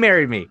 And then she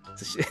married me,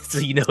 so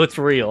you know it's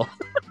real.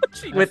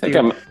 She went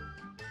through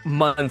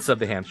months of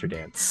the Hamster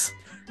Dance.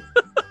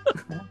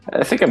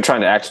 I think I'm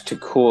trying to act too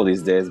cool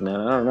these days, man.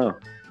 I don't know.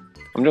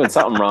 I'm doing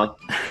something wrong.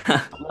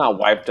 I'm not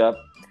wiped up.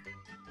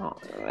 Oh,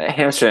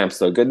 hamster dance,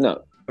 though. Good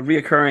note. A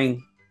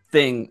reoccurring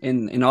thing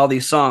in all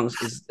these songs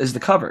is the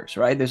covers,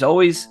 right? There's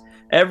always,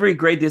 every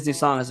great Disney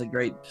song has a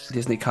great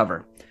Disney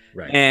cover.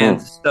 Right. And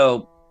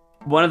so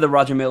one of the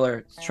Roger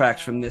Miller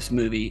tracks from this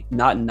movie,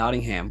 Not in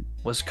Nottingham,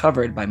 was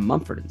covered by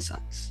Mumford &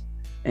 Sons,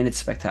 and it's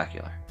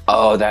spectacular.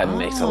 Oh, that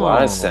makes a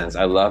lot of sense.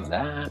 I love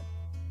that.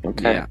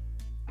 Okay. Yeah.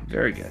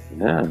 Very good.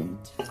 Yeah.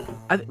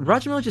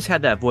 Roger Miller just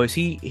had that voice.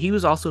 He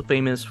was also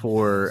famous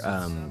for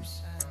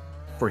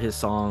his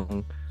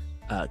song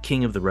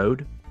King of the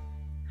Road.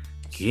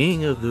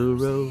 King of the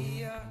road,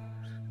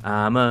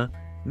 I'm a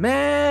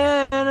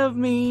man of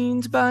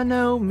means by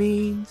no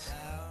means.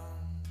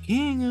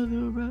 King of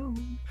the road.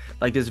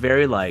 Like this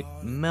very like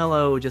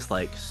mellow, just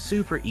like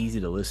super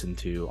easy to listen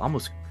to,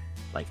 almost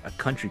like a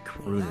country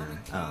crooner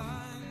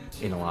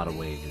in a lot of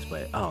ways.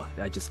 But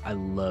I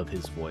love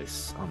his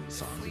voice on these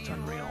songs. It's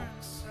unreal.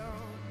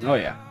 Oh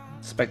yeah,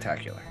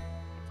 spectacular.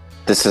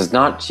 This is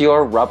not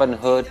your Robin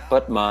Hood,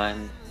 but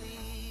mine.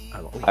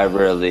 I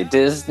really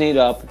Disneyed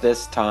up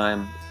this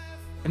time.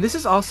 And this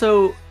is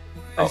also,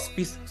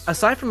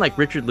 aside from like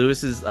Richard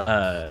Lewis's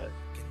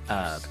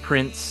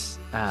Prince,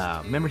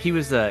 remember he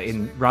was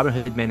in Robin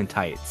Hood Men in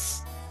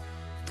Tights.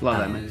 Love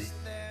that movie.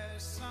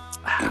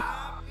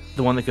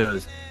 The one that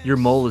goes, your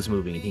mole is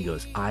moving, and he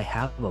goes, I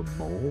have a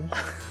mole?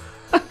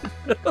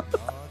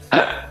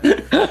 You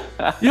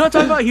know what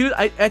I'm talking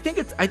about? I think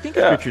it's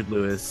Richard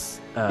Lewis.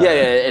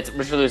 It's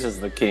Richard Lewis is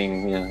the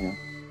king. Yeah.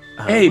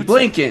 Hey,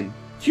 Blinken.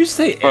 Did you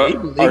say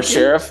Abe Our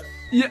sheriff?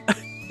 Yeah.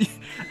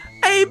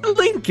 Abe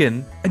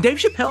Lincoln. And Dave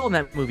Chappelle in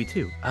that movie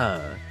too.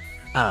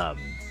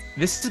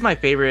 This is my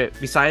favorite,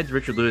 besides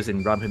Richard Lewis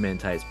and Robin Hood Men in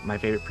Tights, my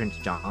favorite Prince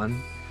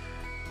John.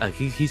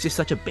 He's just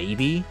such a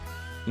baby.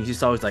 He's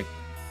just always like,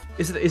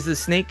 is the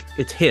snake?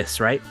 It's Hiss,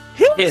 right?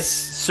 Hiss,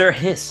 Sir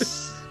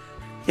Hiss.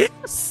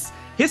 Hiss.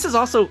 Hiss is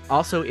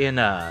also in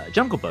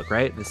Jungle Book,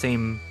 right? The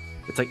same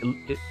It's like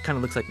it kind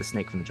of looks like the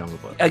snake from the Jungle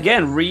Book.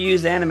 Again,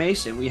 reused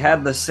animation. We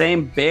had the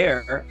same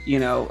bear,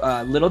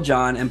 Little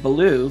John and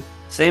Baloo,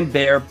 same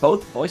bear,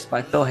 both voiced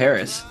by Phil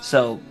Harris.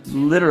 So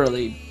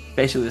literally,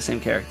 basically the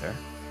same character.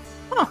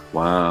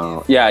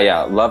 Wow.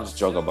 Yeah. Loved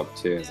Jungle Book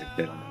too as a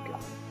kid. Oh my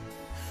god.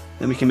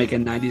 Then we can make a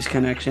 '90s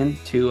connection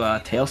to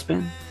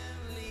Tailspin.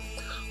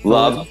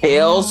 Love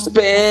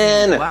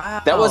Tailspin.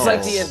 Wow. That was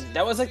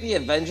like the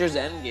Avengers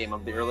Endgame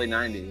of the early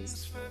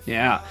 '90s.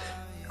 Yeah,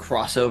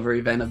 crossover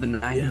event of the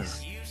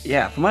 '90s.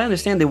 Yeah, from what I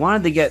understand, they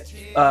wanted to get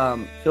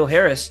Phil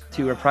Harris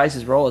to reprise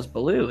his role as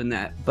Baloo in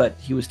that, but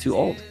he was too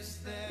old,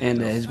 and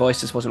his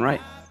voice just wasn't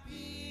right.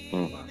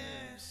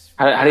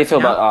 How do you feel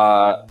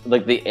about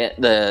like the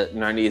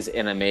 '90s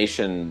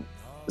animation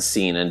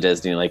scene in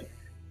Disney, like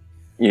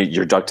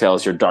your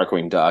DuckTales, your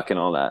Darkwing Duck, and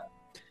all that?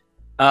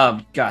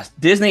 Gosh,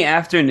 Disney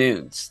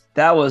Afternoons.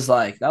 That was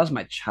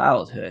my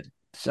childhood.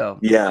 So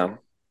Yeah,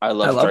 I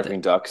loved loved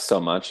Darkwing Duck so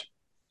much.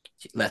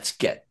 let's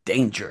get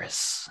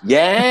dangerous.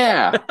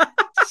 Yeah,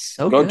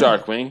 So go good.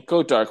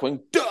 Darkwing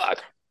Duck.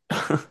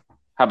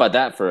 How about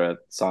that for a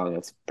song?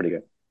 That's pretty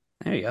good.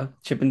 There you go.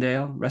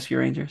 Chippendale, Rescue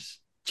Rangers.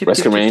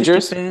 Rescue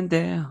Rangers?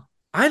 Chippendale.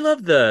 I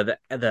love the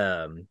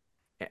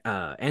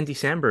Andy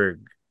Samberg.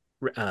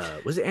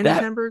 Was it Andy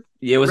That- Samberg?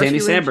 Yeah, it was Andy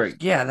Rescue Samberg. Rangers?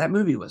 Yeah, that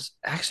movie was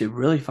actually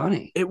really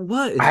funny. It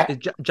was.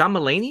 John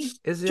Mulaney?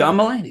 Is it? John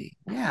Mulaney.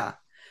 Yeah.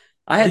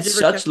 I had Did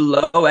you ever such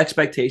low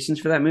expectations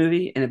for that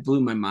movie, and it blew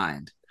my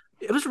mind.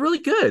 It was really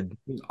good.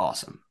 It was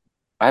awesome.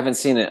 I haven't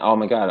seen it. Oh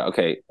my god.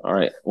 Okay. All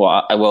right.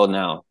 Well, I will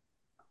now.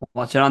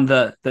 Watch it on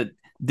the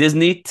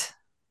Disney.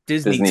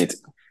 Disney. Disney.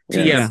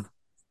 TM. Yeah.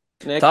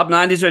 Nick? Top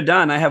 90s are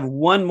done. I have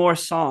one more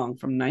song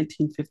from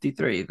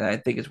 1953 that I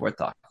think is worth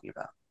talking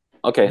about.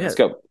 Okay, Yeah. let's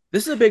go.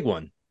 This is a big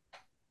one.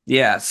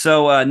 Yeah,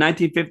 so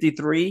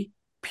 1953,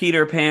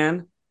 Peter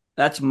Pan.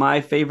 That's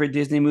my favorite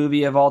Disney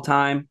movie of all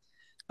time.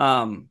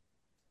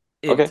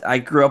 Okay. I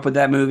grew up with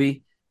that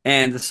movie,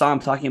 and the song I'm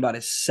talking about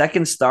is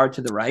Second Star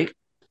to the Right,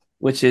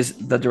 which is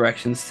the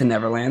directions to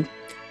Neverland.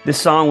 This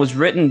song was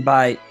written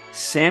by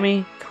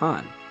Sammy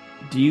Cahn.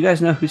 Do you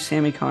guys know who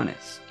Sammy Cahn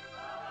is?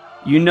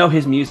 You know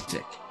his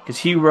music, because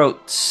he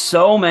wrote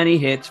so many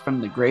hits from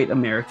the Great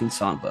American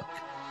Songbook.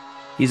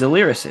 He's a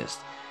lyricist.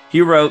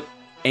 He wrote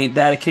Ain't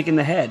That a Kick in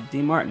the Head,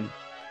 Dean Martin.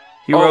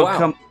 He Oh, wrote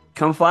wow.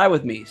 Come Fly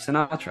With Me,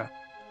 Sinatra.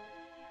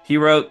 He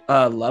wrote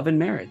Love and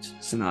Marriage,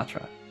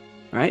 Sinatra.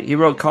 Right? He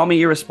wrote Call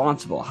Me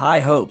Irresponsible,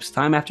 High Hopes,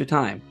 Time After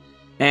Time.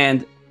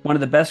 And one of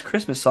the best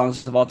Christmas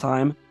songs of all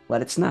time,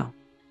 Let It Snow.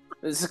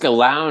 This is like a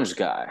lounge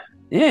guy.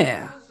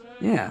 Yeah.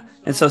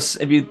 And so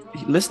if you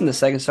listen to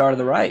Second Star to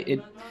the Right,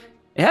 it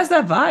has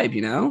that vibe,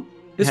 you know?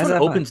 This It has one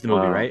that opens vibe. the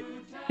movie, Wow. right?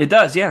 It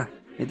does, yeah.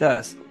 It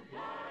does.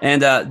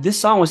 And this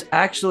song was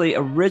actually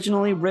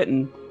originally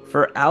written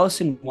for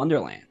Alice in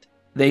Wonderland.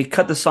 They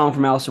cut the song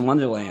from Alice in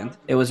Wonderland.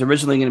 It was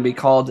originally going to be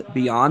called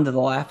Beyond the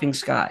Laughing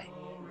Sky.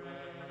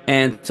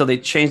 And so they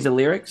changed the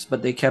lyrics,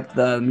 but they kept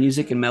the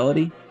music and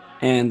melody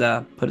and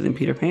put it in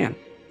Peter Pan.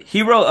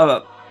 He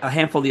wrote a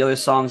handful of the other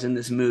songs in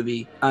this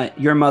movie,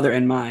 Your Mother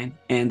and Mine,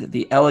 and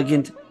The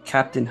Elegant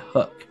Captain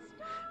Hook.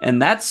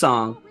 And that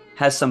song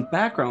has some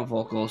background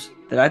vocals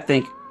that I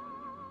think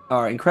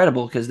are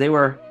incredible because they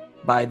were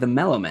by the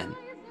Mellowmen.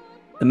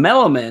 The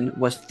Mellowmen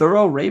was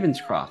Thurl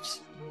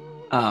Ravenscroft's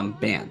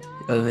band,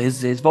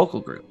 his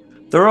vocal group.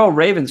 Thurl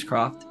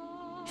Ravenscroft,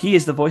 he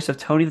is the voice of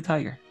Tony the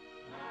Tiger.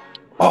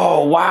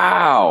 Oh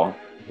wow.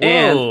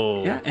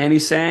 Whoa. And he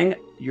sang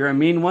 "You're a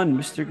Mean One,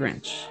 Mr.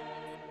 Grinch."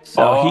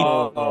 So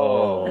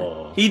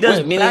Oh. he does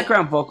Wait, meaning-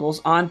 background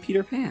vocals on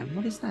Peter Pan.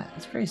 What is that?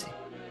 That's crazy.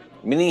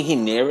 Meaning he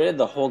narrated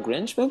the whole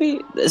Grinch movie?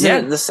 Isn't Yeah.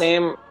 it the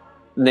same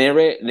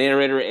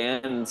narrator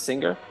and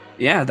singer?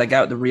 Yeah, that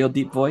guy with the real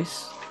deep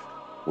voice.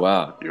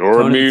 Wow. You're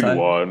Tony a mean Tiger.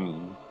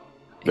 one.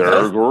 He They're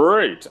does.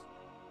 great.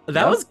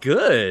 That was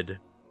good.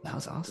 That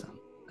was awesome.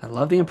 I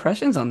love the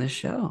impressions on this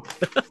show.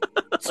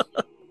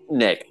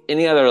 Nick,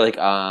 any other like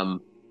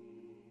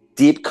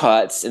deep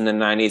cuts in the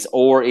 90s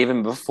or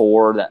even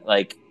before that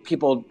like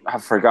people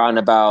have forgotten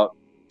about?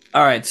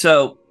 All right,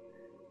 so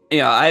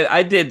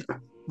I did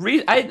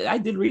I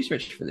did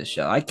research for this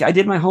show. I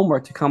did my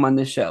homework to come on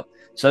this show.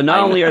 So not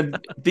I only know. are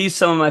these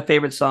some of my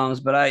favorite songs,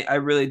 but I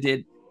really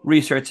did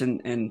research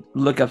and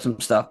look up some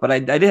stuff. But I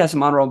did have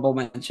some honorable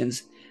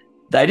mentions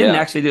that I didn't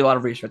Yeah. actually do a lot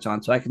of research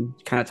on, so I can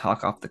kind of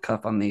talk off the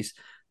cuff on these.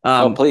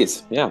 Oh,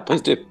 please. Yeah,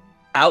 please do.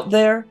 Out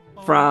There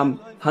from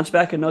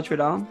Hunchback of Notre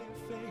Dame,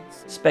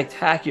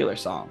 spectacular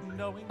song.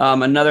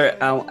 Another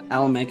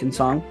Alan Menken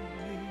song,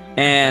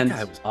 and That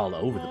guy was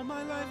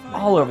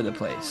all over the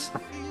place.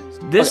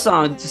 This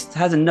song just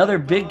has another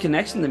big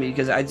connection to me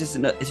because it's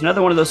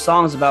another one of those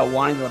songs about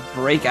wanting to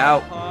break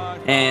out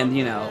and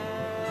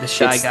the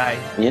shy It's- guy.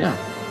 Yeah.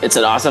 It's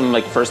an awesome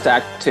like first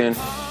act tune.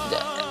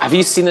 Have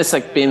you seen this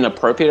like being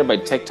appropriated by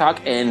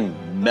TikTok and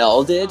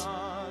melded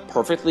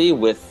perfectly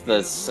with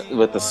the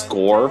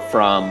score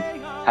from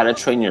How to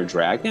Train Your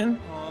Dragon?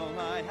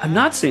 I've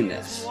not seen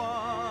this.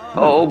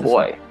 Oh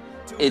boy,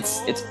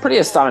 it's pretty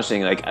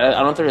astonishing. Like I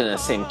don't know if they're in the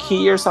same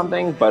key or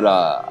something, but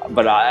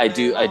I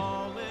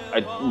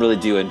really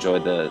do enjoy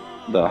the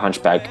the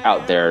Hunchback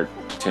out there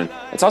tune.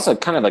 It's also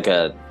kind of like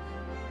a,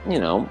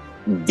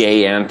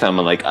 gay anthem.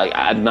 And like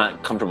I'm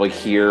not comfortable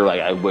here.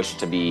 Like I wish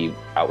to be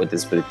out with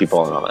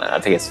people, and I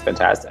think it's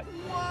fantastic.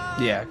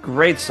 Yeah,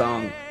 great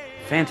song,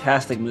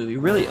 fantastic movie,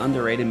 really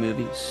underrated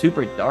movie,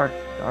 super dark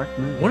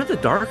movie. One of the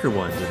darker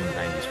ones in the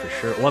 90s for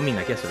sure. Well, I mean,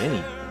 I guess of any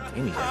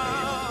decade.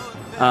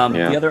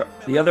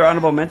 The other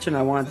honorable mention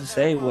I wanted to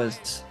say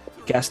was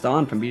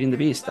Gaston from Beauty and the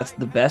Beast. That's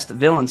the best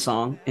villain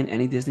song in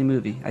any Disney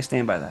movie. I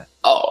stand by that.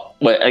 Oh,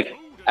 but like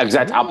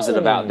exact opposite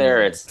about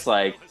there. It's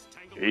like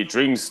he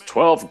drinks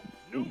 12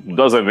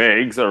 dozen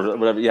eggs or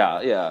whatever.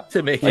 Yeah.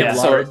 To make it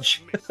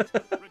large.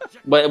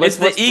 But it's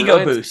the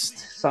ego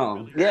boost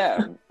song.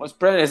 Yeah. What's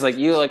brilliant is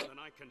you're like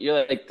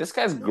this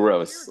guy's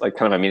gross. Like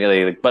kind of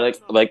immediately. But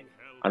like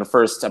on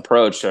first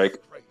approach, you're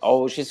like,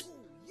 oh, she's.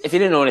 If you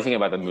didn't know anything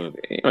about the movie,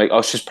 you're like,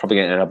 oh, she's probably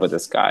gonna end up with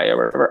this guy or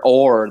whatever,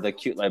 or the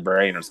cute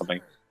librarian or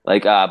something.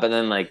 Like, but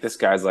then like this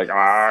guy's like,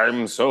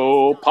 I'm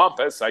so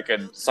pompous, I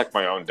could suck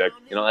my own dick,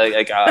 and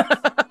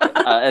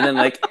then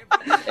like,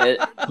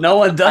 no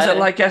one does it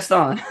like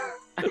Gaston.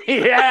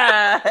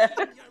 Yeah.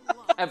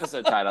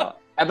 Episode title.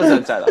 I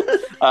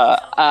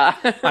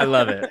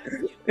love it.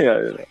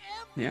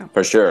 Yeah.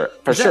 For sure.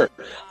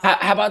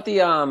 How about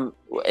the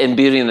in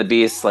Beauty and the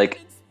Beast?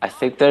 Like, I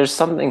think there's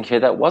something here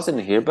that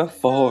wasn't here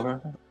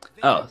before.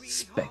 Oh,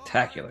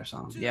 spectacular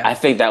song. Yeah. I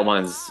think that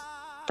one's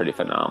pretty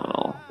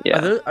phenomenal.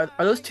 Yeah.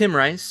 Are those Tim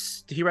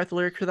Rice? Did he write the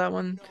lyric for that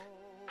one?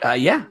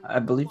 Yeah, I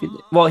believe he did.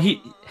 Well,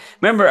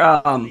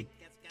 remember,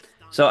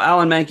 so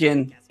Alan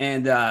Menken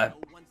and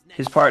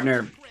his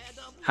partner,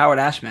 Howard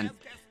Ashman,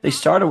 they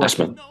started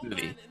working on this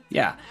movie.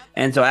 Yeah.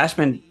 And so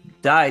Ashman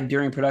died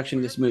during production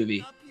of this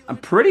movie. I'm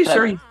pretty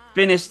sure he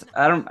finished.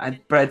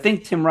 But I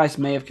think Tim Rice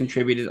may have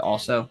contributed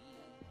also.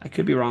 I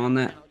could be wrong on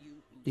that.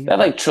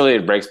 That truly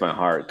breaks my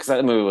heart because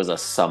that movie was a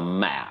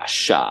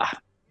smash.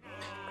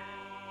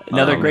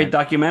 Another great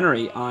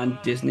documentary on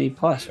Disney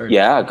Plus.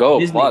 Go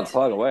Disney.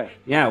 plug away.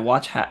 Yeah,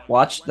 watch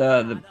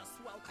the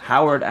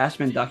Howard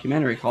Ashman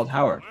documentary called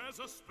Howard.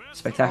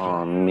 Spectacular.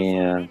 Oh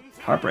man,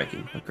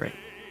 heartbreaking but great.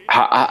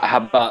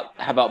 How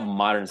about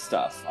modern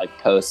stuff like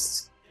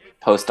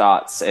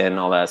post-aughts and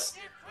all this?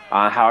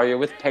 How are you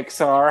with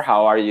Pixar?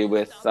 How are you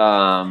with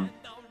the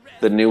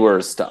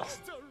newer stuff?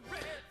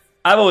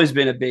 I've always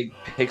been a big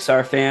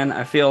Pixar fan.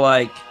 I feel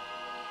like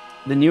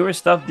the newer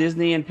stuff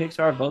Disney and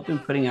Pixar have both been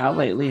putting out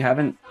lately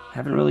haven't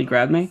really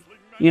grabbed me,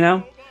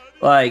 and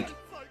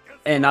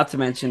not to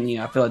mention,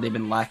 I feel like they've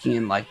been lacking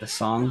in like the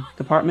song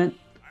department.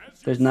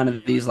 There's none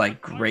of these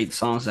like great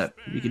songs that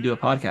we could do a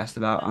podcast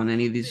about on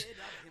any of these,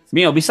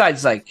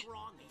 besides like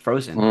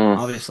Frozen,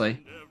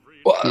 obviously.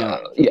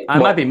 Well, I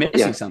might be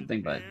missing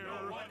something, but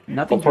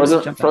nothing.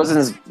 Well,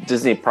 Frozen's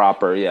Disney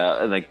proper,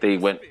 and like they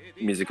went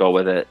musical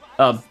with it.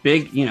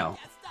 Big,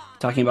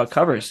 talking about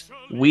covers.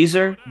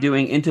 Weezer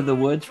doing Into the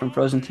Woods from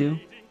Frozen 2.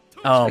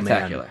 Oh,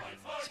 spectacular. man.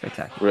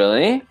 Spectacular.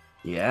 Really?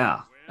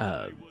 Yeah.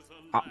 I'm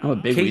a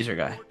big Weezer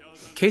guy.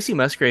 Casey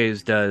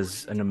Musgraves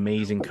does an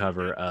amazing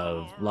cover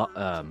of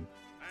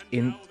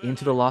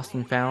Into the Lost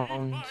and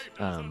Found.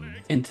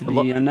 Into the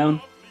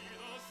Unknown?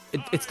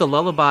 It's the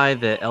lullaby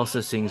that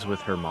Elsa sings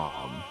with her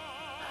mom.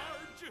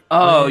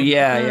 Oh,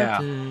 yeah.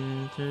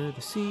 To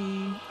the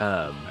sea.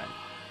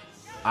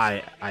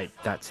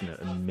 That's an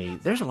amazing.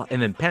 There's a lot,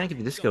 and then Panic at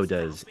the Disco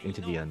does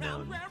Into the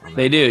Unknown.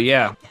 They do,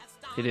 yeah,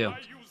 they do.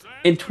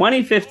 In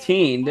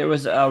 2015, there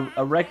was a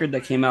record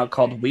that came out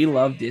called "We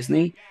Love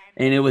Disney,"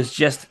 and it was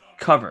just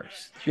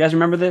covers. Do you guys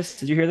remember this?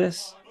 Did you hear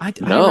this? I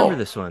remember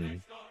this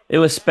one. It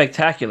was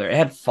spectacular. It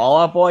had Fall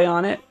Out Boy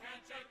on it.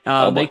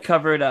 They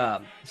covered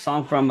a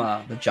song from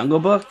the Jungle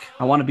Book.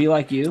 I Want to Be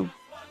Like You.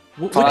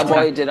 Fall Out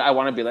Boy did I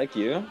Want to Be Like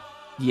You?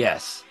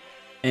 Yes,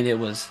 and it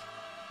was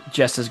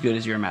just as good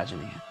as you're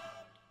imagining it.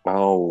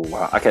 Oh,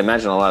 wow. I can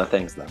imagine a lot of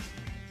things, though.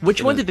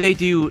 Which one did they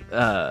do?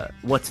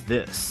 What's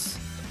This?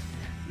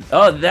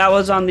 Oh, that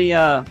was on the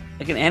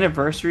like an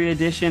anniversary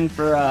edition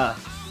for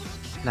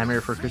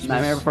Nightmare Before Christmas.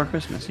 Nightmare Before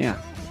Christmas, yeah.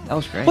 That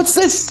was great. What's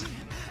this?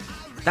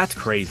 That's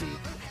crazy.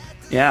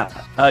 Yeah.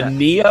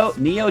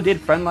 Neo did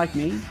Friend Like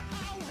Me.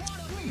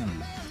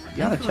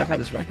 Yeah, check out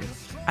this record.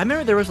 I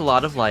remember there was a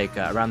lot of like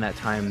around that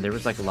time. There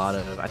was like a lot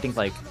of I think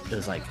like it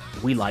was like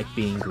We Like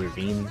Being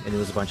Green, and it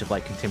was a bunch of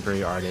like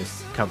contemporary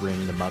artists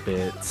covering the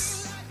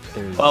Muppets.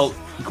 Well,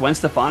 Gwen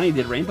Stefani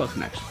did Rainbow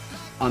Connection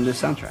on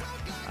this soundtrack.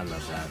 I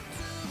love that.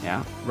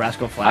 Yeah,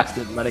 Rascal Flatts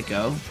did Let It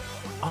Go.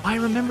 Oh, I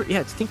remember. Yeah,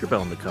 it's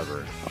Tinkerbell on the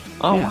cover.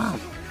 Oh yeah. wow!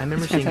 I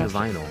remember seeing the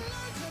vinyl.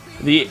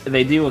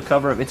 They do a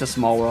cover of "It's a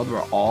Small World"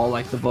 where all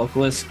like the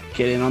vocalists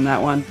get in on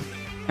that one,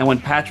 and when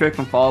Patrick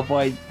from Fall Out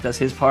Boy does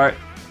his part,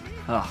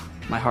 oh,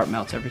 my heart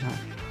melts every time.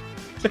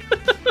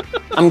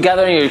 I'm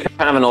gathering you're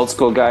kind of an old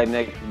school guy,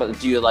 Nick. But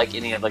do you like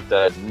any of like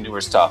the newer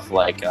stuff,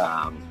 like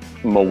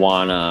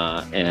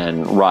Moana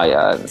and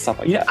Raya and stuff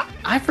like that? Yeah,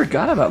 I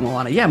forgot about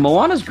Moana. Yeah,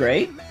 Moana's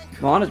great.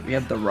 We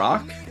have The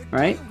Rock,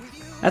 right?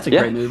 That's a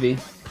great movie.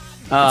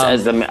 I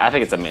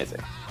think it's amazing.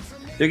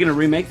 They're gonna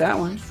remake that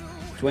one.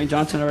 Dwayne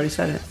Johnson already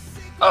said it.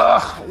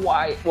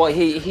 Why? Well,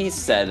 he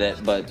said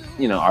it, but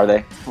are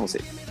they? We'll see.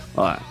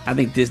 Well, I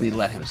think Disney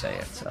let him say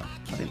it, so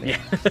I think they.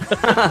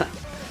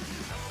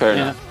 Fair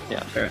Yeah. enough.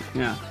 Yeah. Sure.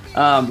 Yeah.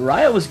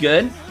 Raya was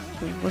good.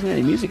 There wasn't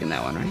any music in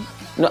that one, right?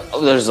 No,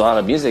 there's a lot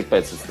of music, but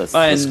it's the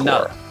And score.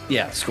 no,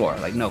 yeah, score,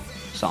 like no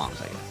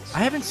songs, I guess. I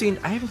haven't seen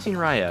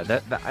Raya.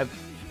 That I've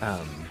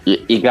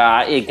You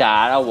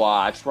gotta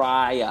watch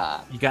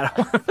Raya. you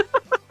gotta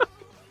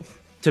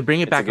to bring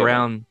it It's a back good one.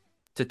 around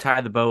to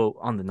tie the bow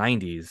on the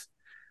 90s.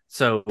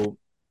 So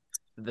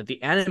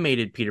the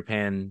animated Peter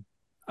Pan,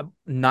 I'm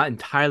not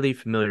entirely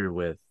familiar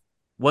with,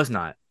 was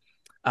not.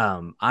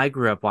 I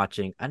grew up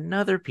watching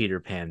another Peter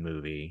Pan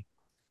movie.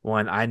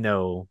 One I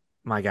know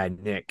my guy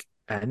Nick.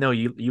 I know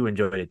you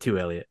enjoyed it too,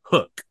 Elliot.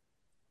 Hook.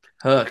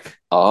 Hook.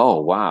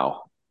 Oh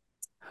wow.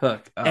 Oh.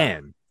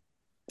 And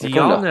do You're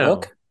going y'all to know?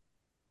 Hook?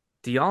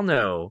 Do y'all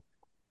know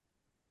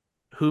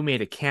who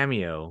made a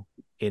cameo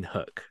in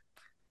Hook?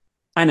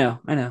 I know.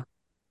 Can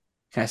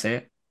I say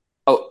it?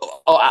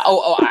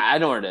 I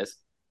know where it is.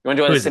 You want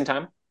to do it Who at the is same it?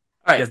 time? All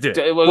right. Let's do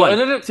it.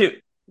 One, two.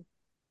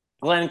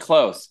 Glenn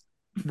Close.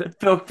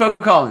 Phil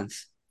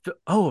Collins.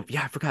 Oh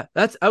yeah, I forgot.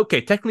 That's okay.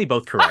 Technically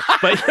both correct,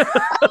 but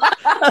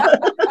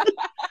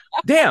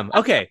damn.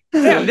 Okay,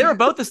 damn. They were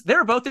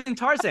both in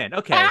Tarzan.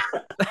 Okay,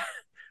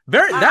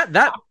 very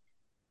that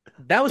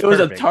was It was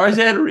perfect. a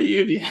Tarzan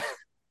reunion.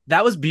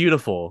 That was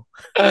beautiful.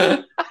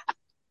 This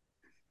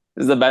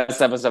is the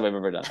best episode we've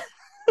ever done.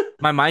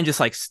 My mind just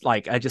I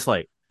just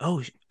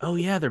oh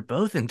yeah, they're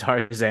both in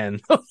Tarzan,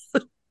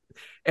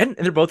 and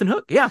they're both in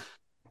Hook. Yeah.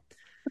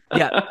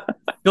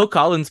 Phil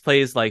Collins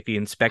plays like the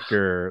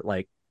inspector,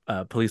 like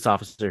police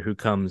officer who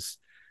comes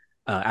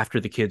after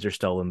the kids are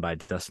stolen by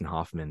Dustin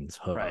Hoffman's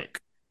Hook. Right.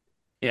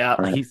 Yeah.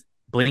 Right. He's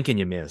blink and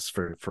you miss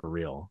for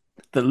real.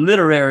 The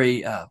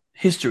literary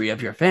history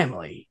of your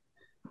family.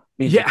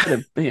 Means Yeah. you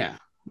could've- yeah.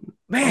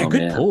 Man, Oh,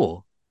 good man.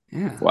 pull.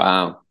 Yeah.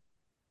 Wow.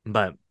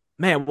 But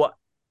man, what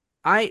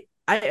I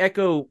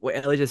echo what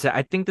Ellie just said.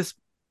 I think this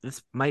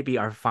might be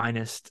our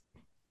finest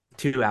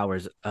 2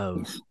 hours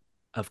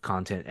of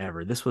content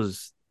ever. This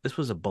was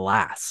a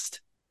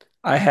blast.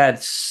 I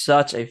had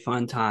such a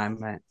fun time,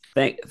 man.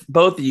 Thank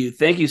both of you.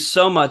 Thank you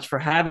so much for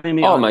having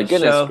me Oh on my the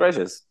goodness show.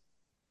 gracious.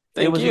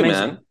 It Thank was you,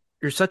 amazing. man.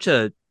 You're such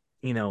a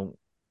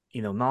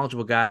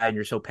knowledgeable guy, and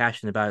you're so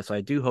passionate about it. So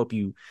I do hope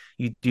you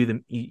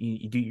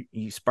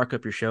spark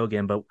up your show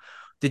again. But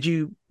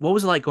what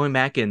was it like going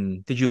back,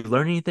 and did you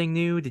learn anything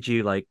new? Did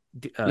you like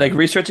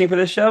Researching for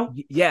this show?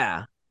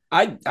 yeah.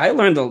 I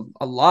learned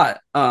a lot.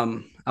 I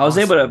was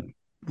Awesome. able to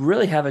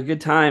really have a good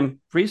time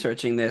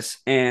researching this,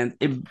 and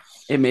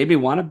it made me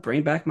want to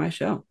bring back my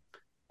show.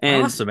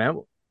 And Awesome,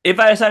 man. if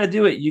I decide to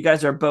do it, you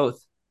guys are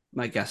both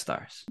my guest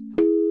stars.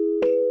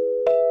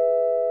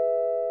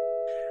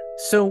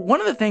 So one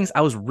of the things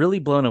I was really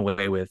blown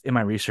away with in my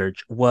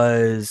research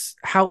was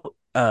how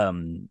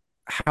the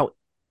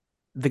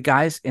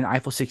guys in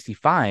Eiffel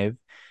 65,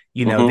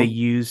 Mhm.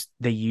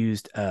 they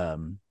used a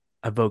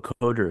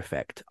vocoder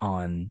effect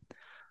on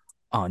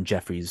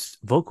Jeffrey's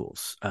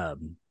vocals.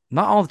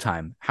 Not all the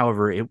time,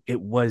 however,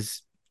 it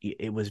was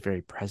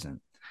very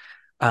present.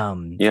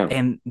 Yeah.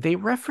 And they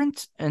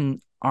reference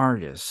an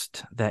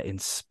artist that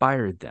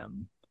inspired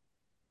them.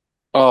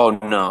 Oh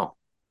no.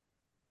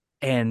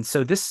 And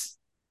so this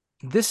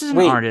is an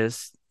Wait.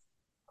 artist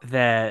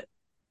that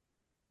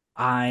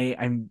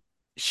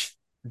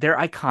they're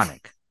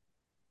iconic.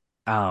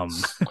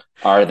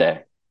 Are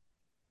they?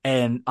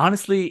 And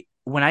honestly,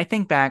 when I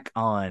think back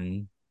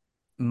on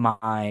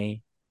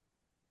my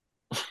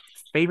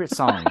favorite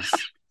songs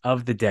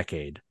of the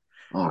decade,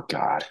 Oh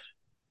God.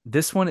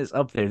 this one is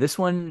up there. This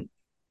one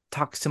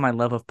talks to my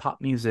love of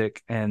pop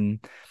music and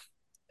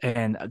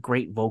a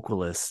great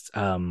vocalist.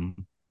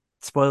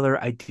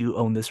 Spoiler, I do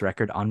own this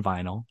record on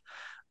vinyl.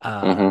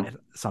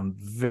 So I'm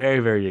very,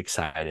 very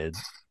excited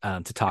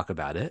to talk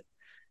about it.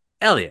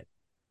 Elliot,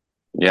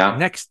 Yeah.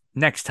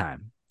 next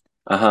time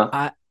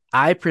Uh-huh.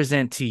 I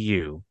present to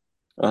you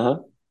Uh-huh.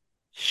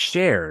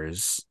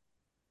 Cher's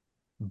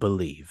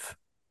Believe.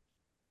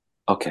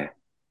 Okay.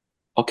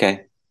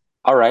 Okay.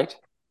 All right.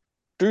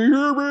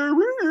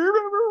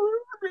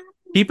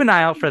 Keep an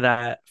eye out for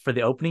that, for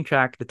the opening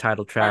track, the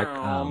title track.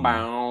 Bow,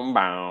 bow,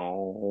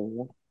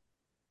 bow.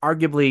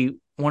 Arguably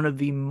one of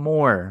the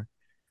more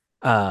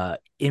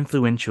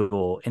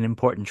influential and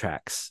important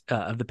tracks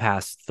of the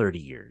past 30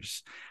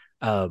 years.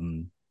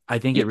 I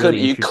think You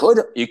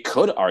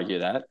could argue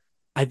that.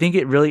 I think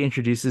it really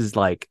introduces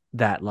like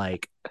that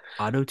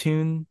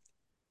auto-tune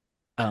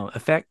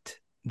effect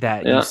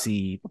that Yeah. you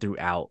see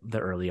throughout the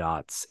early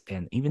aughts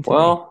and even today.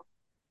 Well,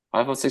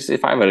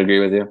 565, I'd agree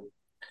with you.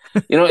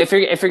 If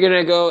you're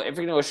gonna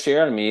go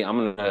share on me,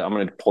 I'm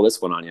gonna pull this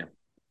one on you.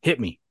 Hit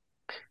me.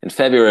 In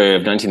February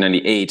of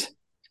 1998,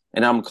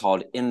 an album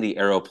called "In the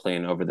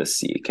Aeroplane Over the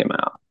Sea" came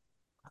out,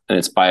 and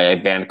it's by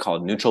a band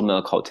called Neutral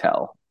Milk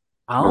Hotel.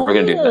 Oh, We're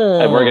gonna do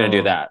that. And we're gonna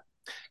do that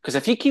because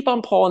if you keep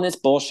on pulling this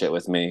bullshit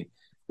with me,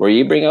 where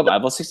you bring up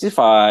Eiffel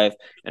 65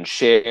 and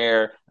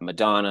Cher and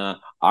Madonna,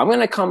 I'm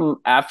gonna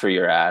come after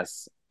your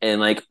ass and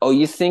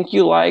you think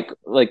you like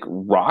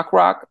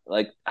rock?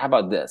 Like, how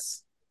about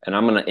this? And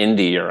I'm gonna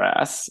indie your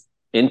ass.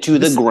 into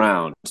the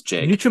ground,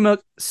 Jake. Nutrimilk,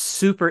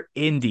 super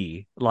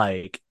indie,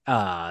 like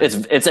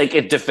it's like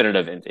a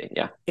definitive indie,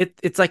 yeah.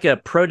 It's like a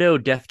proto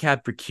Death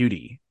Cab for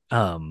Cutie,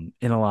 in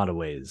a lot of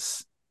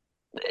ways.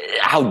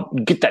 How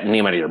get that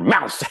name out of your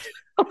mouth?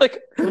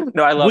 Like,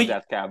 no, I love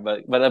Death Cab,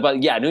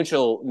 but yeah,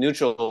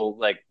 neutral,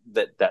 like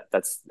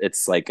that's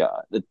it's like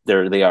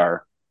they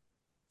are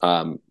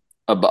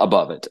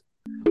above it.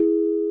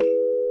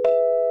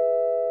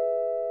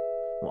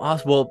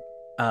 Well,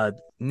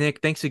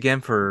 Nick, thanks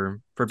again for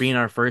being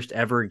our first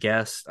ever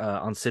guest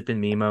on Sippin'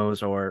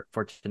 Memos, or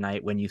for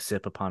tonight when you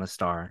sip upon a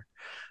star.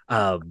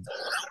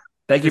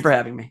 Thank you for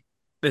having me.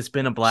 It's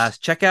been a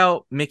blast. Check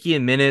out Mickey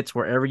in Minutes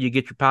wherever you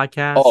get your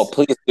podcasts. Oh,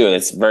 please do.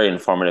 It's very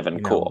informative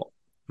and cool.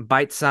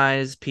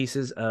 Bite-sized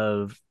pieces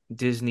of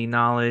Disney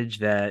knowledge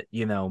that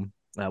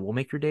will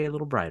make your day a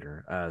little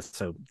brighter.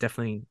 So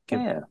definitely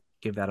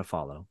give that a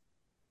follow.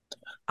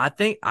 I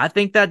think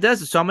that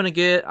does it. So I'm gonna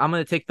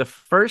take the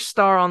first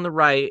star on the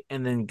right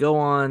and then go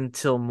on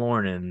till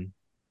morning.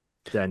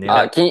 Can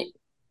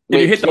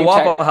you hit the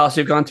Waffle House?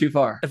 You've gone too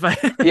far.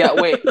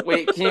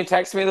 Wait. Can you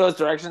text me those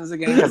directions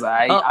again? Because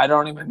I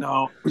don't even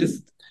know.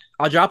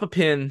 I'll drop a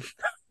pin.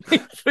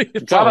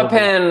 Drop a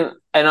pin,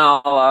 and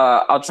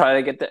I'll try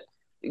to get the.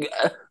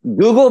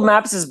 Google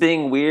Maps is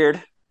being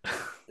weird. It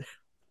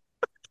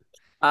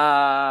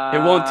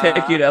won't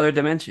take you to other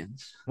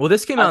dimensions. Well,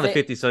 this came out in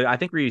the 50s, so I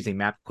think we're using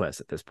MapQuest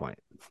at this point.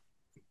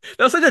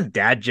 That was such a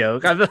dad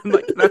joke. I'm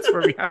like, that's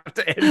where we have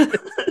to end.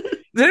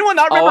 Does anyone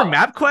not remember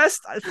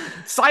MapQuest?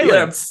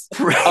 Silence.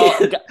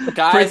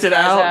 Guys, print it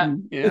out.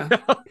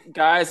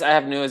 Guys, I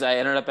have news. I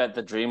ended up at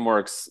the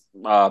DreamWorks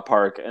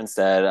park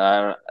instead.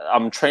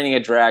 I'm training a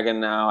dragon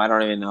now. I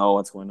don't even know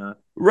what's going on.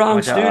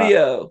 Wrong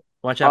studio.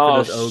 Watch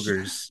out for those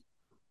ogres.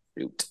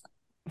 Shoot.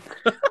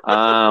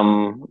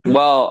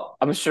 Well,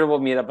 I'm sure we'll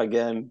meet up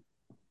again.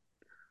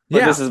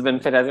 But this has been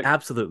fantastic.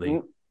 Absolutely.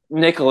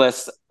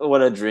 Nicholas,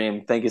 what a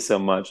dream. Thank you so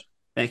much.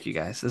 Thank you,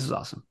 guys. This is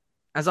awesome.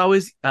 As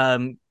always,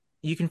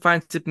 you can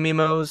find Sip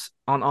Memos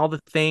on all the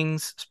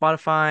things: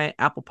 Spotify,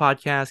 Apple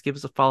Podcasts. Give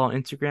us a follow on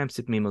Instagram,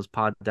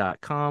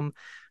 sipmemospod.com.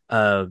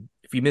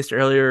 If you missed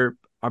earlier,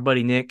 our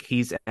buddy Nick,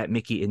 he's at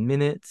Mickey in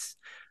Minutes.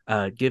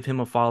 Give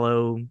him a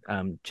follow.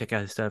 Check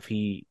out his stuff.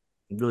 He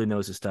really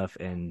knows his stuff,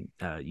 and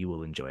you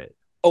will enjoy it.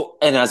 Oh,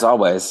 and as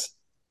always,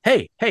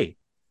 hey,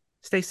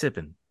 stay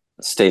sipping.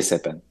 Stay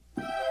sipping.